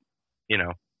 Granted,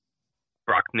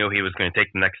 Brock knew he was going to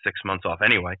take the next 6 months off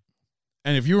anyway.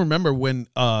 And if you remember when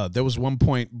there was one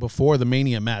point before the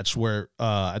Mania match where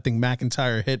I think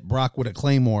McIntyre hit Brock with a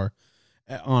Claymore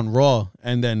on Raw,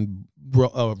 and then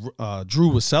Drew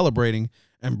was celebrating,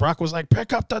 and Brock was like,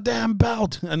 pick up the damn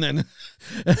belt. And then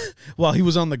while he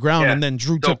was on the ground, and then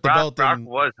Drew took the belt. Brock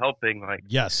was helping.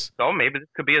 Yes. So maybe this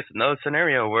could be another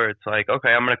scenario where it's like, okay,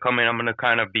 I'm going to come in, I'm going to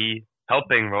kind of be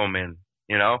helping Roman,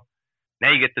 Now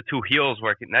you get the two heels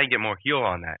working. Now you get more heel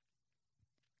on that.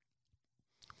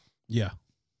 Yeah.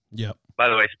 Yep. By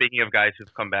the way, speaking of guys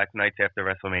who've come back nights after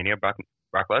WrestleMania, Brock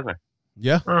Lesnar.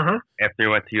 Yeah. Uh-huh. After he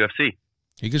went to UFC.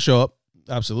 He could show up.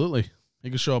 Absolutely. He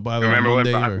could show up by the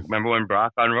Monday. Remember when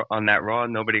Brock on that Raw,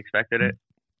 nobody expected it?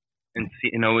 And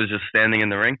Cena was just standing in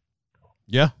the ring?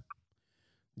 Yeah.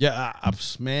 Yeah,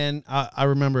 I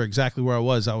remember exactly where I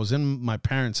was. I was in my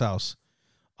parents' house.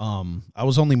 I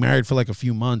was only married for like a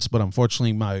few months, but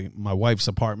unfortunately my wife's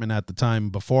apartment at the time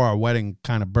before our wedding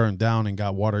kind of burned down and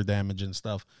got water damage and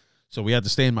stuff. So we had to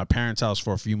stay in my parents' house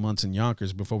for a few months in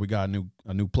Yonkers before we got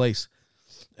a new place.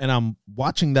 And I'm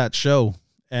watching that show,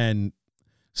 and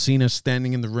Cena's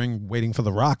standing in the ring waiting for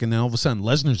The Rock, and then all of a sudden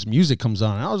Lesnar's music comes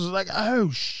on. And I was just like,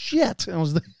 oh shit. And I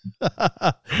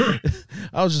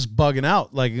was just bugging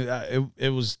out. Like it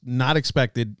was not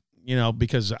expected,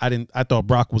 because I thought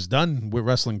Brock was done with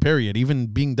wrestling, period. Even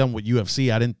being done with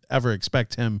UFC, I didn't ever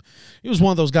expect him. He was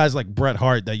one of those guys like Bret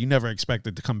Hart that you never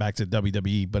expected to come back to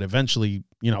WWE, but eventually,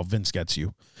 Vince gets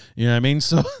you. You know what I mean?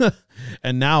 So,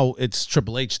 and now it's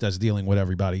Triple H that's dealing with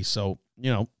everybody. So,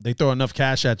 they throw enough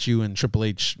cash at you, and Triple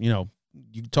H, you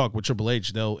talk with Triple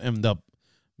H, they'll end up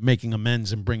making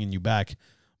amends and bringing you back.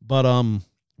 But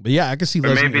yeah, I can see.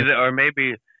 Or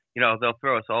maybe they'll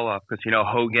throw us all off because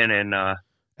Hogan and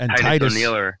Titus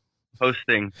O'Neil are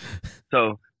hosting,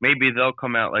 so maybe they'll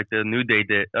come out like the New Day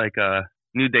did,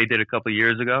 New Day did a couple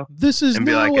years ago. This is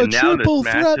now a triple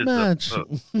threat match.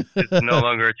 It's no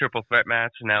longer a triple threat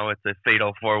match. Now it's a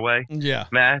fatal 4-way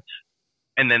match.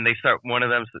 And then they start, one of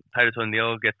them, Titus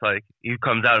O'Neil, gets he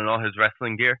comes out in all his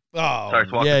wrestling gear,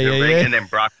 starts walking through the ring, and then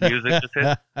Brock's music just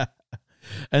hits.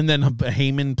 And then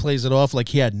Heyman plays it off like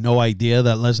he had no idea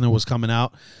that Lesnar was coming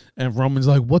out. And Roman's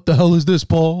like, what the hell is this,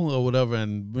 Paul? Or whatever.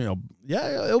 And, it'll be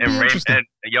interesting.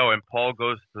 And Paul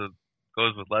goes with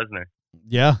Lesnar.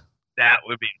 Yeah. That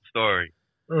would be the story.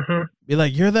 Mm-hmm. Be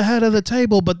like, you're the head of the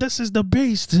table, but this is the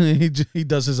beast. He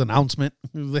does his announcement.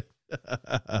 This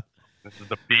is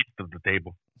the beast of the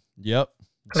table. Yep.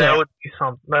 That would be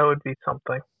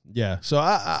something. Yeah. So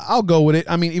I'll go with it.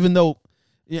 I mean, even though,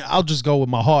 I'll just go with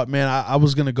my heart, man. I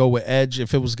was going to go with Edge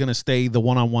if it was going to stay the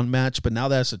one-on-one match, but now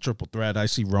that's a triple threat. I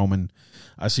see Roman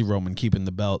keeping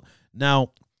the belt.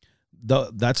 Now,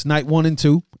 that's night 1 and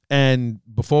 2. And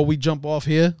before we jump off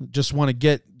here, just want to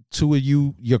get two of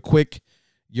you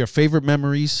your favorite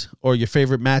memories or your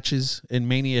favorite matches in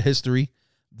Mania history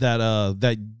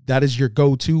that is your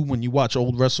go-to when you watch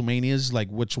old WrestleManias. Like,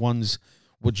 which ones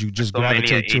would you just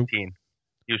gravitate to? 18,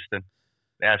 Houston,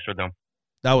 the Astrodome.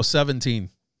 That was 17.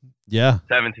 Yeah.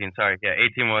 17. Sorry. Yeah.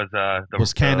 18 was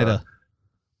Canada.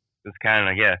 It was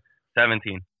Canada. Yeah.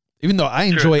 17. Even though I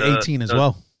enjoy 18 as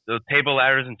well. The table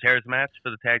ladders and chairs match for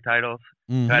the tag titles.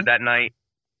 Mm-hmm. You had that night.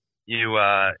 You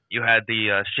had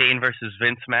the Shane versus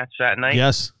Vince match that night.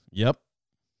 Yes. Yep.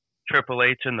 Triple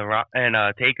H and the Rock and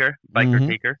Taker, Biker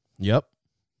Taker. Yep.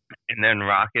 And then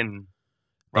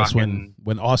That's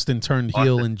when Austin turned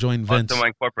heel and joined Vince. Austin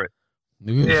went corporate.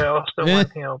 Yeah, Austin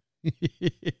went heel.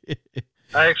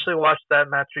 I actually watched that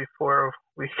match before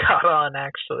we got on.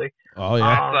 Actually. Oh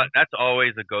yeah. That's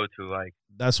always a go-to. Like,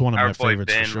 that's one of my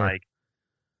favorites Vin, for sure. Like,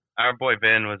 our boy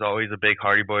Vin was always a big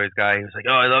Hardy Boys guy. He was like,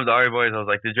 "Oh, I love the Hardy Boys." I was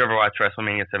like, "Did you ever watch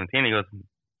WrestleMania 17?" He goes,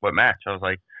 "What match?" I was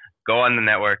like, "Go on the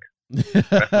network,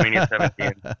 WrestleMania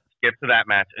 17. Skip to that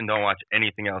match and don't watch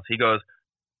anything else." He's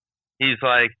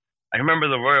like, "I remember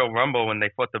the Royal Rumble when they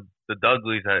fought the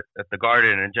Dudleys at the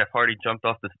Garden, and Jeff Hardy jumped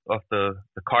off the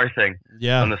car thing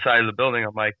on the side of the building."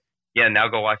 I'm like, "Yeah, now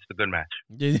go watch the good match.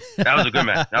 That was a good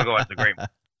match. Now go watch the great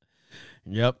match."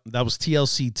 Yep, that was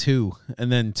TLC 2,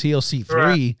 and then TLC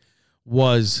 3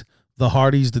 was the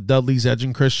Hardys, the Dudleys, Edge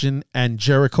and Christian, and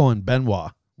Jericho and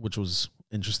Benoit, which was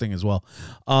interesting as well.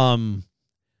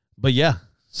 But yeah,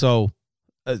 so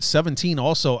 17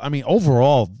 also. I mean,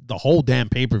 overall, the whole damn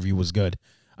pay-per-view was good.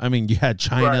 I mean, you had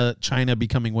China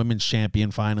becoming women's champion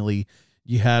finally.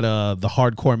 You had the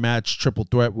hardcore match, triple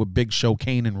threat with Big Show,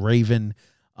 Kane, and Raven.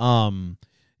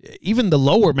 Even the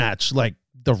lower match, like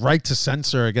the right to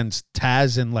censor against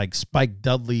Taz and like Spike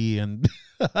Dudley, and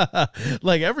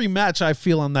like every match I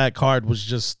feel on that card was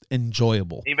just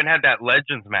enjoyable. Even had that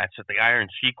Legends match that the Iron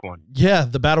Sheik won. Yeah,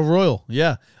 the Battle Royal.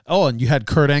 Yeah. Oh, and you had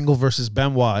Kurt Angle versus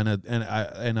Benoit in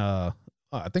a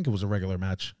I think it was a regular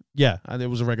match. Yeah, it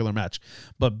was a regular match.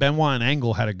 But Benoit and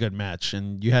Angle had a good match,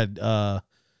 and you had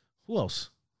who else?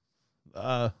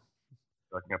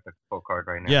 Looking up the full card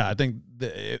right now. Yeah, I think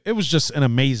it was just an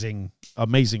amazing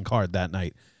card that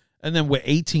night. And then with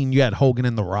 18, you had Hogan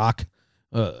and The Rock,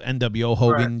 NWO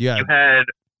Hogan. Right. You had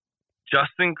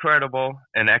Justin Credible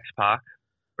and X-Pac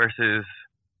versus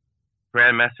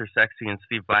Grandmaster Sexy and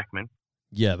Steve Blackman.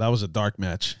 Yeah, that was a dark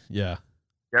match. Yeah.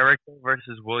 Jericho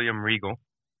versus William Regal.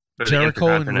 Jericho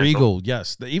and Regal,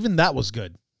 yes. Even that was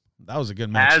good. That was a good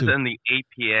match, Taz and the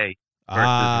APA versus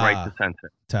Right to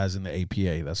Censor. Taz and the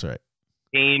APA, that's right.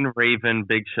 Kane, Raven,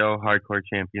 Big Show, Hardcore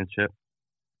Championship.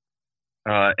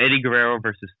 Eddie Guerrero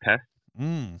versus Test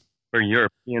for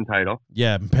European title.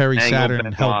 Yeah, Perry Saturn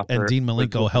and Dean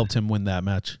Malenko helped him win that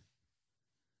match.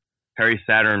 Perry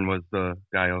Saturn was the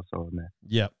guy also in that.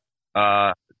 Yep.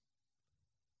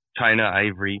 China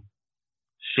Ivory.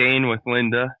 Shane with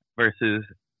Linda versus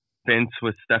Vince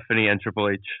with Stephanie and Triple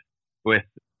H with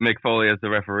Mick Foley as the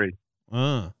referee.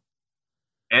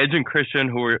 Edge and Christian,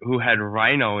 who had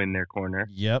Rhino in their corner.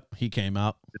 Yep, he came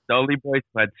out. The Dudley Boys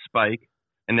had Spike,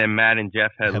 and then Matt and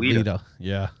Jeff had Lita.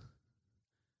 Yeah.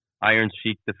 Iron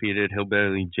Sheik defeated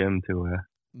Hillbilly Jim to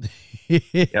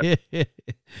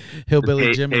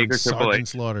Hillbilly Jim and Sergeant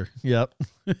Slaughter. Yep.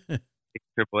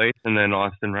 Triple H and then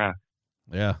Austin Rock.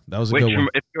 Yeah, that was a good one.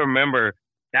 If you remember,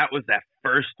 that was that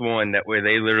first one where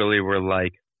they literally were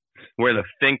like, where the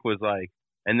Fink was like,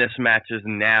 and this match is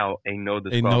now a no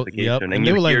disqualification. And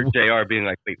you hear JR being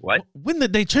like, wait, what? When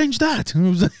did they change that?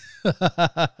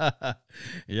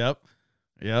 Yep.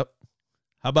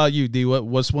 How about you, D?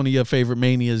 What's one of your favorite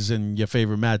Manias and your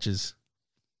favorite matches?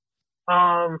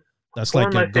 That's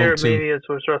like one of my favorite Manias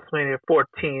was WrestleMania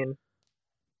 14.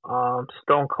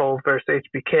 Stone Cold versus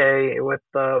HBK with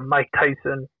Mike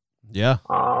Tyson. Yeah.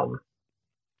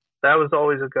 That was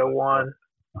always a good one.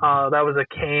 That was a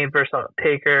Kane versus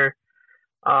Taker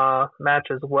match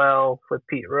as well with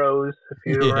Pete Rose, if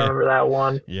you remember that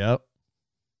one. Yep.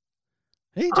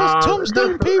 He just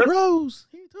tombstone Pete Rose.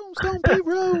 He tombstone Pete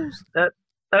Rose. That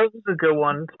was a good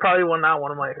one. It's probably not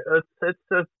one of my.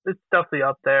 It's definitely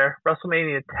up there.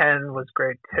 WrestleMania 10 was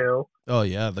great too. Oh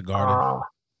yeah, the Garden.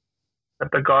 At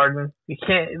the Garden, you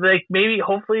can't maybe.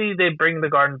 Hopefully they bring the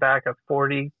Garden back at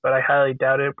 40, but I highly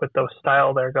doubt it with the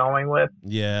style they're going with.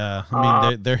 Yeah, I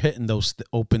mean they're hitting those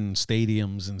open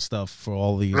stadiums and stuff for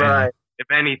all these. Right. If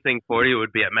anything, 40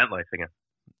 would be at MetLife again.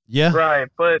 Yeah. Right,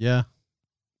 but yeah.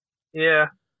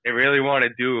 They really want to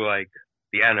do like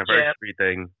the anniversary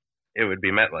thing. It would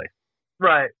be MetLife.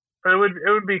 Right, but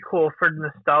it would be cool for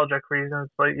nostalgic reasons.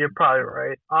 But you're probably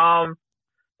right.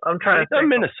 I'm trying to think.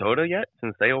 Minnesota yet?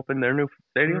 Since they opened their new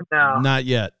stadium? No. Not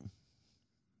yet.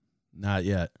 Not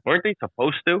yet. Weren't they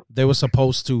supposed to? They were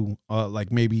supposed to,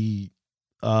 like maybe,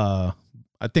 I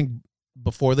think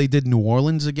before they did New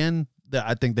Orleans again,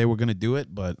 I think they were going to do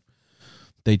it, but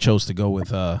they chose to go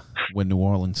with New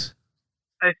Orleans.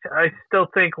 I still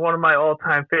think one of my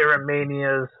all-time favorite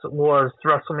manias was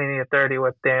WrestleMania 30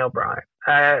 with Daniel Bryan.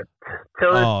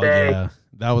 Till this day, yeah.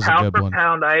 That was a pound good for one.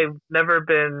 pound, I've never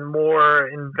been more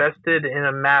invested in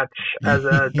a match as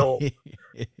an adult.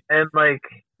 And like,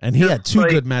 and he had two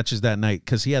good matches that night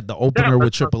because he had the opener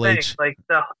with Triple H. Like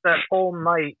that whole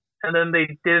night, and then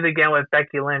they did it again with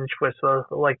Becky Lynch, which was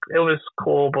like, it was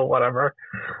cool, but whatever.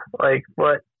 Like,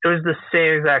 but it was the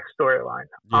same exact storyline.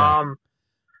 Yeah.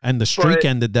 And the streak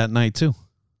ended that night too.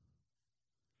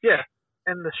 Yeah,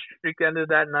 and the streak ended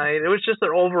that night. It was just an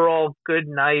overall good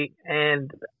night,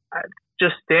 and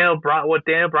just what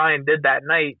Daniel Bryan did that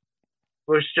night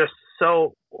was just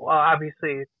so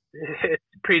obviously it's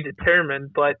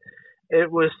predetermined, but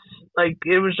it was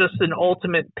just an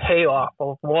ultimate payoff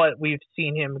of what we've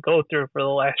seen him go through for the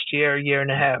last year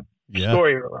and a half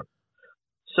story run.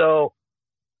 So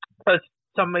that's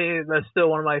still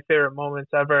one of my favorite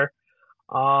moments ever.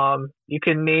 You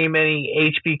can name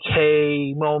any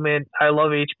HBK moment. I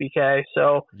love HBK,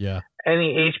 so yeah,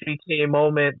 any HBK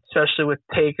moment, especially with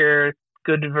Taker,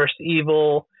 good versus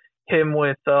evil, him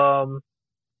with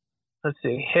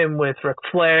Ric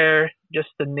Flair, just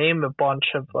to name a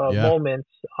bunch of moments.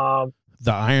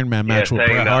 The Iron Man match with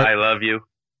Bret Hart. I love you.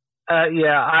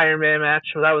 Iron Man match.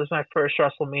 That was my first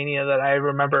WrestleMania that I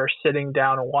remember sitting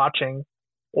down and watching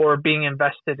or being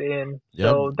invested in. Yep.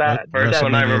 So that first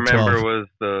one I remember was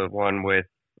the one with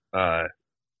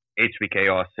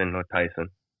HBK Austin with Tyson.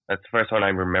 That's the first one I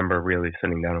remember really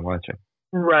sitting down and watching.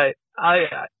 Right. I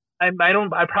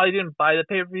probably didn't buy the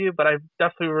pay-per-view, but I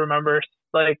definitely remember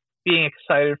like being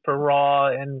excited for Raw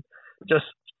and just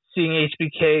seeing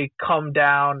HBK come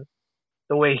down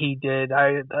the way he did.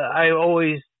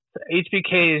 HBK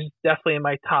is definitely in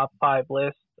my top 5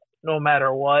 list, no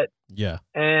matter what. Yeah.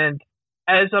 And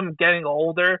as I'm getting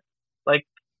older, like,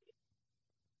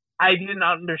 I didn't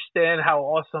understand how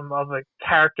awesome of a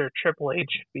character Triple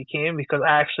H became because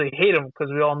I actually hate him because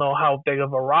we all know how big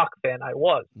of a Rock fan I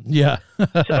was. Yeah.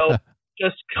 So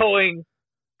just going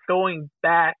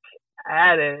back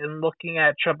at it and looking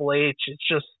at Triple H, it's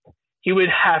just, he would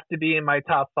have to be in my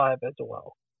top 5 as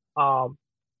well.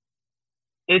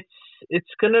 It's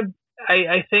gonna,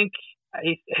 I think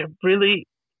I really,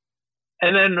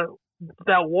 and then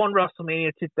that one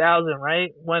WrestleMania 2000,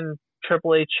 right? When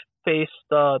Triple H faced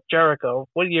Jericho.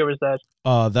 What year was that?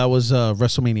 That was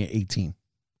WrestleMania 18.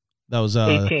 That was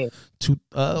 18.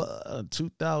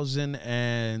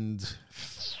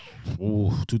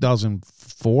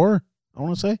 2004, I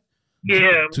want to say.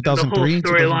 Yeah, 2003 the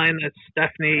whole storyline that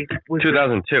Stephanie was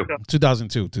 2002.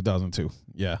 2002.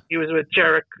 Yeah. He was with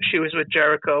Jericho. She was with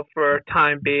Jericho for a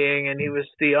time being, and he was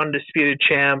the undisputed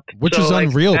champ. Which is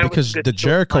unreal because the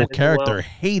Jericho character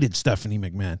hated Stephanie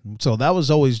McMahon. So that was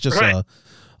always just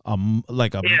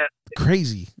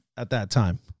crazy at that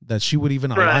time that she would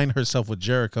even align herself with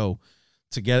Jericho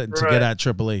to get at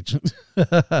Triple H.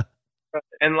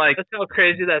 And like, that's how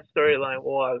crazy that storyline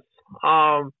was.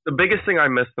 The biggest thing I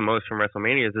miss the most from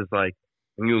WrestleMania is like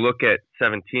when you look at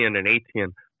 17 and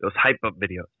 18, those hype up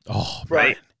videos. Oh,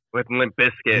 right. With Limp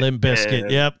Bizkit. Limp Bizkit,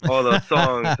 yep. All those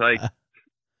songs.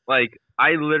 like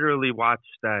I literally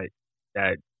watched that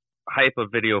hype up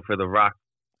video for the Rock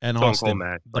and Stone Austin, Cold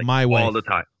match, the My Way all the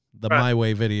time. The My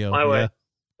Way video. My Way.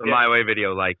 The My Way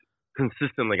video, like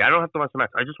consistently. I don't have to watch the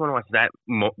match. I just want to watch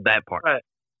that part. Right.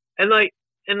 And like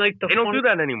they don't do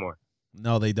that anymore.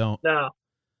 No, they don't. No.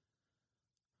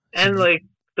 And like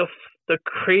the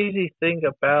crazy thing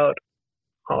about,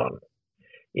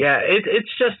 it's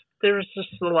just there was just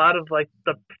a lot of like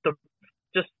the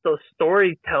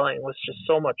storytelling was just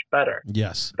so much better.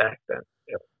 Yes. Back then.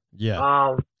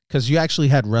 Yeah. Because you actually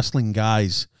had wrestling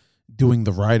guys doing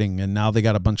the writing, and now they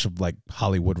got a bunch of like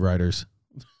Hollywood writers.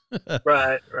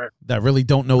 Right. That really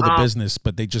don't know the business,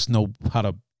 but they just know how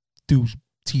to do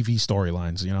TV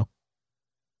storylines, you know?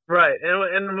 Right.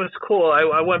 And it was cool.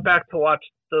 I went back to watch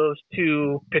those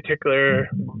 2 particular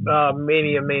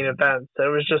Mania main events. It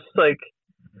was just like,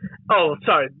 oh,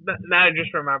 sorry. Now I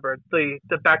just remembered the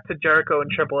back to Jericho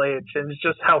and Triple H, and it's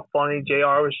just how funny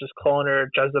JR was just calling her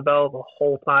Jezebel the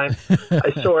whole time.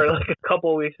 I saw her like a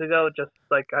couple of weeks ago. Just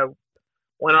like I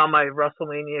went on my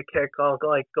WrestleMania kick. I'll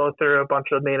like go through a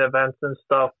bunch of main events and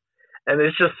stuff, and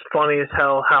it's just funny as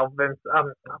hell how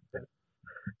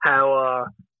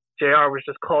JR was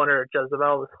just calling her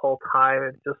Jezebel this whole time.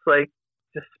 It's just like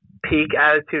just peak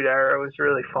Attitude Era was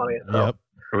really funny. So. Yep.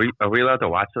 Are we allowed to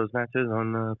watch those matches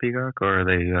on Peacock, or are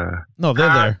they? No,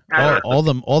 they're there. All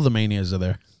the Manias are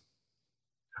there.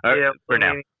 Yeah, for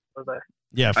now.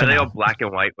 Yeah, are they all black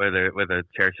and white with the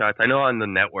chair shots? I know on the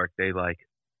network they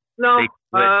chair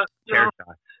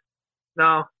shots.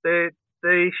 No,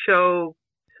 they show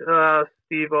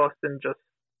Steve Austin just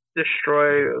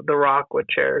destroy The Rock with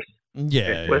chairs.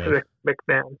 Yeah, with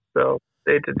McMahon. So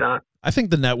they did not. I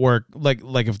think the network, like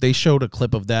if they showed a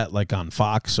clip of that, like on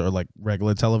Fox or like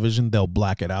regular television, they'll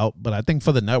black it out. But I think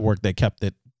for the network, they kept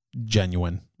it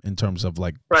genuine in terms of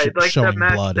like showing that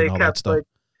match, blood and all that stuff.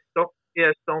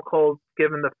 Stone Cold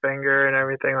giving the finger and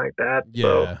everything like that. Yeah.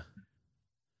 So.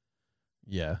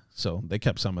 Yeah. So they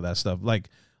kept some of that stuff. Like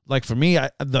for me,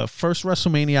 the first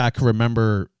WrestleMania I can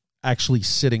remember actually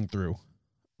sitting through,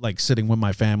 like sitting with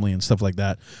my family and stuff like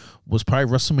that, was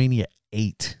probably WrestleMania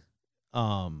 8.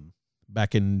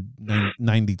 Back in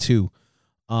 92.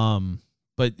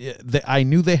 But I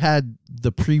knew they had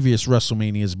the previous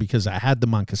WrestleManias because I had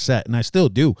them on cassette, and I still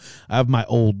do. I have my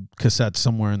old cassette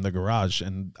somewhere in the garage,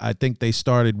 and I think they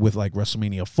started with like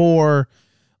WrestleMania 4,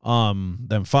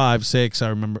 then 5, 6. I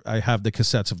remember I have the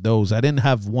cassettes of those. I didn't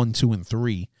have 1, 2, and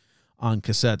 3 on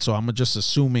cassette, so I'm just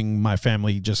assuming my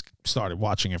family just started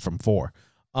watching it from 4.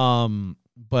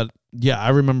 But yeah, I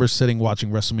remember sitting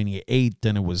watching WrestleMania 8,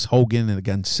 and it was Hogan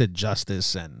against Sid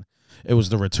Justice, and it was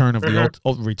the return of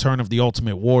the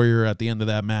Ultimate Warrior at the end of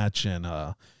that match, and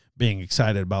being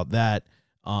excited about that.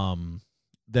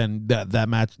 Then that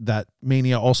match, that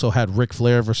Mania also had Ric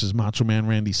Flair versus Macho Man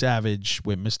Randy Savage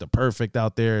with Mr. Perfect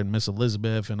out there and Miss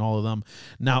Elizabeth and all of them.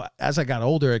 Now, as I got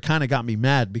older, it kind of got me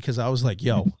mad because I was like,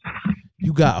 yo,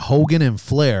 you got Hogan and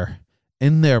Flair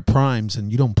in their primes,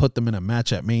 and you don't put them in a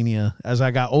match at Mania. As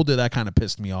I got older, that kind of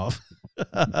pissed me off.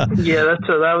 Yeah,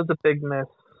 that was a big miss.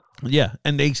 Yeah,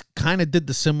 and they kind of did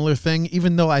the similar thing,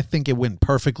 even though I think it went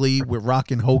perfectly with Rock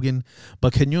and Hogan.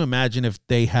 But can you imagine if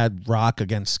they had Rock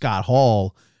against Scott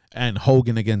Hall and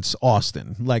Hogan against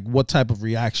Austin? Like, what type of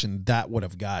reaction that would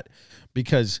have got?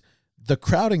 Because the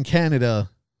crowd in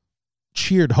Canada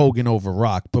cheered Hogan over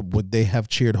Rock, but would they have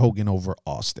cheered Hogan over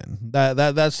Austin?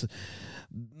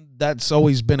 That's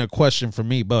always been a question for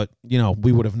me, but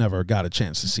we would have never got a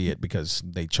chance to see it because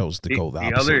they chose to go the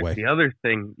opposite way. The other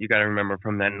thing you got to remember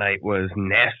from that night was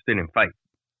Nash didn't fight.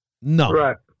 No,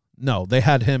 right. No, they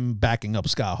had him backing up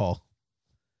Scott Hall.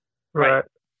 Right.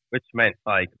 Which meant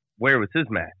where was his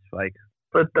match?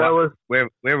 But that was where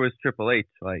was Triple H?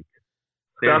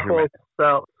 Scott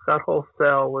Hall's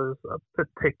cell was a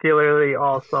particularly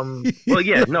awesome. Well,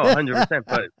 yeah, no, 100%.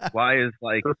 But why is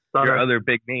your other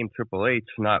big name Triple H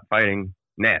not fighting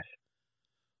Nash,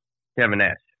 Kevin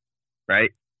Nash, right?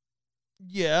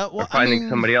 Yeah, well, or finding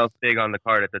somebody else big on the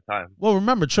card at the time. Well,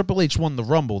 remember Triple H won the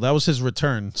Rumble. That was his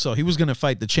return, so he was going to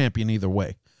fight the champion either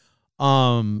way.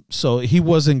 So he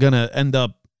wasn't going to end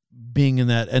up being in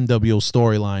that NWO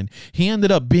storyline. He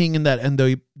ended up being in that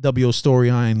NWO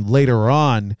storyline later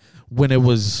on when it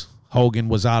was Hogan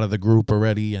was out of the group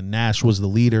already and Nash was the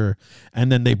leader,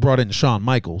 and then they brought in Shawn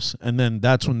Michaels, and then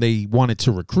that's when they wanted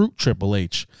to recruit Triple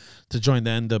H to join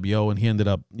the NWO, and he ended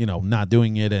up not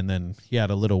doing it, and then he had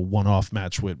a little one-off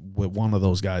match with one of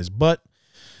those guys. But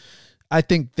I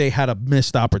think they had a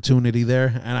missed opportunity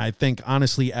there, and I think,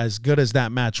 honestly, as good as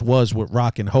that match was with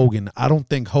Rock and Hogan, I don't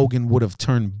think Hogan would have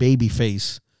turned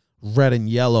babyface red and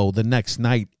yellow the next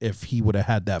night if he would have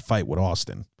had that fight with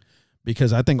Austin.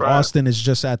 Because I think Austin is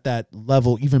just at that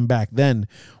level, even back then,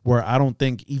 where I don't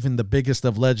think even the biggest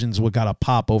of legends would got a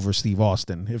pop over Steve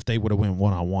Austin if they would have went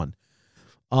one-on-one.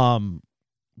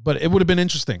 But it would have been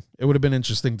interesting. It would have been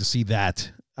interesting to see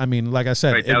that. I mean, like I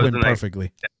said, it went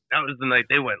perfectly. That was the night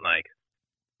they went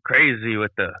crazy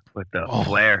with the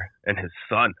Flair and his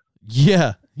son.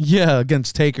 Yeah,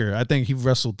 against Taker. I think he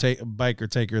wrestled Biker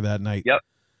Taker that night. Yep.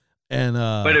 And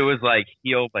but it was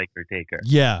heel Biker Taker.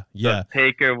 Yeah. So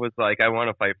Taker was I want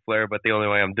to fight Flair, but the only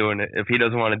way I'm doing it, if he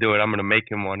doesn't want to do it, I'm going to make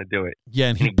him want to do it. Yeah,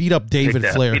 and he beat up David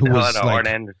Flair, who was Arn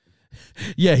Anderson.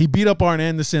 Yeah, he beat up Arn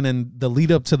Anderson, and the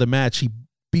lead up to the match, he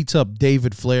beats up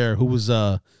David Flair, who was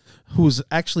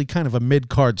actually kind of a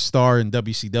mid-card star in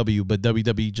WCW, but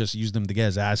WWE just used him to get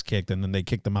his ass kicked, and then they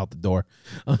kicked him out the door.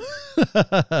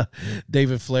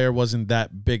 David Flair wasn't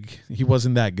that big. He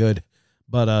wasn't that good,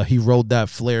 but he rode that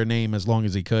Flair name as long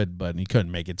as he could, but he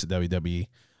couldn't make it to WWE.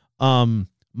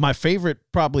 My favorite,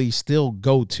 probably still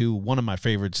one of my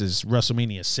favorites is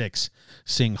WrestleMania 6,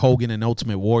 seeing Hogan and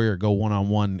Ultimate Warrior go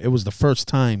one-on-one. It was the first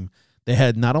time they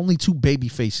had not only two baby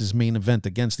faces main event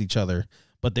against each other,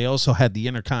 but they also had the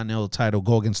Intercontinental title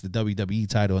go against the WWE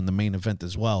title in the main event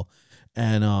as well.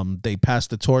 and they passed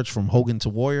the torch from Hogan to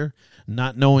Warrior,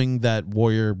 not knowing that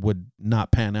Warrior would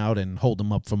not pan out and hold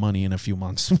him up for money in a few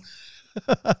months.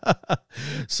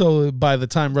 So by the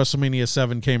time WrestleMania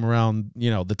 7 came around,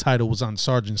 the title was on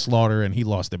Sergeant Slaughter, and he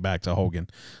lost it back to Hogan.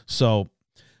 So,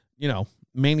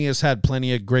 Mania's had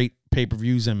plenty of great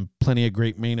pay-per-views and plenty of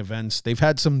great main events. They've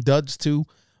had some duds too,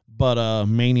 but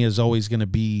Mania is always going to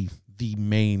be the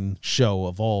main show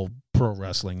of all pro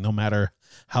wrestling, no matter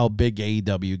how big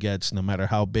AEW gets, no matter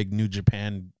how big New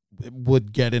Japan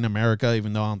would get in America,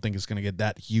 even though I don't think it's going to get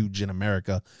that huge in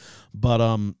America. But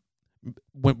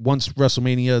once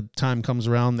WrestleMania time comes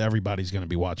around, everybody's going to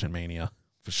be watching Mania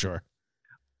for sure.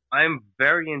 I'm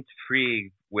very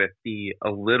intrigued with a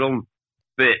little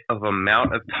bit of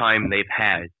amount of time they've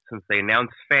had since they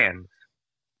announced fans,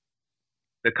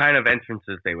 the kind of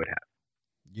entrances they would have.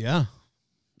 Yeah.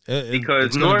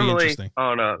 Because normally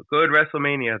on a good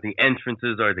WrestleMania, the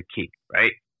entrances are the key,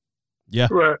 right? Yeah.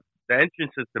 Right. The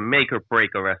entrance is to make or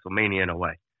break a WrestleMania in a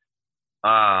way.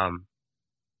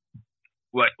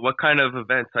 What kind of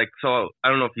events? Like, so I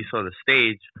don't know if you saw the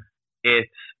stage.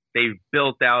 They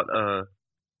built out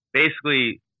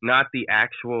basically not the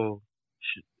actual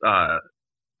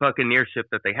Buccaneer ship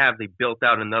that they have. They built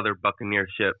out another Buccaneer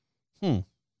ship in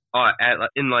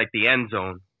like the end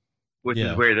zone, which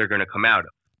is where they're going to come out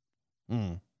of.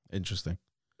 Interesting.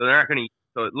 So they're not going to.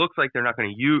 So it looks like they're not going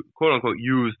to use, quote unquote,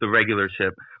 use the regular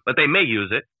ship, but they may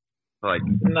use it. Like,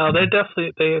 no, they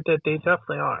definitely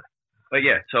are. But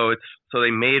yeah, so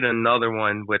they made another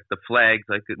one with the flags,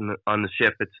 like on the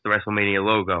ship. It's the WrestleMania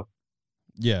logo.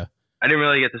 Yeah. I didn't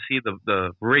really get to see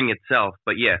the ring itself,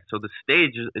 but yeah. So the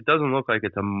stage, it doesn't look like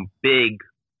it's a big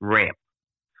ramp.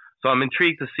 So I'm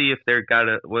intrigued to see if they're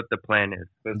what the plan is.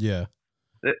 Yeah.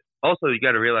 Also, you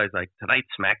got to realize, like, tonight's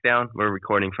SmackDown, we're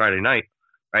recording Friday night,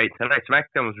 right? Tonight's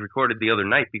SmackDown was recorded the other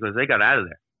night because they got out of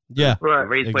there. Yeah,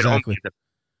 right. Exactly.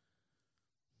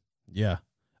 Yeah.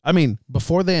 I mean,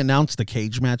 before they announced the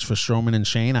cage match for Strowman and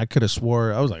Shane, I could have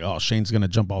swore, I was like, oh, Shane's going to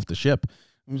jump off the ship.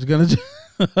 He's going to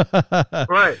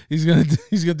right. He's going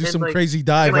to do some crazy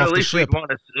dive off the ship.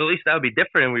 At least that would be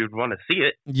different, and we would want to see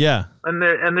it. Yeah. And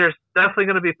there's definitely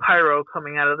going to be pyro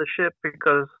coming out of the ship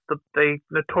because they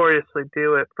notoriously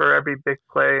do it for every big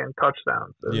play and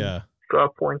touchdowns. And yeah. Draw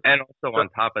points. And also on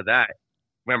top of that,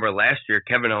 remember last year,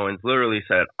 Kevin Owens literally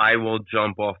said, I will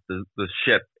jump off the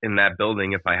ship in that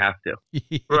building if I have to.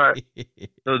 Right.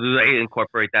 So do they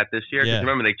incorporate that this year? Because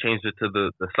remember, they changed it to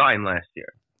the sign last year.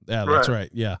 Yeah, that's right.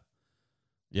 Yeah.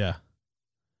 Yeah.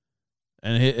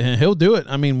 And he'll do it.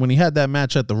 I mean, when he had that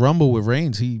match at the Rumble with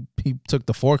Reigns, he took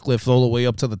the forklift all the way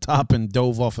up to the top and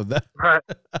dove off of that. Right.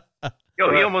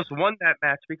 He almost won that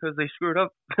match because they screwed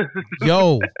up.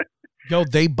 Yo,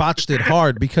 they botched it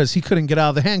hard because he couldn't get out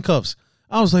of the handcuffs.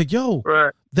 I was like,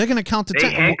 they're going to count to 10.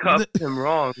 They handcuffed him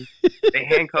wrong. They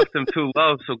handcuffed him too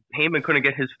low, so Heyman couldn't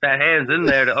get his fat hands in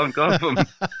there to uncuff him.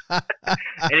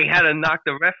 And he had to knock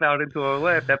the ref out into a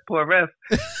lap. That poor ref.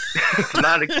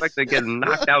 Not expecting to get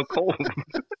knocked out cold.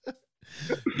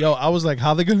 Yo, I was like,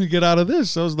 how are they going to get out of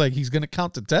this? So I was like, he's going to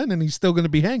count to 10 and he's still going to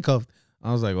be handcuffed.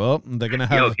 I was like, well, they're going to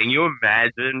have... Yo, can you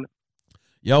imagine...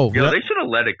 Yo, they should have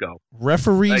let it go.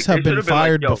 Referees have been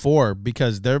fired before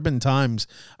because there have been times.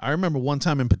 I remember one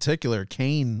time in particular,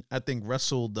 Kane, I think,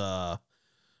 wrestled. I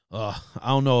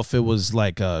don't know if it was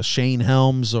like Shane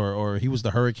Helms or he was the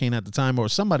Hurricane at the time or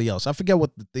somebody else. I forget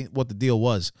what the deal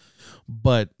was,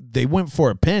 but they went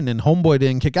for a pin and Homeboy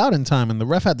didn't kick out in time, and the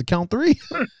ref had to count 3.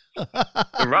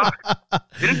 The Rock,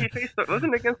 didn't he face?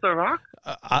 Wasn't it against The Rock?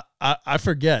 I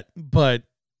forget, but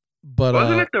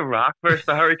wasn't it The Rock versus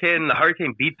the Hurricane? And the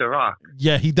Hurricane beat The Rock.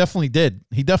 Yeah, he definitely did.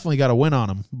 He definitely got a win on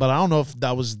him. But I don't know if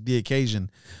that was the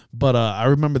occasion. But I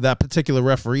remember that particular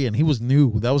referee, and he was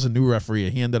new. That was a new referee,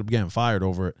 and he ended up getting fired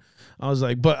over it. I was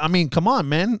like, but I mean, come on,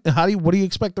 man. What do you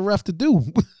expect the ref to do?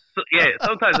 So, yeah,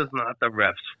 sometimes it's not the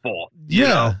ref's fault.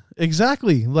 Yeah,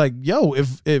 exactly. Like, yo,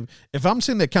 if I'm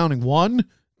sitting there counting 1,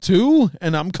 2,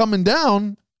 and I'm coming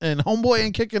down. And Homeboy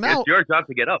ain't kicking out. It's your job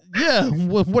to get up. Yeah.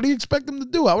 What do you expect him to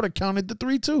do? I would have counted to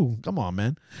 3, too. Come on,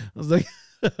 man. I was like,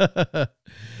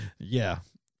 yeah.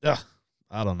 Ugh,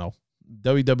 I don't know.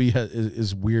 WWE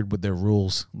is weird with their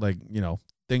rules. Like,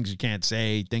 things you can't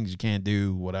say, things you can't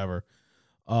do, whatever.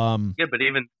 Yeah, but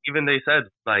even they said,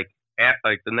 like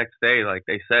the next day, like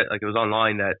they said, like it was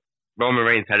online that Roman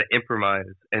Reigns had to improvise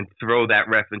and throw that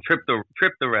ref and trip the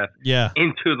ref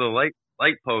into the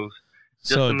light post.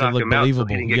 Just so to knock him out so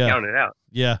he didn't get counted out.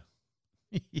 Yeah.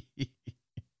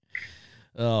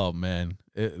 Oh, man.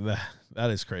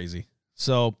 That is crazy.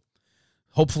 So,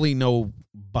 hopefully no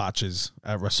botches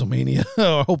at WrestleMania.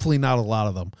 Or hopefully not a lot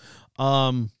of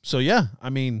them. So, yeah.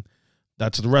 I mean,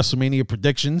 that's the WrestleMania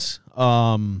predictions.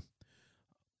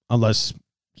 Unless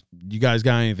you guys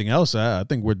got anything else, I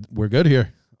think we're good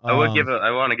here. I want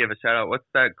to give a shout out. What's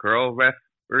that girl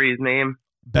referee's name?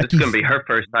 Becky. It's gonna be her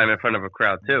first time in front of a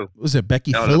crowd too. Was it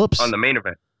Becky Phillips on the main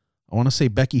event? I want to say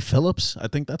Becky Phillips. I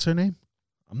think that's her name.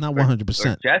 I'm not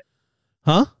 100%. Jess?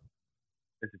 Huh?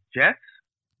 Is it Jess?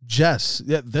 Jess.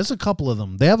 Yeah, there's a couple of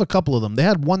them. They have a couple of them. They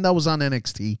had one that was on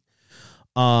NXT.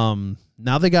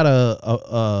 Now they got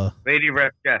a Lady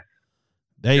Ref Jess.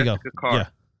 There you Jessica go. Carr.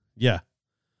 Yeah.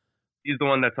 She's the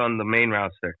one that's on the main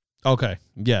roster. Okay.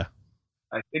 Yeah.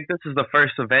 I think this is the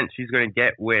first event she's going to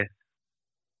get with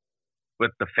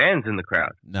the fans in the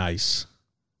crowd. Nice.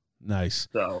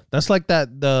 So that's like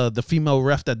the female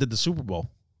ref that did the Super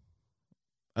Bowl.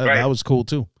 Right. That was cool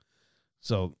too.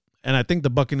 So, and I think the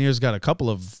Buccaneers got a couple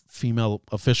of female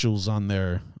officials on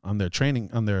their training,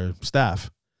 on their staff.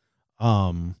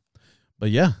 But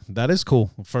yeah, that is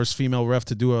cool. First female ref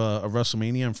to do a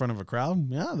WrestleMania in front of a crowd.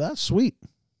 Yeah, that's sweet.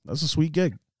 That's a sweet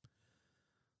gig.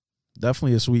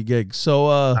 Definitely a sweet gig. So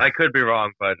I could be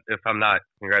wrong, but if I'm not,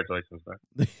 congratulations,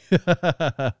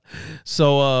 man.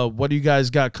 So what do you guys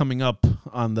got coming up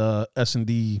on the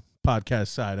S&D podcast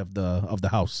side of the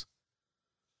house?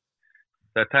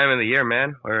 That time of the year,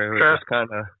 man, where we're just kind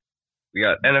of, we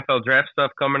got NFL draft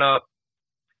stuff coming up.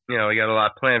 You know, we got a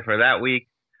lot planned for that week.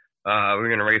 We're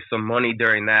gonna raise some money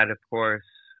during that, of course.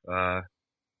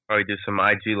 Probably do some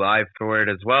IG live for it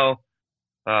as well.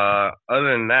 Other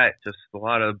than that, just a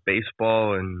lot of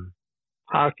baseball and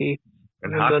hockey.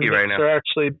 And hockey right now. The Knicks are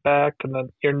actually back, and then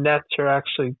your Nets are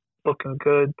actually looking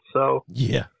good. So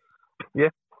yeah.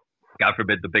 God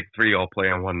forbid the big three all play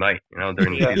on one night, you know,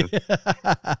 during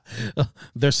the season.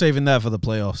 They're saving that for the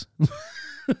playoffs.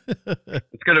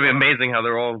 It's going to be amazing how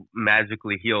they're all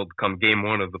magically healed come game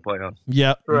one of the playoffs.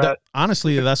 Yeah. Right.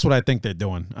 Honestly, that's what I think they're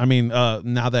doing. I mean,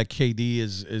 now that KD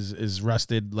is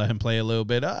rested, let him play a little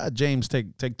bit. James,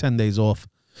 take 10 days off.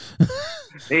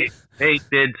 They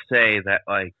did say that,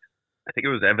 like, I think it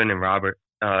was Evan and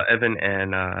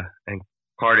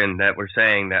Carden that were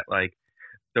saying that, like,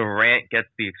 Durant gets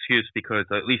the excuse because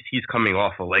at least he's coming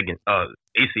off a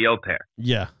ACL tear.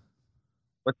 Yeah.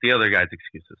 What's the other guy's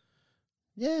excuses?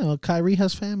 Yeah, well, Kyrie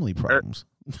has family problems.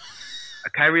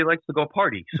 Kyrie likes to go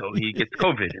party, so he gets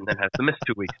COVID and then has to miss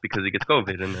 2 weeks because he gets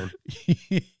COVID. And then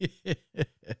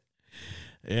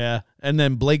yeah, and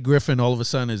then Blake Griffin all of a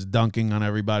sudden is dunking on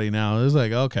everybody now. It's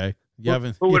like, okay.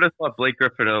 Who would have thought Blake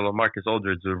Griffin and LaMarcus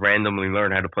Aldridge would randomly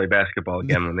learn how to play basketball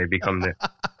again when they become there?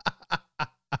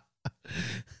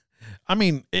 I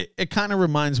mean, it kind of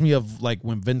reminds me of like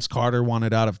when Vince Carter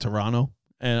wanted out of Toronto,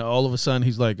 and all of a sudden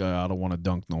he's like, I don't want to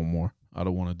dunk no more. I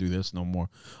don't want to do this no more.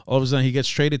 All of a sudden he gets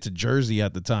traded to Jersey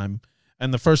at the time,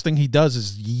 and the first thing he does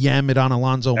is yam it on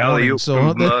Alonzo Mourning.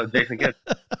 So Jason Kidd.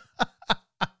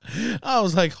 I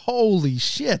was like, holy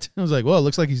shit. I was like, well, it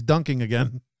looks like he's dunking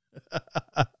again.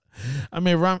 I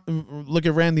mean, look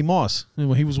at Randy Moss.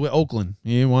 When he was with Oakland,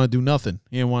 he didn't want to do nothing.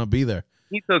 He didn't want to be there.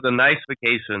 He took a nice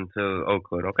vacation to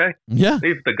Oakland, okay? Yeah.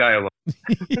 Leave the guy alone.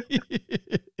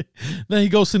 Then he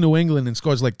goes to New England and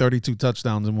scores like 32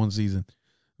 touchdowns in one season.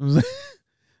 It was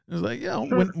like, yeah,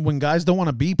 when guys don't want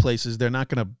to be places, they're not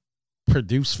going to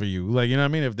produce for you. Like, you know what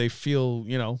I mean? If they feel,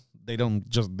 you know, they don't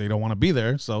want to be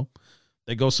there, so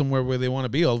they go somewhere where they want to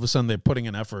be. All of a sudden, they're putting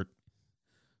an effort.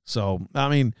 So, I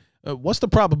mean, what's the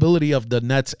probability of the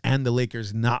Nets and the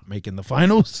Lakers not making the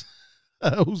finals?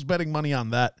 Who's betting money on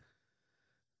that?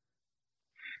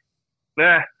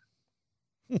 Nah.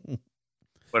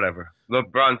 Whatever.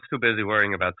 LeBron's too busy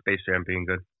worrying about Space Jam being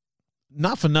good.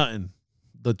 Not for nothing.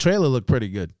 The trailer looked pretty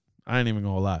good. I ain't even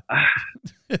gonna lie.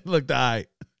 It looked all right.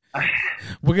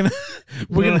 We're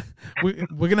gonna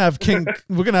have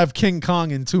King Kong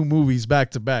in 2 movies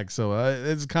back to back. So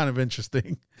it's kind of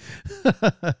interesting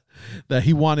that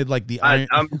he wanted like the Iron.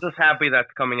 I'm just happy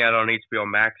that's coming out on HBO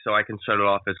Max, so I can shut it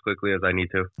off as quickly as I need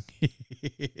to.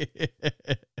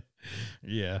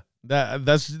 Yeah,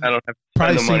 that's I don't have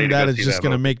probably seeing that is just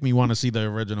gonna make me want to see the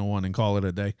original one and call it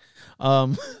a day.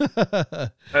 I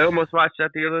almost watched that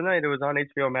the other night. It was on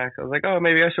HBO Max. I was like, oh,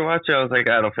 maybe I should watch it. I was like,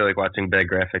 I don't feel like watching bad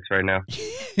graphics right now.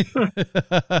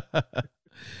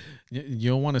 You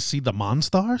don't want to see the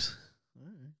Monstars?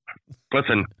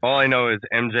 Listen, all I know is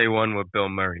MJ won with Bill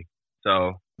Murray,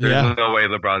 so there's no way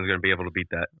LeBron's gonna be able to beat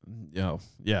that.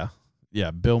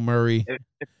 Yeah, Bill Murray.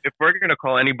 If we're gonna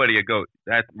call anybody a GOAT,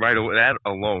 that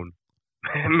alone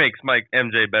makes Mike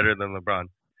MJ better than LeBron.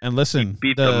 And listen, he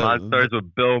beat the Monsters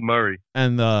with Bill Murray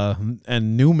and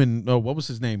Newman. Oh, what was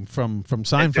his name from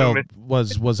Seinfeld?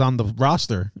 Was on the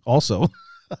roster also.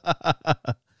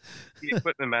 The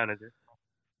equipment manager.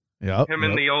 Yep. Him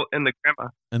and the grandma.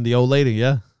 And the old lady,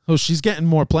 yeah. Oh, she's getting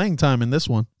more playing time in this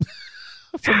one.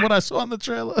 From what I saw in the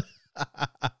trailer.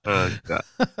 Oh, God.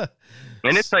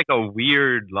 And it's like a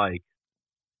weird, like,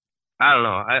 I don't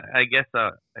know. I guess,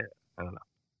 I don't know.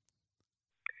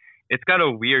 It's got a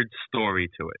weird story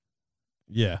to it.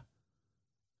 Yeah.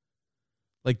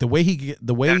 Like the way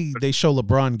they show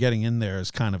LeBron getting in there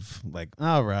is kind of like,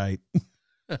 all right.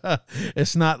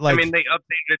 It's not like, I mean, they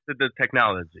updated it to the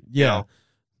technology. Yeah. You know?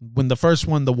 When the first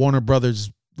one, the Warner Brothers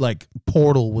like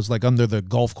portal was like under the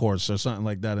golf course or something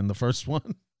like that in the first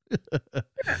one. Yeah,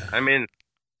 I mean,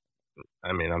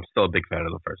 I'm still a big fan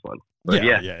of the first one. But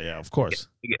yeah, of course.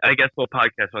 I guess we'll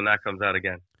podcast when that comes out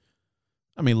again.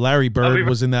 I mean, Larry Bird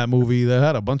was in that movie. They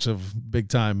had a bunch of big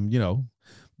time,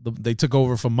 they took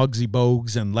over from Muggsy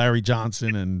Bogues and Larry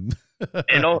Johnson and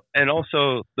and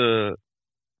also the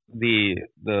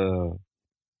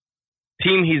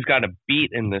team he's got to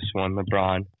beat in this one,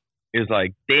 LeBron, is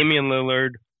like Damian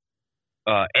Lillard,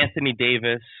 Anthony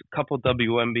Davis, a couple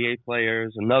WNBA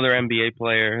players, another NBA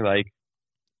player, like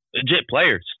legit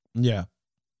players. Yeah.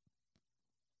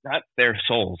 Not their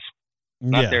souls.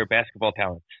 Not their basketball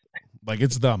talents. Like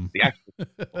it's them.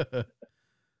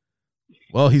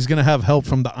 Well, he's going to have help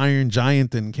from the Iron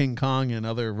Giant and King Kong and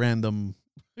other random.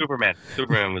 Superman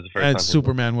was the first and time.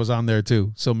 Superman was on there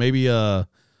too. So maybe,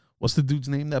 what's the dude's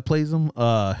name that plays him?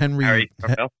 Henry.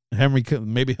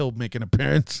 Maybe he'll make an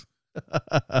appearance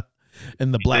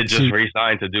in the black suit. Just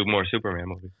re-signed to do more Superman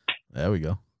movies. There we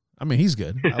go. I mean, he's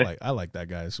good. I like that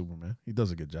guy as Superman. He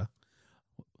does a good job.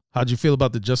 How'd you feel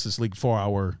about the Justice League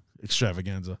 4-hour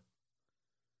extravaganza?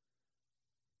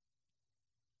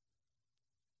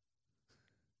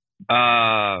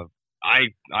 I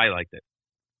liked it.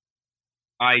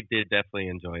 I did definitely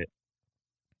enjoy it.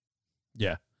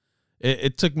 Yeah,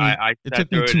 it took me. It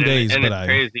took me 2 days, and but it's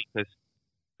crazy because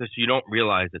you don't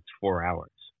realize it's 4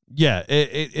 hours. Yeah,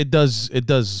 it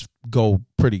does go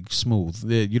pretty smooth.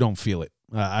 You don't feel it.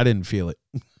 I didn't feel it.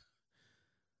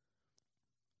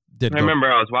 I remember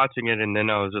I was watching it, and then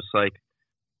I was just like,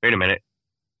 "Wait a minute!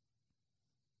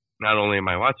 Not only am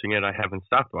I watching it, I haven't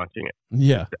stopped watching it.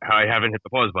 Yeah, I haven't hit the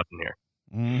pause button here."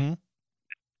 Mm-hmm.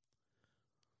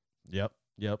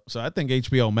 Yep. So I think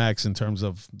HBO Max, in terms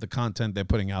of the content they're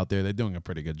putting out there, they're doing a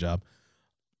pretty good job.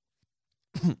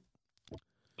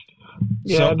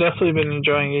 Yeah, I've definitely been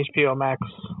enjoying HBO Max.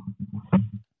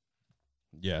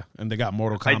 Yeah, and they got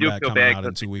Mortal Kombat I do feel coming bad out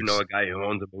in 2 weeks. You know, a guy who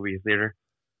owns a movie theater,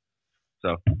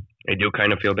 so I do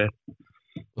kind of feel bad.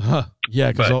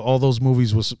 Yeah, because all those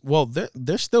movies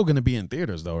they're still going to be in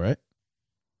theaters though, right?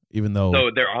 Even though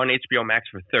they're on HBO Max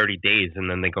for 30 days, and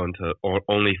then they go into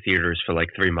only theaters for like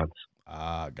 3 months.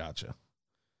 Ah, gotcha.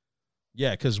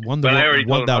 Yeah, because Wonder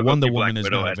Woman is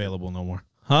not available no more.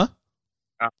 Huh?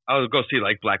 I'll go see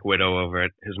like Black Widow over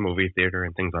at his movie theater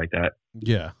and things like that.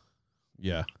 Yeah.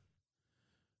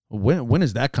 When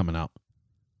is that coming out?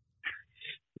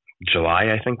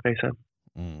 July, I think they said.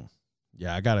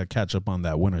 Yeah, I gotta catch up on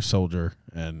that Winter Soldier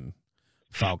and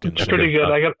Falcon. It's pretty good.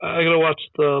 I gotta watch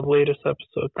the latest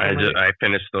episode. I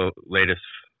finished the latest.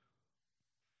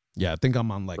 Yeah, I think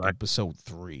I'm on like episode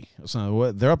 3.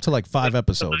 They're up to like 5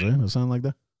 episodes, right? Or something like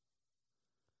that.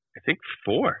 I think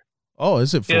 4. Oh,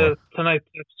 is it 4? Yeah, tonight's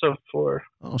episode 4.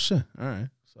 Oh shit! All right,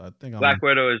 so I think Black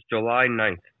Widow is July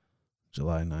 9th.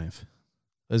 July 9th.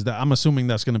 I'm assuming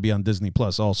that's going to be on Disney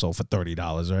Plus also for $30,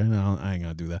 right? No, I ain't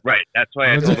gonna do that. Right. That's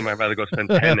why I told him I'd rather go spend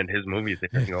 10 in his movies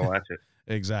if I can go watch it.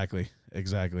 Exactly.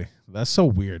 That's so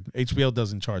weird. HBO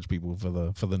doesn't charge people for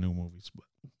the new movies, but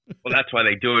well, that's why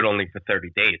they do it only for 30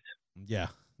 days. Yeah.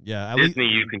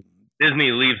 Disney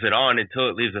leaves it on until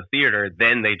it leaves the theater,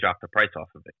 then they drop the price off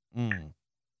of it.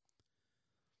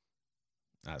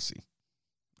 I see.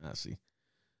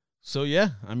 So yeah,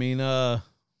 I mean,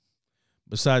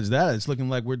 besides that, it's looking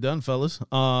like we're done, fellas.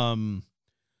 I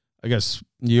guess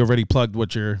you already plugged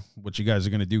what you guys are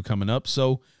going to do coming up.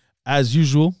 So, as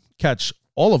usual, catch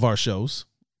all of our shows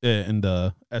in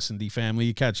the S&D family.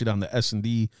 You catch it on the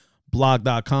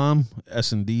SNDblog.com,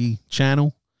 S&D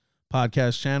channel,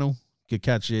 podcast channel. You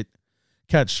can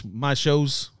catch my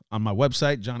shows on my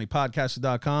website,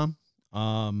 johnnypodcaster.com.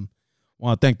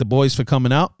 Want to thank the boys for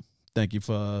coming out. Thank you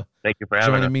for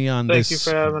joining me on this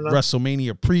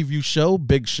WrestleMania preview show,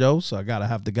 big show. So I got to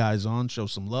have the guys on, show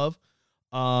some love.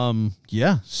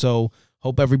 Yeah, so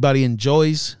hope everybody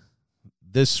enjoys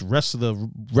this rest of the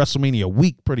WrestleMania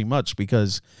week pretty much,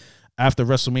 because after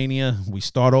WrestleMania, we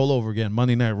start all over again.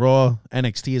 Monday Night Raw,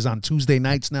 NXT is on Tuesday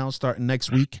nights now, starting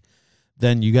next week.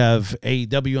 Then you have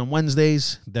AEW on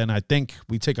Wednesdays. Then I think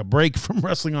we take a break from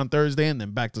wrestling on Thursday and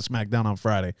then back to SmackDown on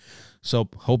Friday. So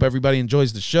hope everybody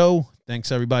enjoys the show.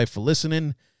 Thanks, everybody, for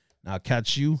listening. And I'll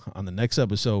catch you on the next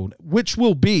episode, which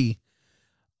will be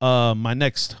my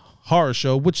next horror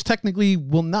show, which technically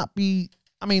will not be,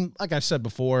 I mean, like I said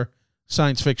before,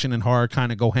 science fiction and horror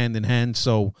kind of go hand in hand.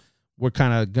 So we're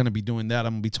kind of going to be doing that.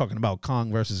 I'm going to be talking about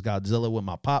Kong versus Godzilla with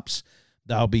my pops.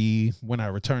 That'll be when I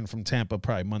return from Tampa,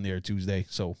 probably Monday or Tuesday.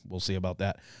 So we'll see about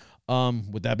that.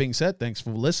 With that being said, thanks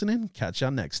for listening. Catch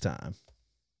y'all next time.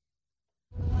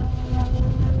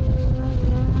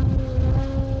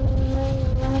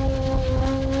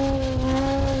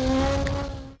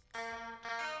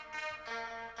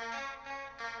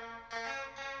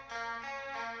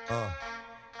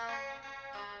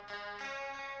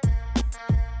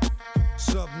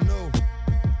 Sub